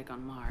synthetic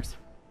on Mars.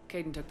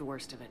 Caden took the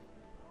worst of it.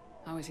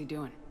 How is he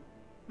doing?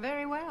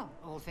 Very well,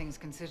 all things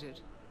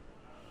considered.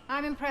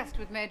 I'm impressed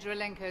with Major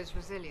Alenko's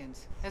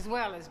resilience, as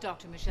well as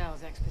Dr.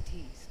 Michel's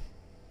expertise.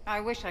 I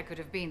wish I could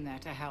have been there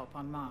to help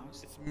on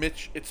Mars.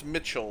 It's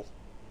Mitchell.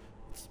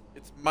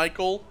 It's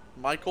Michael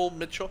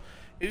Mitchell.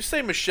 You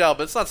say Michelle,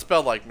 but it's not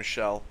spelled like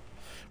Michelle.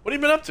 What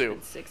have you been up to?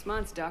 It's 6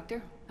 months,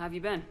 Doctor. How have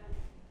you been?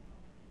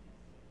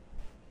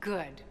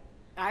 Good.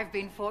 I've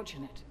been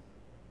fortunate.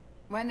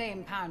 When they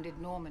impounded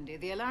Normandy,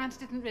 the Alliance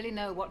didn't really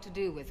know what to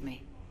do with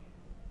me.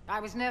 I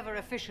was never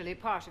officially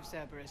part of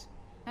Cerberus,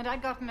 and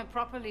I'd gotten a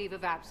proper leave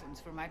of absence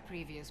from my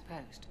previous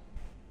post.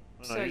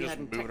 No, so you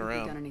hadn't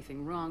technically done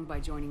anything wrong by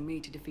joining me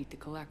to defeat the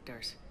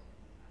Collectors.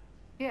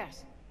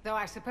 Yes, though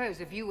I suppose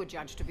if you were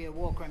judged to be a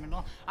war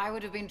criminal, I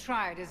would have been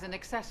tried as an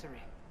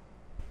accessory.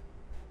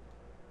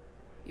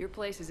 Your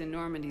place is in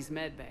Normandy's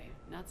medbay,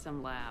 not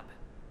some lab.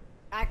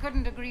 I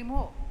couldn't agree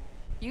more.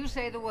 You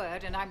say the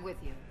word and I'm with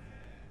you.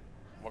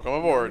 Welcome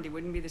aboard. Normandy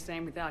wouldn't be the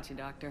same without you,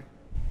 Doctor.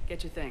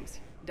 Get your things.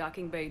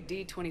 Docking Bay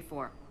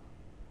D-24.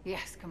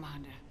 Yes,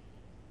 Commander.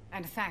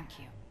 And thank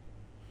you.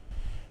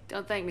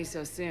 Don't thank me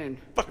so soon.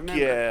 Fuck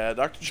Remember, yeah,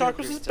 Dr.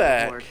 Chakwas is still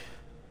back. aboard.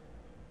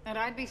 And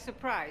I'd be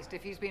surprised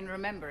if he's been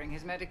remembering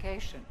his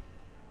medication.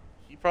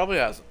 He probably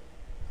hasn't.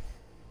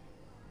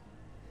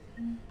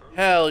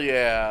 Hell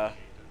yeah.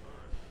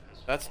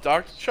 That's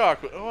Dr.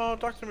 Chakwas. Oh,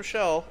 Dr.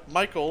 Michelle.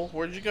 Michael,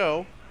 where'd you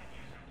go?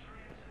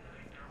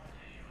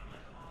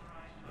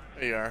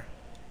 There you are.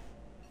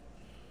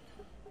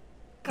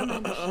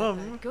 Commander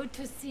Shepard, good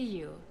to see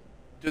you.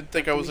 Didn't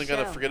think I wasn't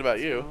gonna Michelle, forget about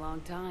it's you. been a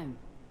long time.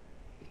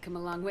 You've come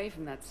a long way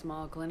from that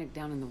small clinic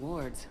down in the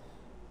wards.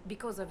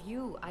 Because of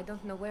you, I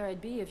don't know where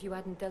I'd be if you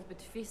hadn't dealt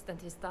with Fist and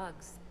his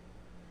thugs.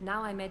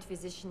 Now I'm head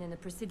physician in a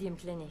Presidium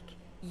clinic.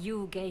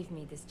 You gave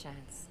me this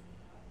chance.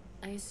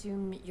 I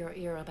assume you're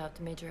here about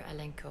Major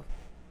Alenko.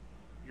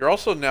 You're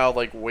also now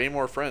like way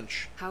more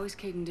French. How is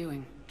Caden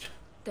doing?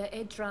 The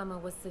head trauma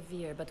was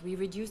severe, but we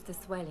reduced the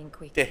swelling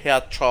quickly. The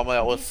head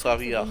trauma was This type of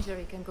severe.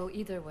 injury can go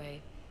either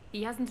way.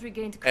 He hasn't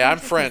regained Hey, I'm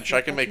consciousness French. yet,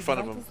 I can but make his fun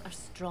of him. vitals are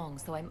strong,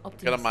 so I'm Get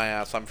optimistic. on my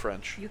ass. I'm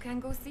French. You can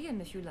go see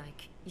him if you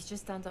like. He's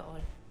just down the hall.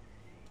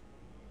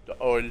 The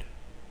oil.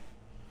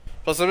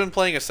 Plus, I've been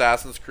playing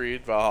Assassin's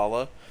Creed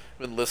Valhalla. I've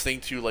been listening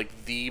to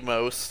like the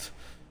most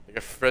like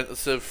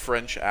offensive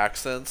French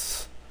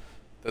accents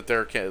that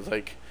there can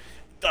like.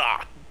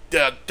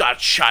 That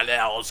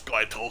Chanel is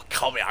going to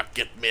come here and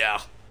get me.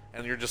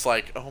 And you're just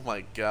like, oh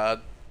my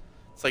god.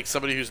 It's like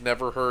somebody who's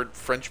never heard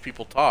French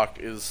people talk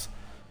is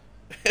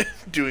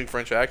doing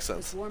French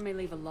accents. This war may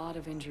leave a lot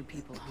of injured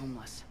people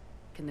homeless.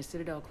 Can the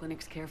Citadel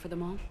clinics care for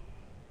them all?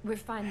 We're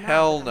fine now,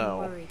 Hell but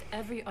no. I'm worried.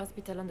 Every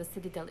hospital on the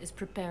Citadel is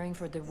preparing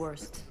for the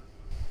worst.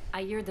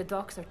 I hear the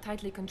docks are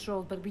tightly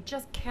controlled, but we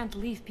just can't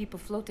leave people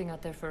floating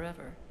out there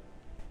forever.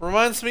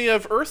 Reminds me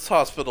of Earth's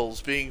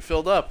hospitals being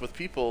filled up with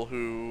people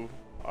who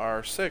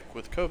are sick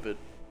with COVID.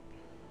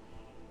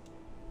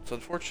 It's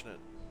unfortunate.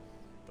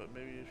 But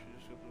maybe if you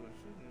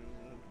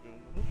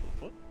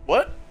just...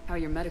 What? How are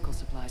your medical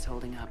supplies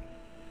holding up?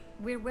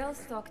 We're well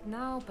stocked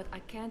now, but I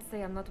can't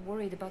say I'm not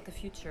worried about the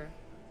future.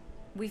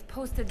 We've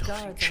posted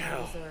guards on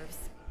the reserves.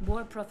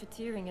 War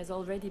profiteering has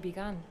already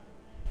begun.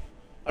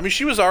 I mean,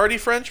 she was already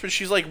French, but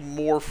she's like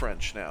more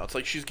French now. It's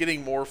like she's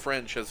getting more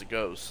French as it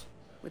goes.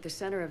 With a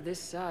center of this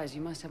size,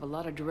 you must have a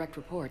lot of direct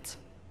reports.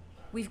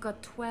 We've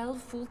got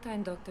 12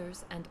 full-time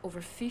doctors and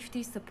over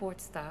 50 support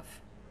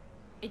staff.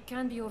 It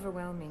can be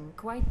overwhelming,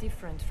 quite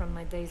different from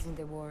my days in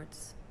the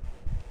wards.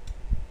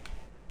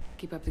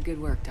 Keep up the good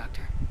work,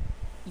 Doctor.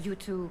 You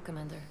too,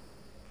 Commander.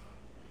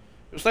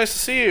 It was nice to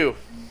see you.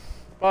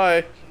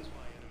 Bye.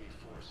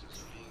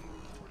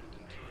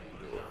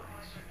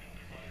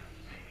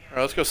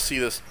 Alright, let's go see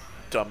this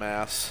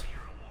dumbass.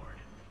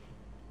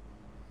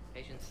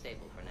 Patient's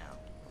stable for now.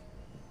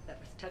 That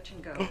was touch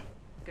and go.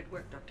 Good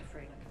work, Dr.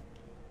 Freeland.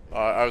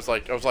 I was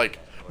like,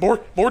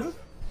 Morden?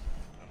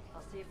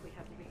 I'll see if we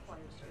have the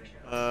required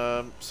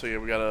station. So yeah,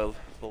 we got a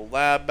little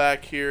lab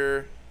back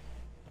here.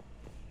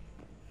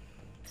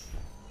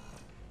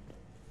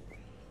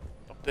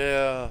 Up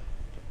there.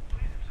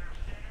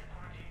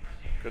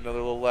 Got another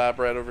little lab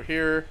right over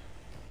here.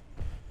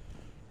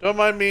 Don't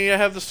mind me, I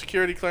have the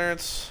security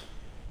clearance.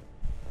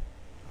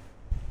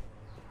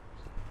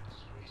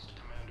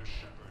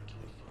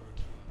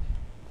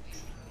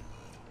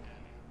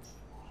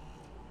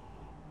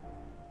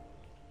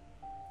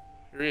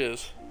 Here he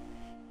is.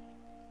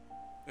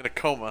 In a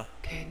coma.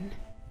 Caden?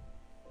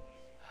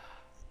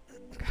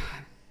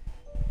 God.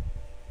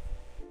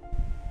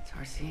 It's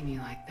hard seeing you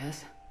like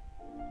this.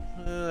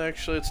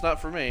 Actually, it's not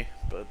for me,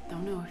 but...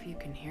 Don't know if you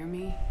can hear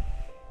me,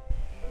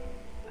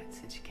 but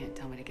since you can't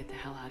tell me to get the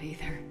hell out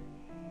either,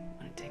 I'm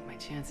gonna take my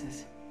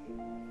chances.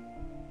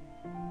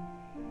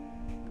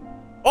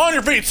 On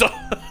your feet, son!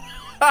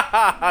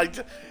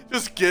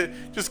 just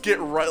get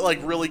right, like,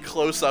 really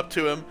close up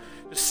to him.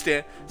 Just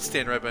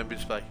stand right by him,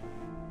 just like...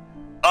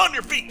 On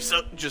your feet,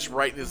 son! Just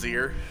right in his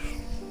ear.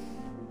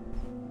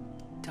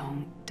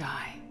 Don't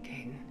die,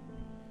 Caden.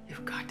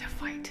 You've got to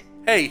fight.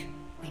 Hey,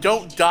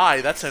 don't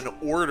die. That's an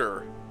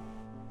order.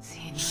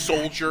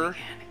 Soldier.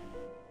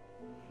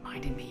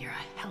 Reminded me you're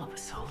a hell of a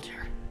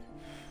soldier.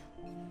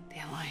 The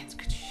Alliance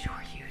could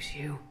sure use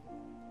you.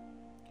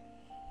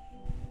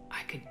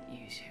 I could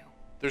use you.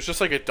 There's just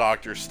like a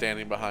doctor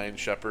standing behind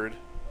Shepard.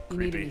 You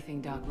need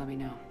anything, Doc, let me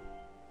know.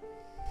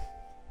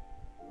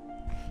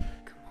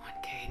 Come on,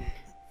 Caden.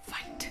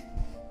 Fight.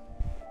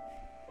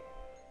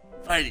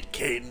 Fight it,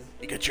 Caden.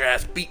 You got your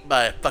ass beat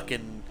by a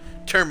fucking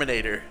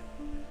Terminator.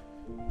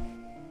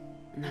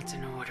 And that's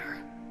an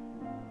order.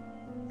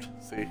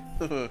 See?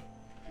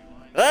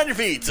 On your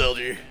feet,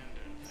 soldier.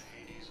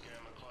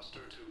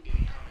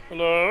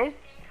 Hello?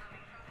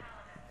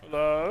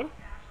 Hello?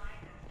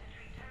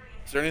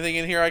 Is there anything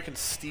in here I can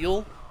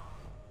steal? Do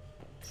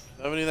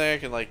I have anything I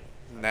can, like,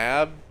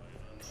 nab?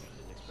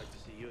 Didn't expect to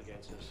see you again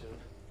so soon.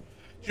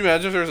 Could you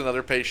imagine if there was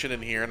another patient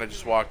in here and I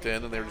just walked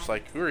in and they were just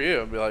like, who are you?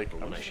 And be like,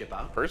 I'm I ship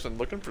out? a person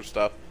looking for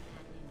stuff.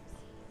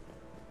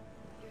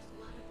 Your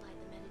squad applied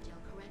the Metagel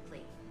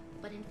correctly,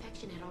 but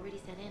infection had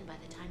already set in by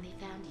the time they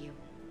found you.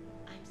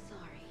 I'm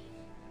sorry.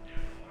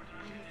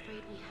 I'm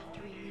afraid we have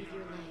to remove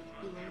your leg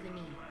below the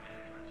knee.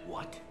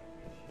 What?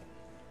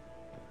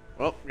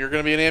 Well, you're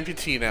gonna be an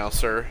amputee now,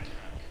 sir.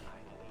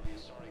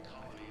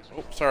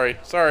 Oh, sorry.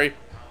 Sorry.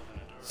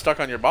 Stuck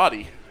on your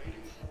body.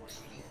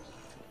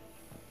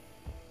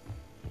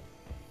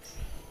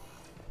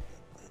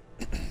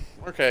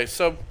 Okay,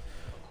 so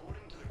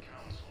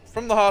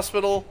from the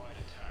hospital,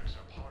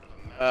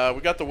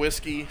 we got the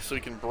whiskey, so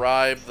we can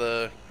bribe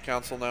the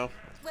council now.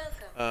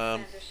 I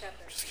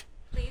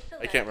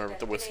can't remember what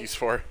the whiskey's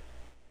for.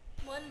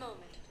 One moment,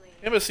 please.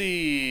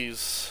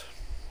 Embassies.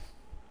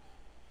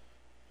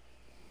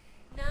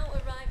 Now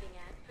arriving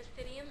at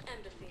Presidium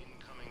Embassy.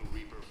 Incoming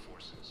Reaper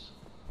forces.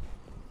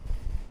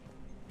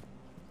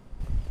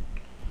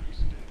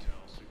 Recent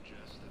intel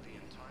suggests that the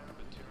entire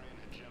Batarian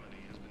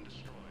hegemony has been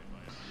destroyed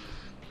by...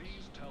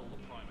 Please tell the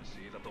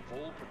Primacy that the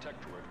Vol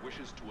Protectorate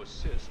wishes to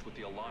assist with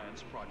the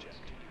Alliance project.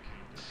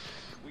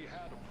 We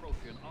had a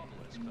Prothean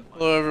obelisk that...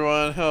 Hello,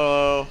 everyone.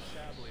 Hello.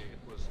 Sadly,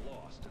 it was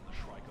lost in the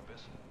Shrike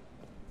Abyss.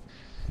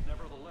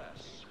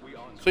 Nevertheless, we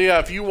are... So yeah,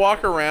 if you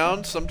walk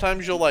around,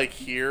 sometimes you'll, like,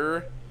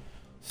 hear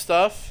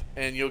stuff,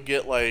 and you'll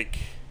get like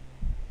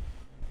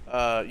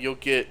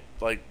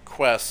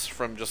quests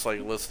from just like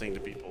listening to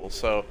people.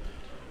 So you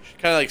should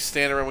kind of like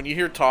stand around when you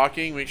hear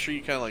talking. Make sure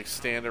you kind of like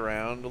stand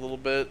around a little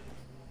bit,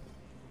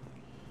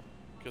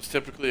 because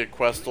typically a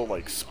quest will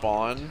like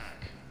spawn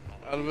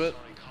out of it.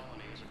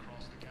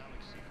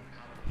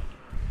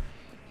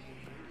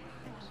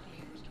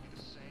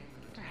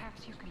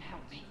 Perhaps you can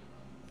help me.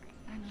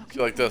 See,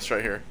 like this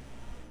right here.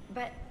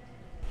 But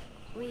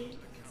we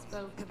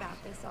spoke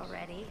about this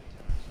already.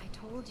 I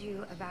told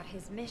you about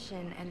his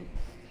mission and...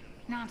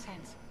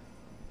 Nonsense.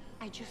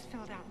 I just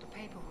filled out the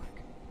paperwork.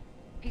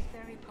 He's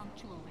very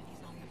punctual when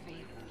he's on the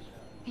field.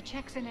 He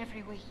checks in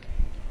every week.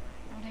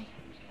 Only,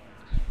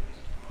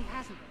 he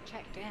hasn't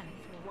checked in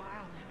for a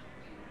while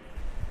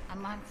now. A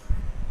month.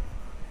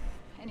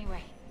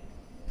 Anyway,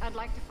 I'd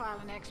like to file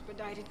an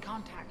expedited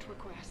contact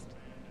request.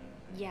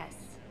 Yes,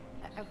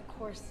 of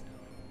course,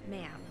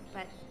 ma'am.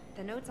 But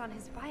the notes on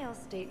his file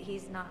state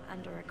he's not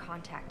under a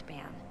contact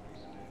ban.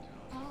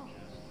 Oh.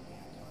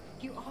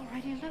 You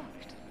already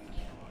looked.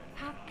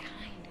 How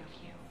kind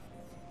of you.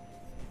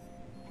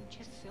 I'm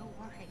just so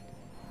worried.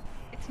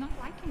 It's not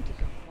like him to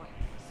go quiet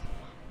for so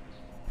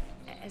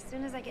long. As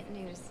soon as I get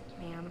news,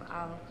 ma'am,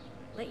 I'll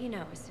let you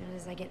know as soon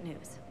as I get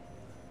news.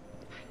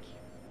 Thank you.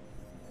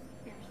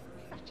 You're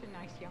such a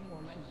nice young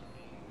woman.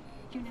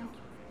 You know,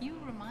 you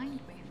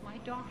remind me of my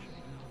daughter.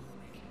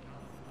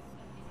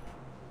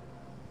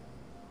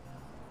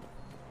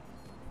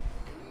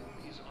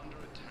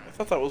 I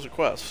thought that was a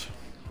quest.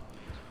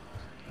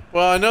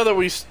 Well, I know that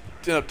we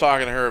end up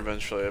talking to her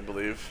eventually, I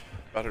believe,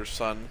 about her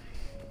son.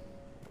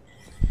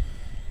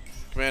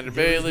 Commander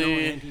Bailey. There is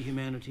no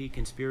anti-humanity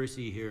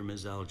conspiracy here,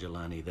 Ms.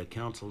 Al-Jalani. The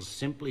Council's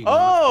simply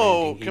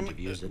not granting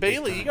interviews at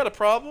Bailey, this you got a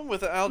problem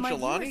with My Al-Jalani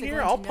viewers are here?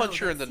 going I'll to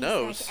punch know her in that the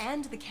nose. CSEC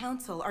and the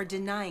Council are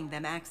denying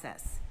them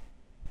access.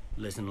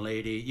 Listen,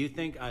 lady, you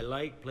think I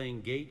like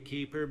playing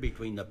gatekeeper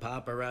between the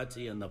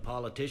paparazzi and the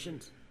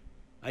politicians?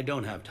 I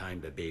don't have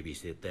time to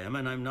babysit them,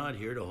 and I'm not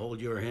here to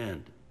hold your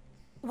hand.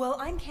 Well,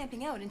 I'm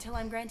camping out until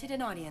I'm granted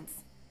an audience.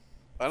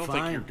 I don't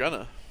think you're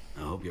gonna.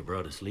 I hope you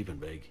brought a sleeping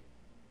bag.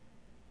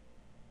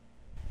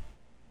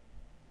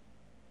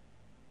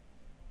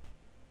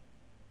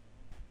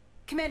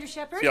 Commander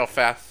Shepard? See how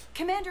fast?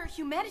 Commander,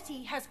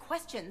 humanity has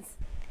questions.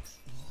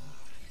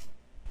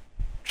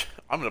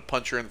 I'm gonna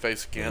punch her in the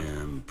face again.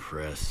 Damn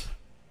press.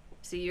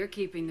 So you're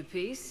keeping the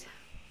peace?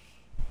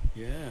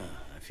 Yeah,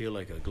 I feel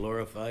like a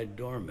glorified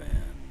doorman.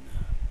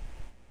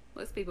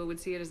 Most people would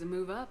see it as a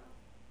move up.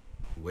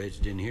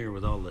 Wedged in here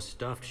with all the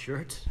stuffed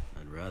shirts?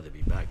 I'd rather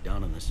be back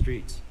down on the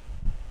streets.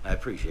 I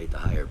appreciate the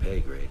higher pay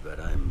grade, but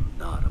I'm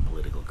not a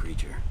political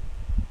creature.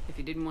 If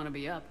you didn't want to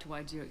be upped,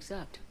 why'd you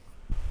accept?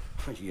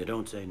 You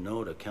don't say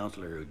no to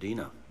Counselor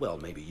Udina. Well,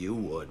 maybe you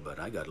would, but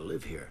I gotta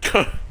live here.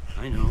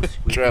 I know,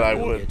 Dread, I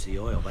Squeaky would. gets the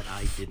oil, but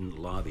I didn't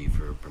lobby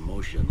for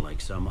promotion like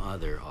some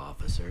other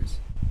officers.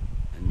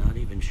 I'm not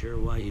even sure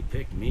why he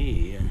picked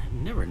me. I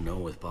never know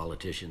with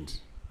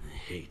politicians. I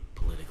hate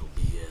political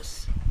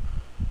BS.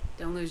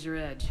 Don't lose your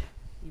edge.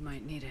 You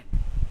might need it.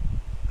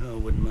 Oh,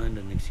 wouldn't mind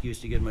an excuse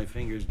to get my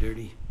fingers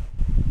dirty.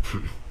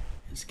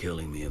 It's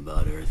killing me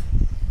about Earth.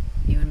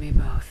 You and me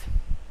both.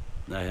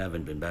 I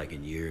haven't been back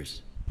in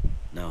years.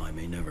 Now I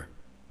may never.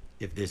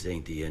 If this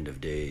ain't the end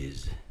of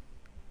days,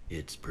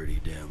 it's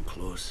pretty damn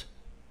close.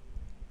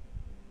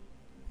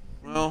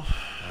 Well,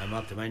 I'm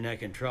up to my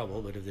neck in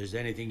trouble, but if there's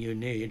anything you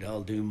need,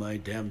 I'll do my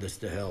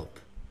damnedest to help.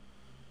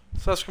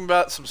 so let's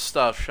combat some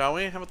stuff, shall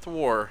we? How about the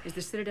war? Is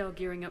the Citadel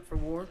gearing up for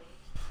war?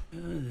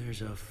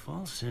 There's a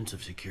false sense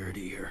of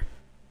security here.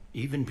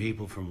 Even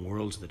people from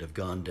worlds that have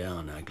gone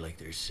down act like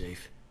they're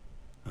safe.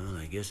 Well,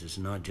 I guess it's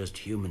not just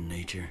human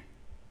nature.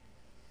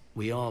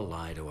 We all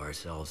lie to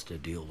ourselves to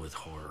deal with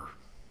horror.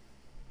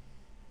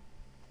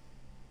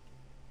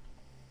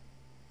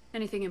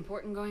 Anything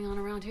important going on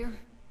around here?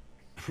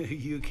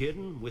 You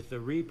kidding? With the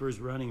Reapers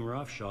running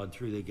roughshod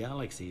through the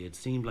galaxy, it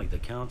seemed like the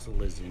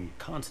Council is in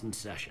constant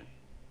session.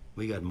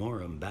 We got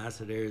more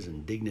ambassadors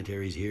and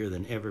dignitaries here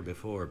than ever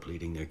before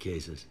pleading their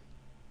cases.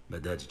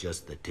 But that's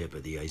just the tip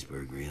of the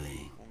iceberg,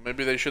 really. Well,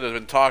 maybe they should have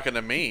been talking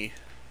to me.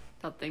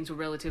 Thought things were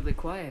relatively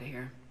quiet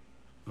here.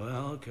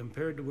 Well,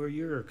 compared to where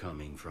you're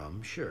coming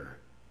from, sure.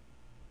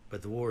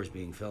 But the war is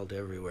being felt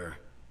everywhere.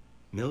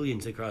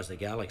 Millions across the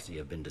galaxy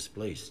have been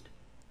displaced,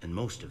 and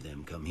most of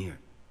them come here.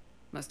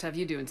 Must have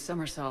you doing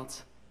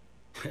somersaults.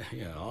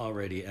 Yeah,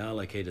 already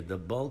allocated the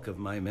bulk of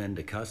my men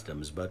to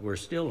customs, but we're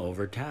still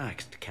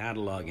overtaxed,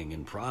 cataloging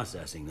and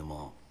processing them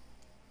all.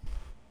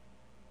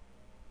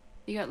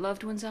 You got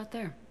loved ones out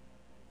there?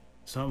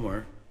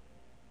 Somewhere.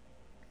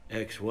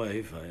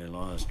 Ex-wife I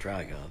lost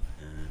track of,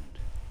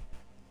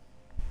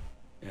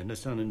 and a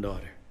son and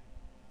daughter.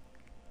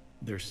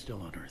 They're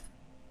still on Earth.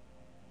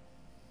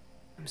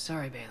 I'm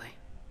sorry, Bailey.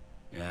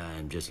 Yeah,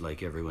 I'm just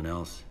like everyone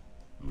else.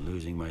 I'm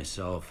losing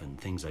myself and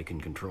things I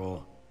can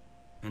control.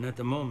 And at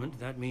the moment,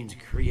 that means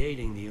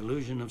creating the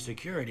illusion of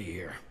security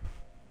here.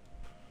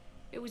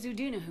 It was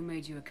Udina who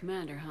made you a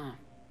commander, huh?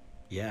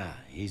 Yeah,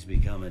 he's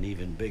become an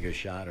even bigger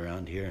shot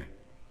around here.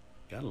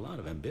 Got a lot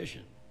of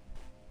ambition.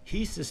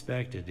 He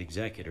suspected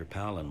Executor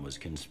Palin was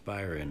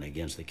conspiring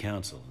against the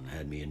Council and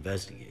had me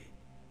investigate.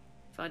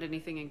 Find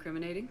anything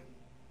incriminating?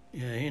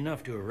 Yeah,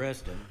 enough to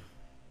arrest him.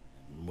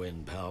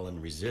 When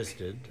Palin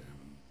resisted,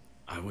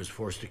 I was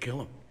forced to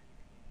kill him.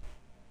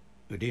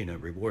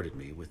 Udina rewarded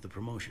me with the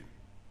promotion.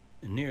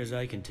 And near as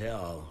I can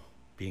tell,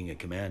 being a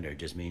commander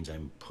just means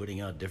I'm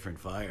putting out different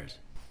fires.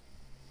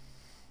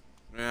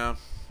 Yeah,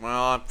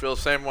 well, I feel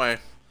the same way.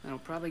 It'll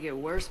probably get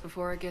worse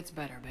before it gets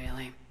better,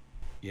 Bailey.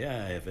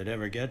 Yeah, if it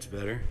ever gets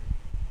better.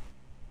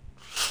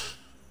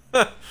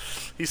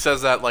 He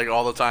says that like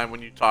all the time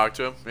when you talk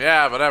to him.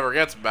 Yeah, if it ever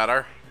gets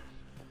better.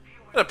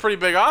 Got a pretty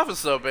big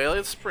office though, Bailey.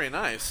 It's pretty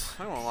nice.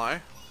 I won't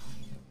lie.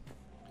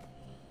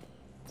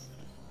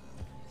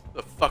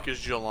 The fuck is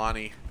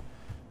Jelani?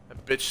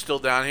 That bitch still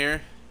down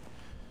here?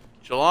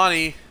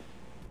 Jelani!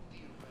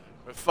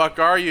 Where the fuck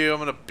are you? I'm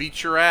gonna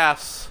beat your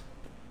ass.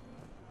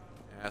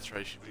 Yeah, that's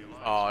right.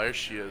 Oh, there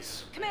she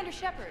is. Commander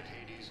Shepard.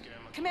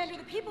 Commander,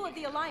 the people of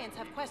the Alliance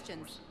have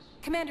questions.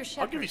 Commander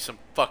Shepard. I'll give you some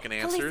fucking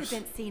answers. Police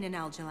have been seen in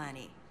Al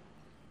Jelani.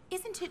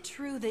 Isn't it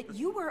true that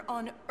you were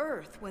on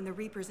Earth when the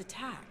Reapers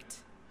attacked?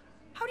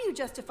 How do you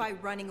justify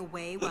running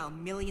away while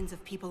millions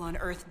of people on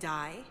Earth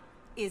die?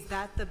 Is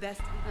that the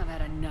best? I've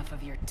had enough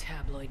of your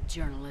tabloid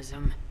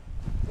journalism.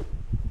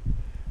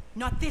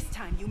 Not this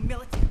time, you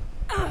militant.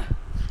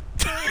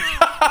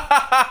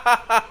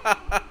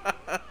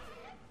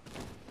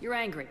 You're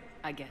angry.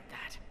 I get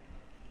that.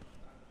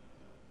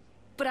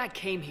 But I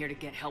came here to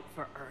get help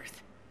for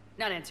Earth,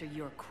 not answer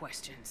your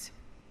questions.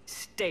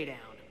 Stay down.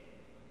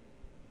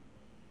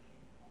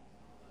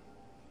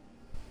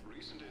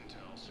 Recent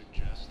intel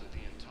suggests that the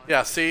entire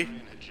Yeah, see?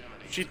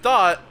 She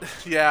thought,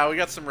 yeah, we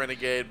got some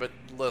Renegade, but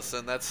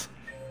listen,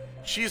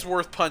 she's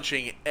worth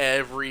punching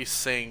every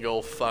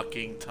single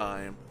fucking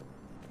time.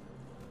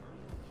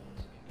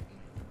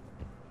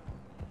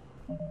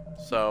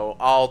 So,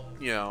 I'll,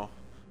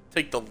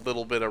 take the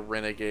little bit of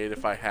Renegade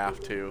if I have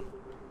to.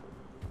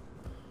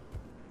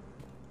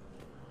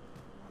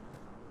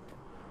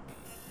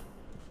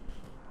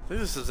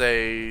 think this is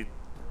a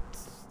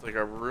like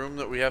a room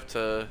that we have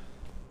to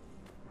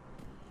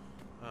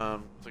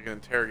it's like an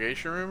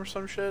interrogation room or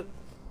some shit.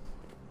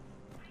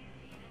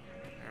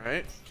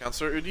 Alright,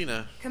 Counselor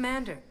Udina.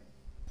 Commander,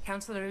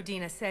 Counselor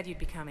Udina said you'd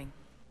be coming.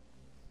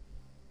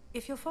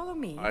 If you'll follow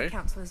me, Aye. the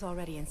council is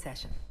already in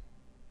session.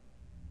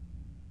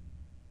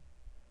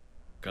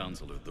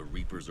 Counselor, the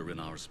Reapers are in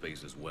our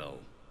space as well.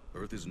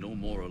 Earth is no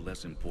more or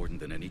less important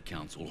than any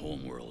council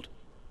homeworld.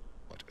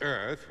 But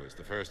Earth was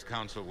the first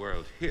council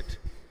world hit.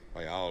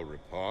 By all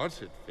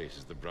reports, it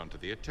faces the brunt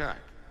of the attack.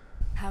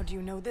 How do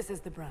you know this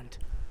is the brunt?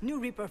 New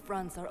Reaper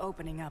fronts are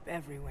opening up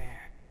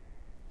everywhere.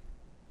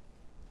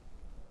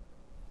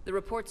 The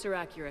reports are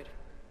accurate.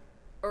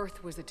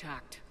 Earth was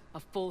attacked. A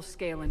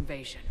full-scale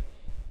invasion.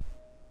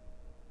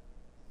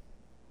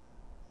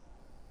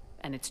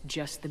 And it's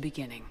just the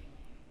beginning.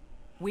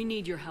 We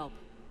need your help.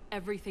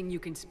 Everything you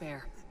can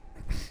spare.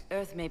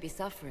 Earth may be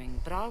suffering,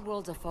 but our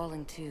worlds are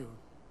falling too.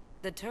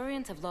 The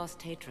Turians have lost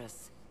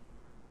Tatris.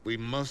 We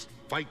must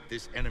fight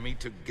this enemy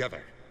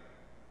together.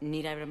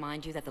 Need I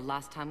remind you that the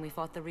last time we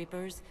fought the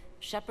Reapers,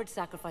 Shepard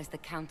sacrificed the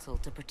Council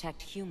to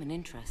protect human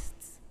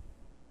interests?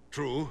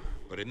 True,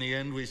 but in the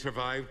end we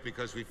survived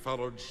because we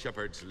followed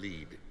Shepard's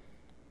lead.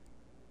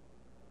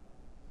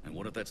 And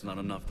what if that's not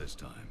enough this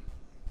time?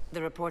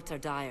 The reports are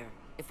dire.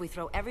 If we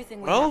throw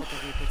everything we Well, have at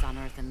the Reapers on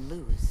Earth and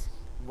lose,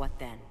 what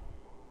then?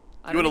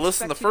 You would have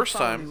listened the first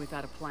time.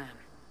 Without a plan.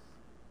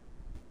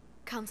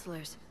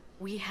 Counselors,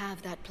 we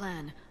have that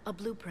plan, a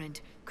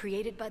blueprint,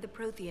 created by the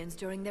Protheans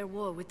during their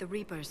war with the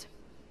Reapers.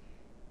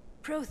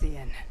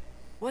 Prothean?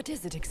 What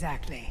is it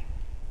exactly?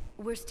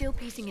 We're still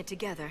piecing it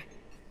together,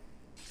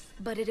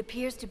 but it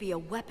appears to be a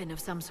weapon of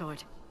some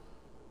sort.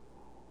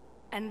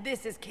 And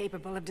this is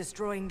capable of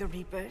destroying the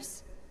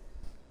Reapers?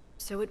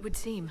 So it would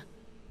seem.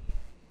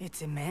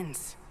 It's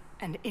immense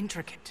and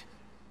intricate.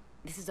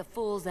 This is a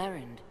fool's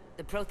errand.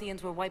 The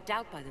Protheans were wiped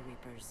out by the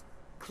Reapers.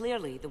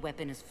 Clearly, the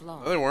weapon is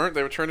flawed. No, they weren't.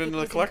 They were turned into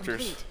the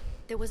collectors. Incomplete.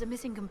 There was a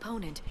missing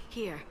component,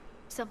 here.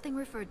 Something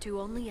referred to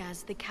only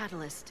as the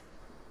catalyst.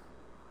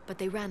 But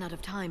they ran out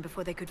of time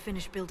before they could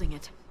finish building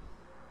it.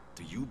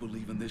 Do you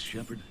believe in this,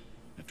 Shepard?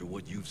 After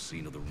what you've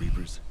seen of the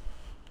Reapers?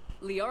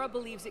 Liara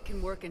believes it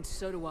can work, and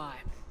so do I.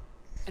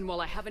 And while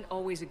I haven't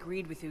always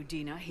agreed with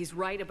Udina, he's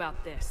right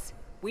about this.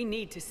 We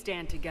need to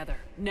stand together,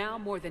 now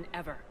more than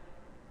ever.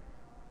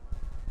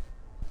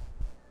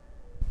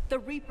 The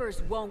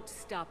Reapers won't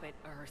stop at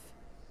Earth.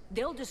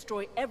 They'll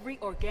destroy every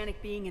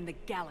organic being in the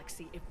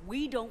galaxy if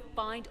we don't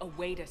find a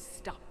way to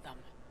stop them.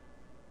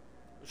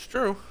 It's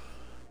true.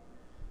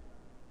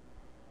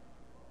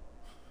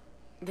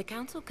 The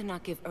Council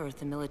cannot give Earth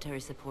the military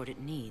support it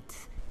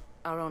needs.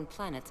 Our own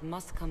planets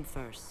must come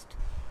first.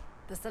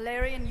 The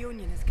Solarian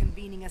Union is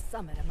convening a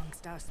summit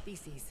amongst our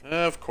species.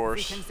 Of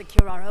course. If we can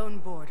secure our own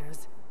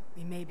borders,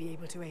 we may be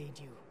able to aid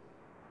you.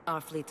 Our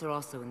fleets are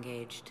also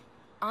engaged.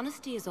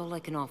 Honesty is all I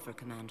can offer,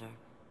 Commander.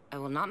 I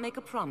will not make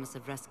a promise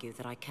of rescue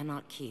that I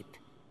cannot keep.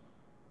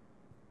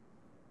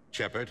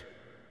 Shepard,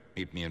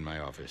 meet me in my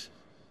office.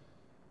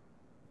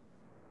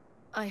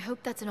 I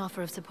hope that's an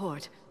offer of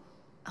support.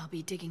 I'll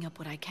be digging up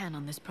what I can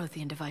on this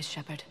Prothean device,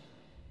 Shepard.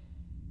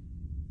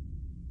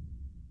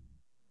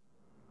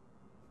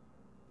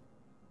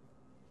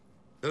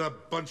 They're a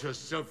bunch of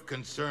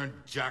self-concerned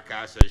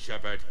jackasses,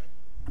 Shepard.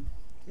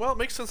 Well, it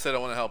makes sense they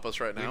don't want to help us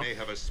right We now. may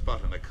have a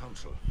spot on the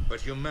Council, but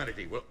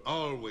humanity will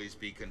always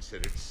be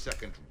considered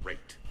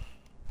second-rate.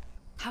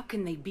 How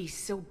can they be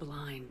so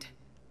blind?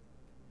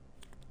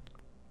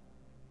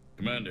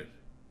 Commander,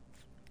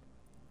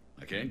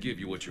 I can't give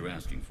you what you're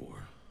asking for,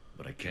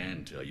 but I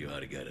can tell you how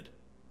to get it.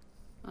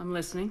 I'm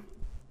listening.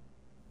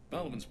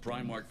 Palaven's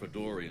Primarch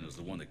Fedorian is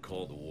the one that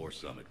called the War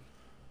Summit.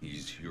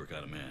 He's your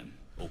kind of man,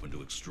 open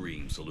to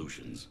extreme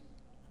solutions.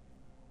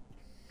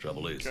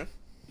 Trouble is,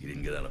 he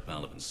didn't get out of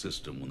Palaven's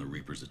system when the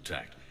Reapers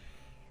attacked.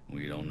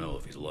 We don't know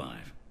if he's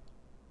alive.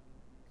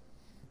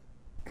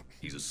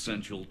 He's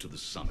essential to the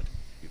summit.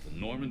 If the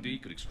Normandy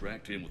could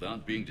extract him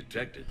without being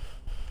detected...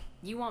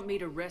 You want me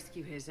to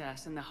rescue his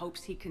ass in the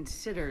hopes he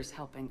considers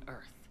helping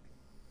Earth?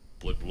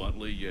 Put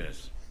bluntly,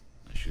 yes.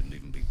 I shouldn't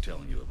even be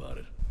telling you about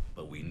it.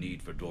 But we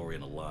need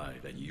Fedorian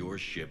alive, and your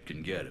ship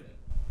can get him.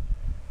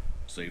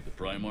 Save the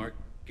Primarch,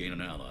 gain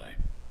an ally.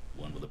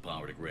 One with the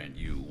power to grant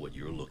you what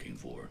you're looking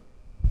for.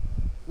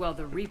 Well,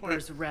 the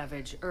Reapers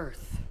ravage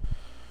Earth.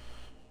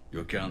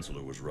 Your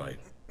counselor was right.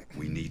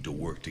 We need to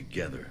work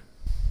together.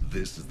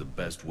 This is the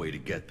best way to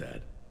get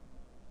that.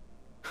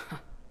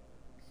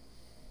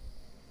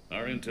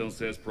 Our intel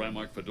says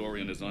Primarch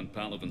Fedorian is on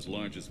Palaven's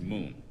largest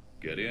moon.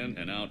 Get in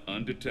and out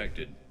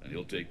undetected, and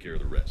he'll take care of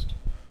the rest.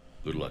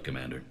 Good luck,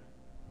 Commander.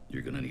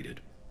 You're gonna need it.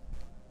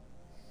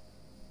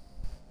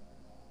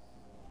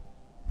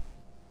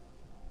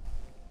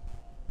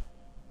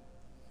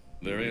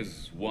 There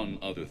is one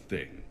other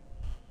thing.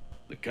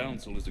 The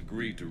Council has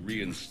agreed to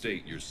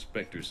reinstate your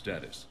Spectre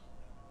status.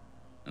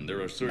 And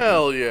there are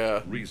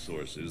certain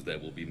resources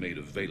that will be made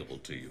available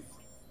to you.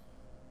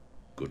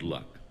 Good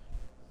luck.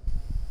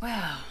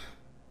 Well,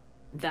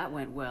 that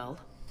went well.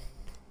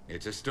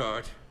 It's a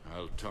start.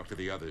 I'll talk to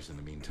the others in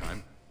the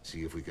meantime.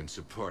 See if we can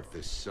support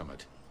this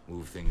summit.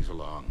 Move things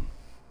along.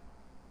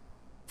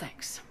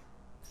 Thanks.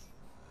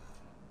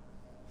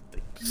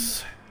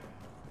 Thanks.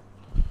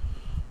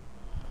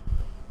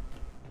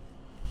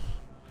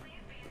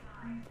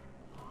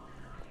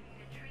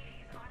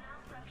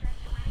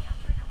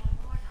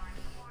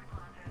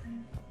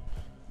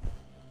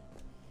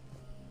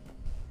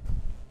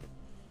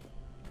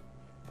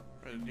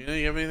 Do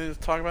you have anything to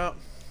talk about?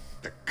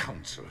 The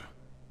Council.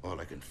 All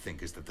I can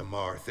think is that the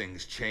more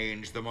things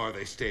change, the more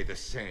they stay the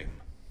same.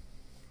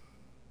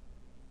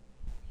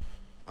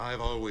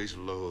 I've always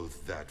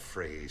loathed that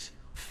phrase,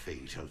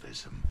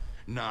 fatalism.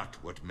 Not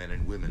what men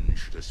and women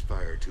should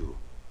aspire to.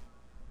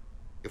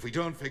 If we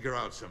don't figure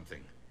out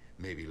something,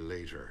 maybe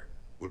later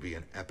will be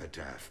an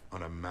epitaph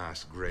on a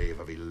mass grave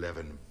of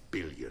 11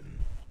 billion.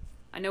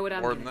 I know what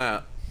I'm More than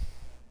that.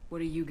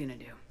 What are you gonna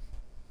do?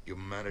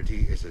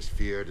 Humanity is as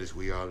feared as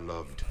we are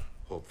loved.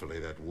 Hopefully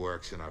that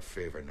works in our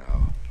favor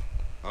now.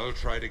 I'll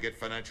try to get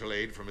financial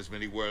aid from as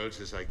many worlds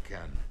as I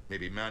can.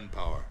 Maybe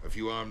manpower, a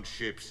few armed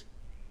ships.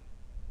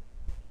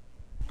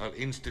 I'll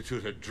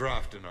institute a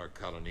draft in our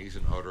colonies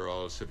and order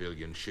all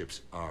civilian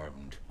ships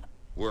armed.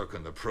 Work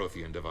on the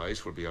Prothean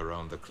device will be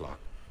around the clock.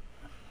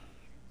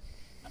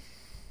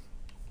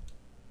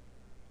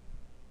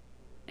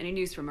 Any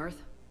news from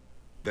Earth?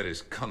 There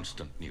is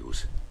constant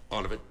news.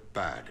 All of it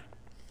bad.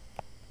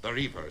 The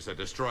Reapers are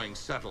destroying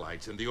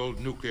satellites and the old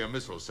nuclear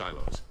missile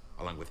silos,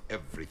 along with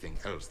everything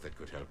else that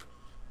could help.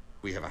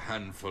 We have a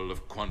handful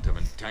of quantum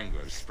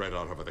entanglers spread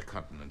out over the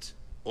continents.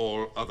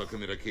 All other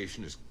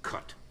communication is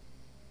cut.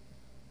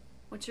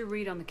 What's your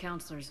read on the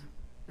counselors?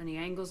 Any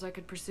angles I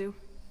could pursue?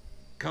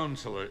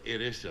 Counselor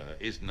Irissa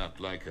is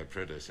not like her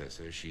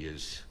predecessor. She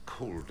is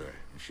colder.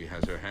 If she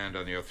has her hand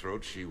on your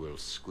throat, she will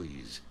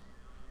squeeze.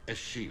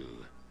 Eschil.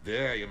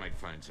 There you might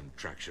find some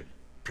traction.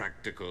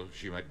 Practical,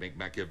 she might make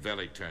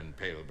Machiavelli turn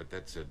pale, but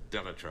that's a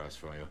Delatras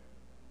for you.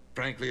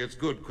 Frankly, it's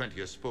good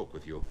Quentius spoke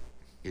with you.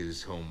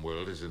 His home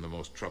world is in the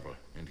most trouble,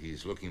 and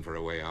he's looking for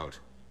a way out.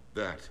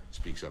 That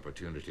speaks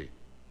opportunity.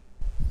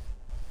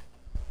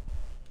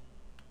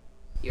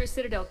 You're a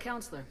Citadel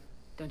counselor.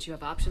 Don't you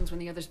have options when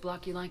the others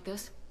block you like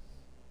this?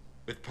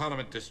 With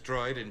Parliament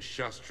destroyed and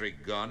Shastri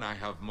gone, I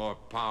have more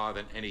power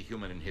than any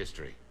human in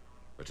history.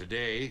 But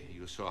today,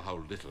 you saw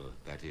how little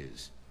that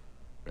is.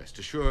 Rest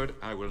assured,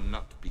 I will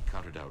not be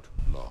counted out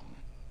long.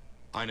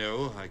 I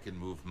know I can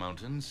move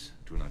mountains.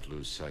 Do not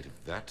lose sight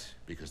of that,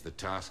 because the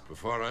task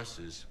before us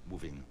is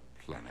moving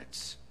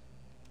planets.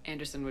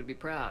 Anderson would be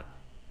proud,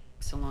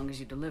 so long as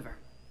you deliver.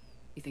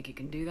 You think you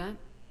can do that?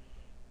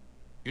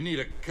 You need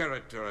a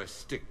carrot or a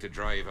stick to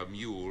drive a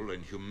mule,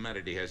 and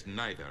humanity has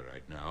neither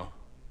right now.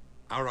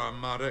 Our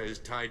armada is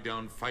tied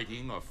down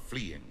fighting or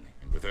fleeing,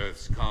 and with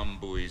Earth's comm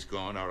buoys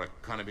gone, our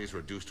economy is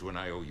reduced to an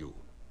IOU.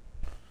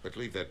 But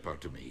leave that part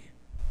to me.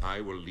 I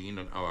will lean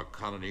on our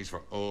colonies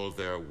for all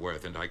they're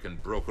worth, and I can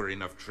broker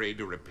enough trade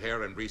to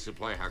repair and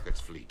resupply Hackett's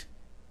fleet.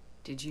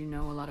 Did you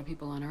know a lot of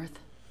people on Earth?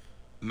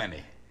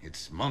 Many.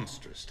 It's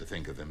monstrous to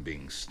think of them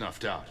being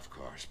snuffed out, of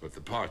course, but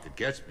the part that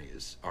gets me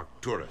is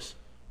Arcturus.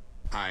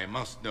 I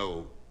must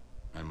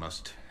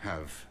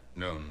have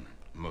known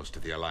most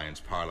of the Alliance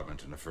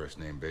Parliament on a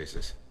first-name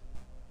basis.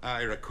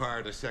 I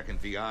required a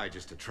second VI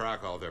just to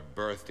track all their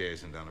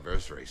birthdays and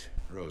anniversaries.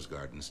 Rose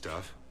Garden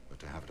stuff, but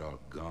to have it all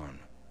gone.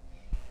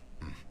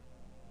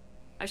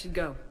 I should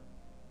go.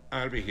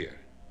 I'll be here.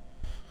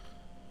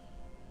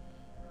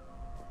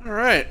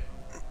 Alright.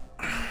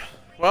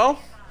 Well,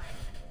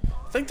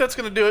 I think that's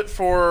going to do it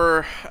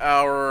for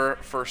our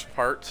first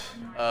part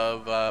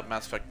of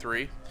Mass Effect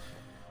 3.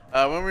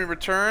 When we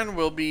return,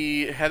 we'll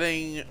be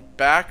heading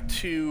back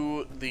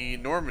to the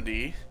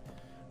Normandy.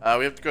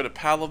 We have to go to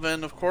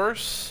Palaven, of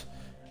course.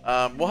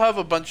 We'll have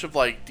a bunch of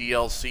like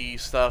DLC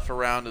stuff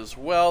around as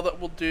well that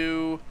we'll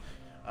do.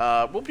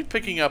 We'll be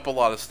picking up a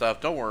lot of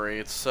stuff. Don't worry.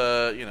 It's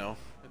you know,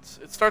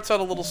 it starts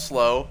out a little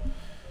slow,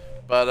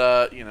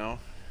 but you know.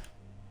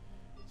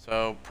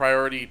 So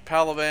priority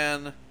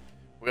Palaven.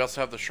 We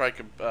also have the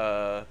Shrike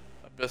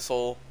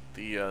Abyssal,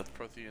 the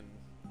Prothean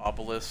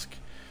Obelisk.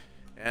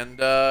 And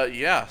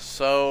yeah,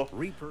 so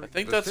I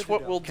think that's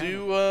what we'll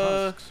do.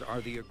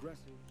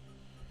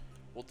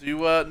 We'll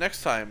do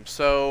next time.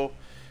 So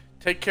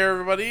take care,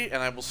 everybody,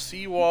 and I will see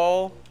you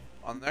all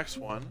on the next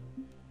one.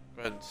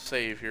 Go ahead and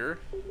save here.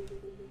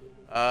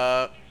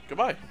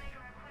 Goodbye.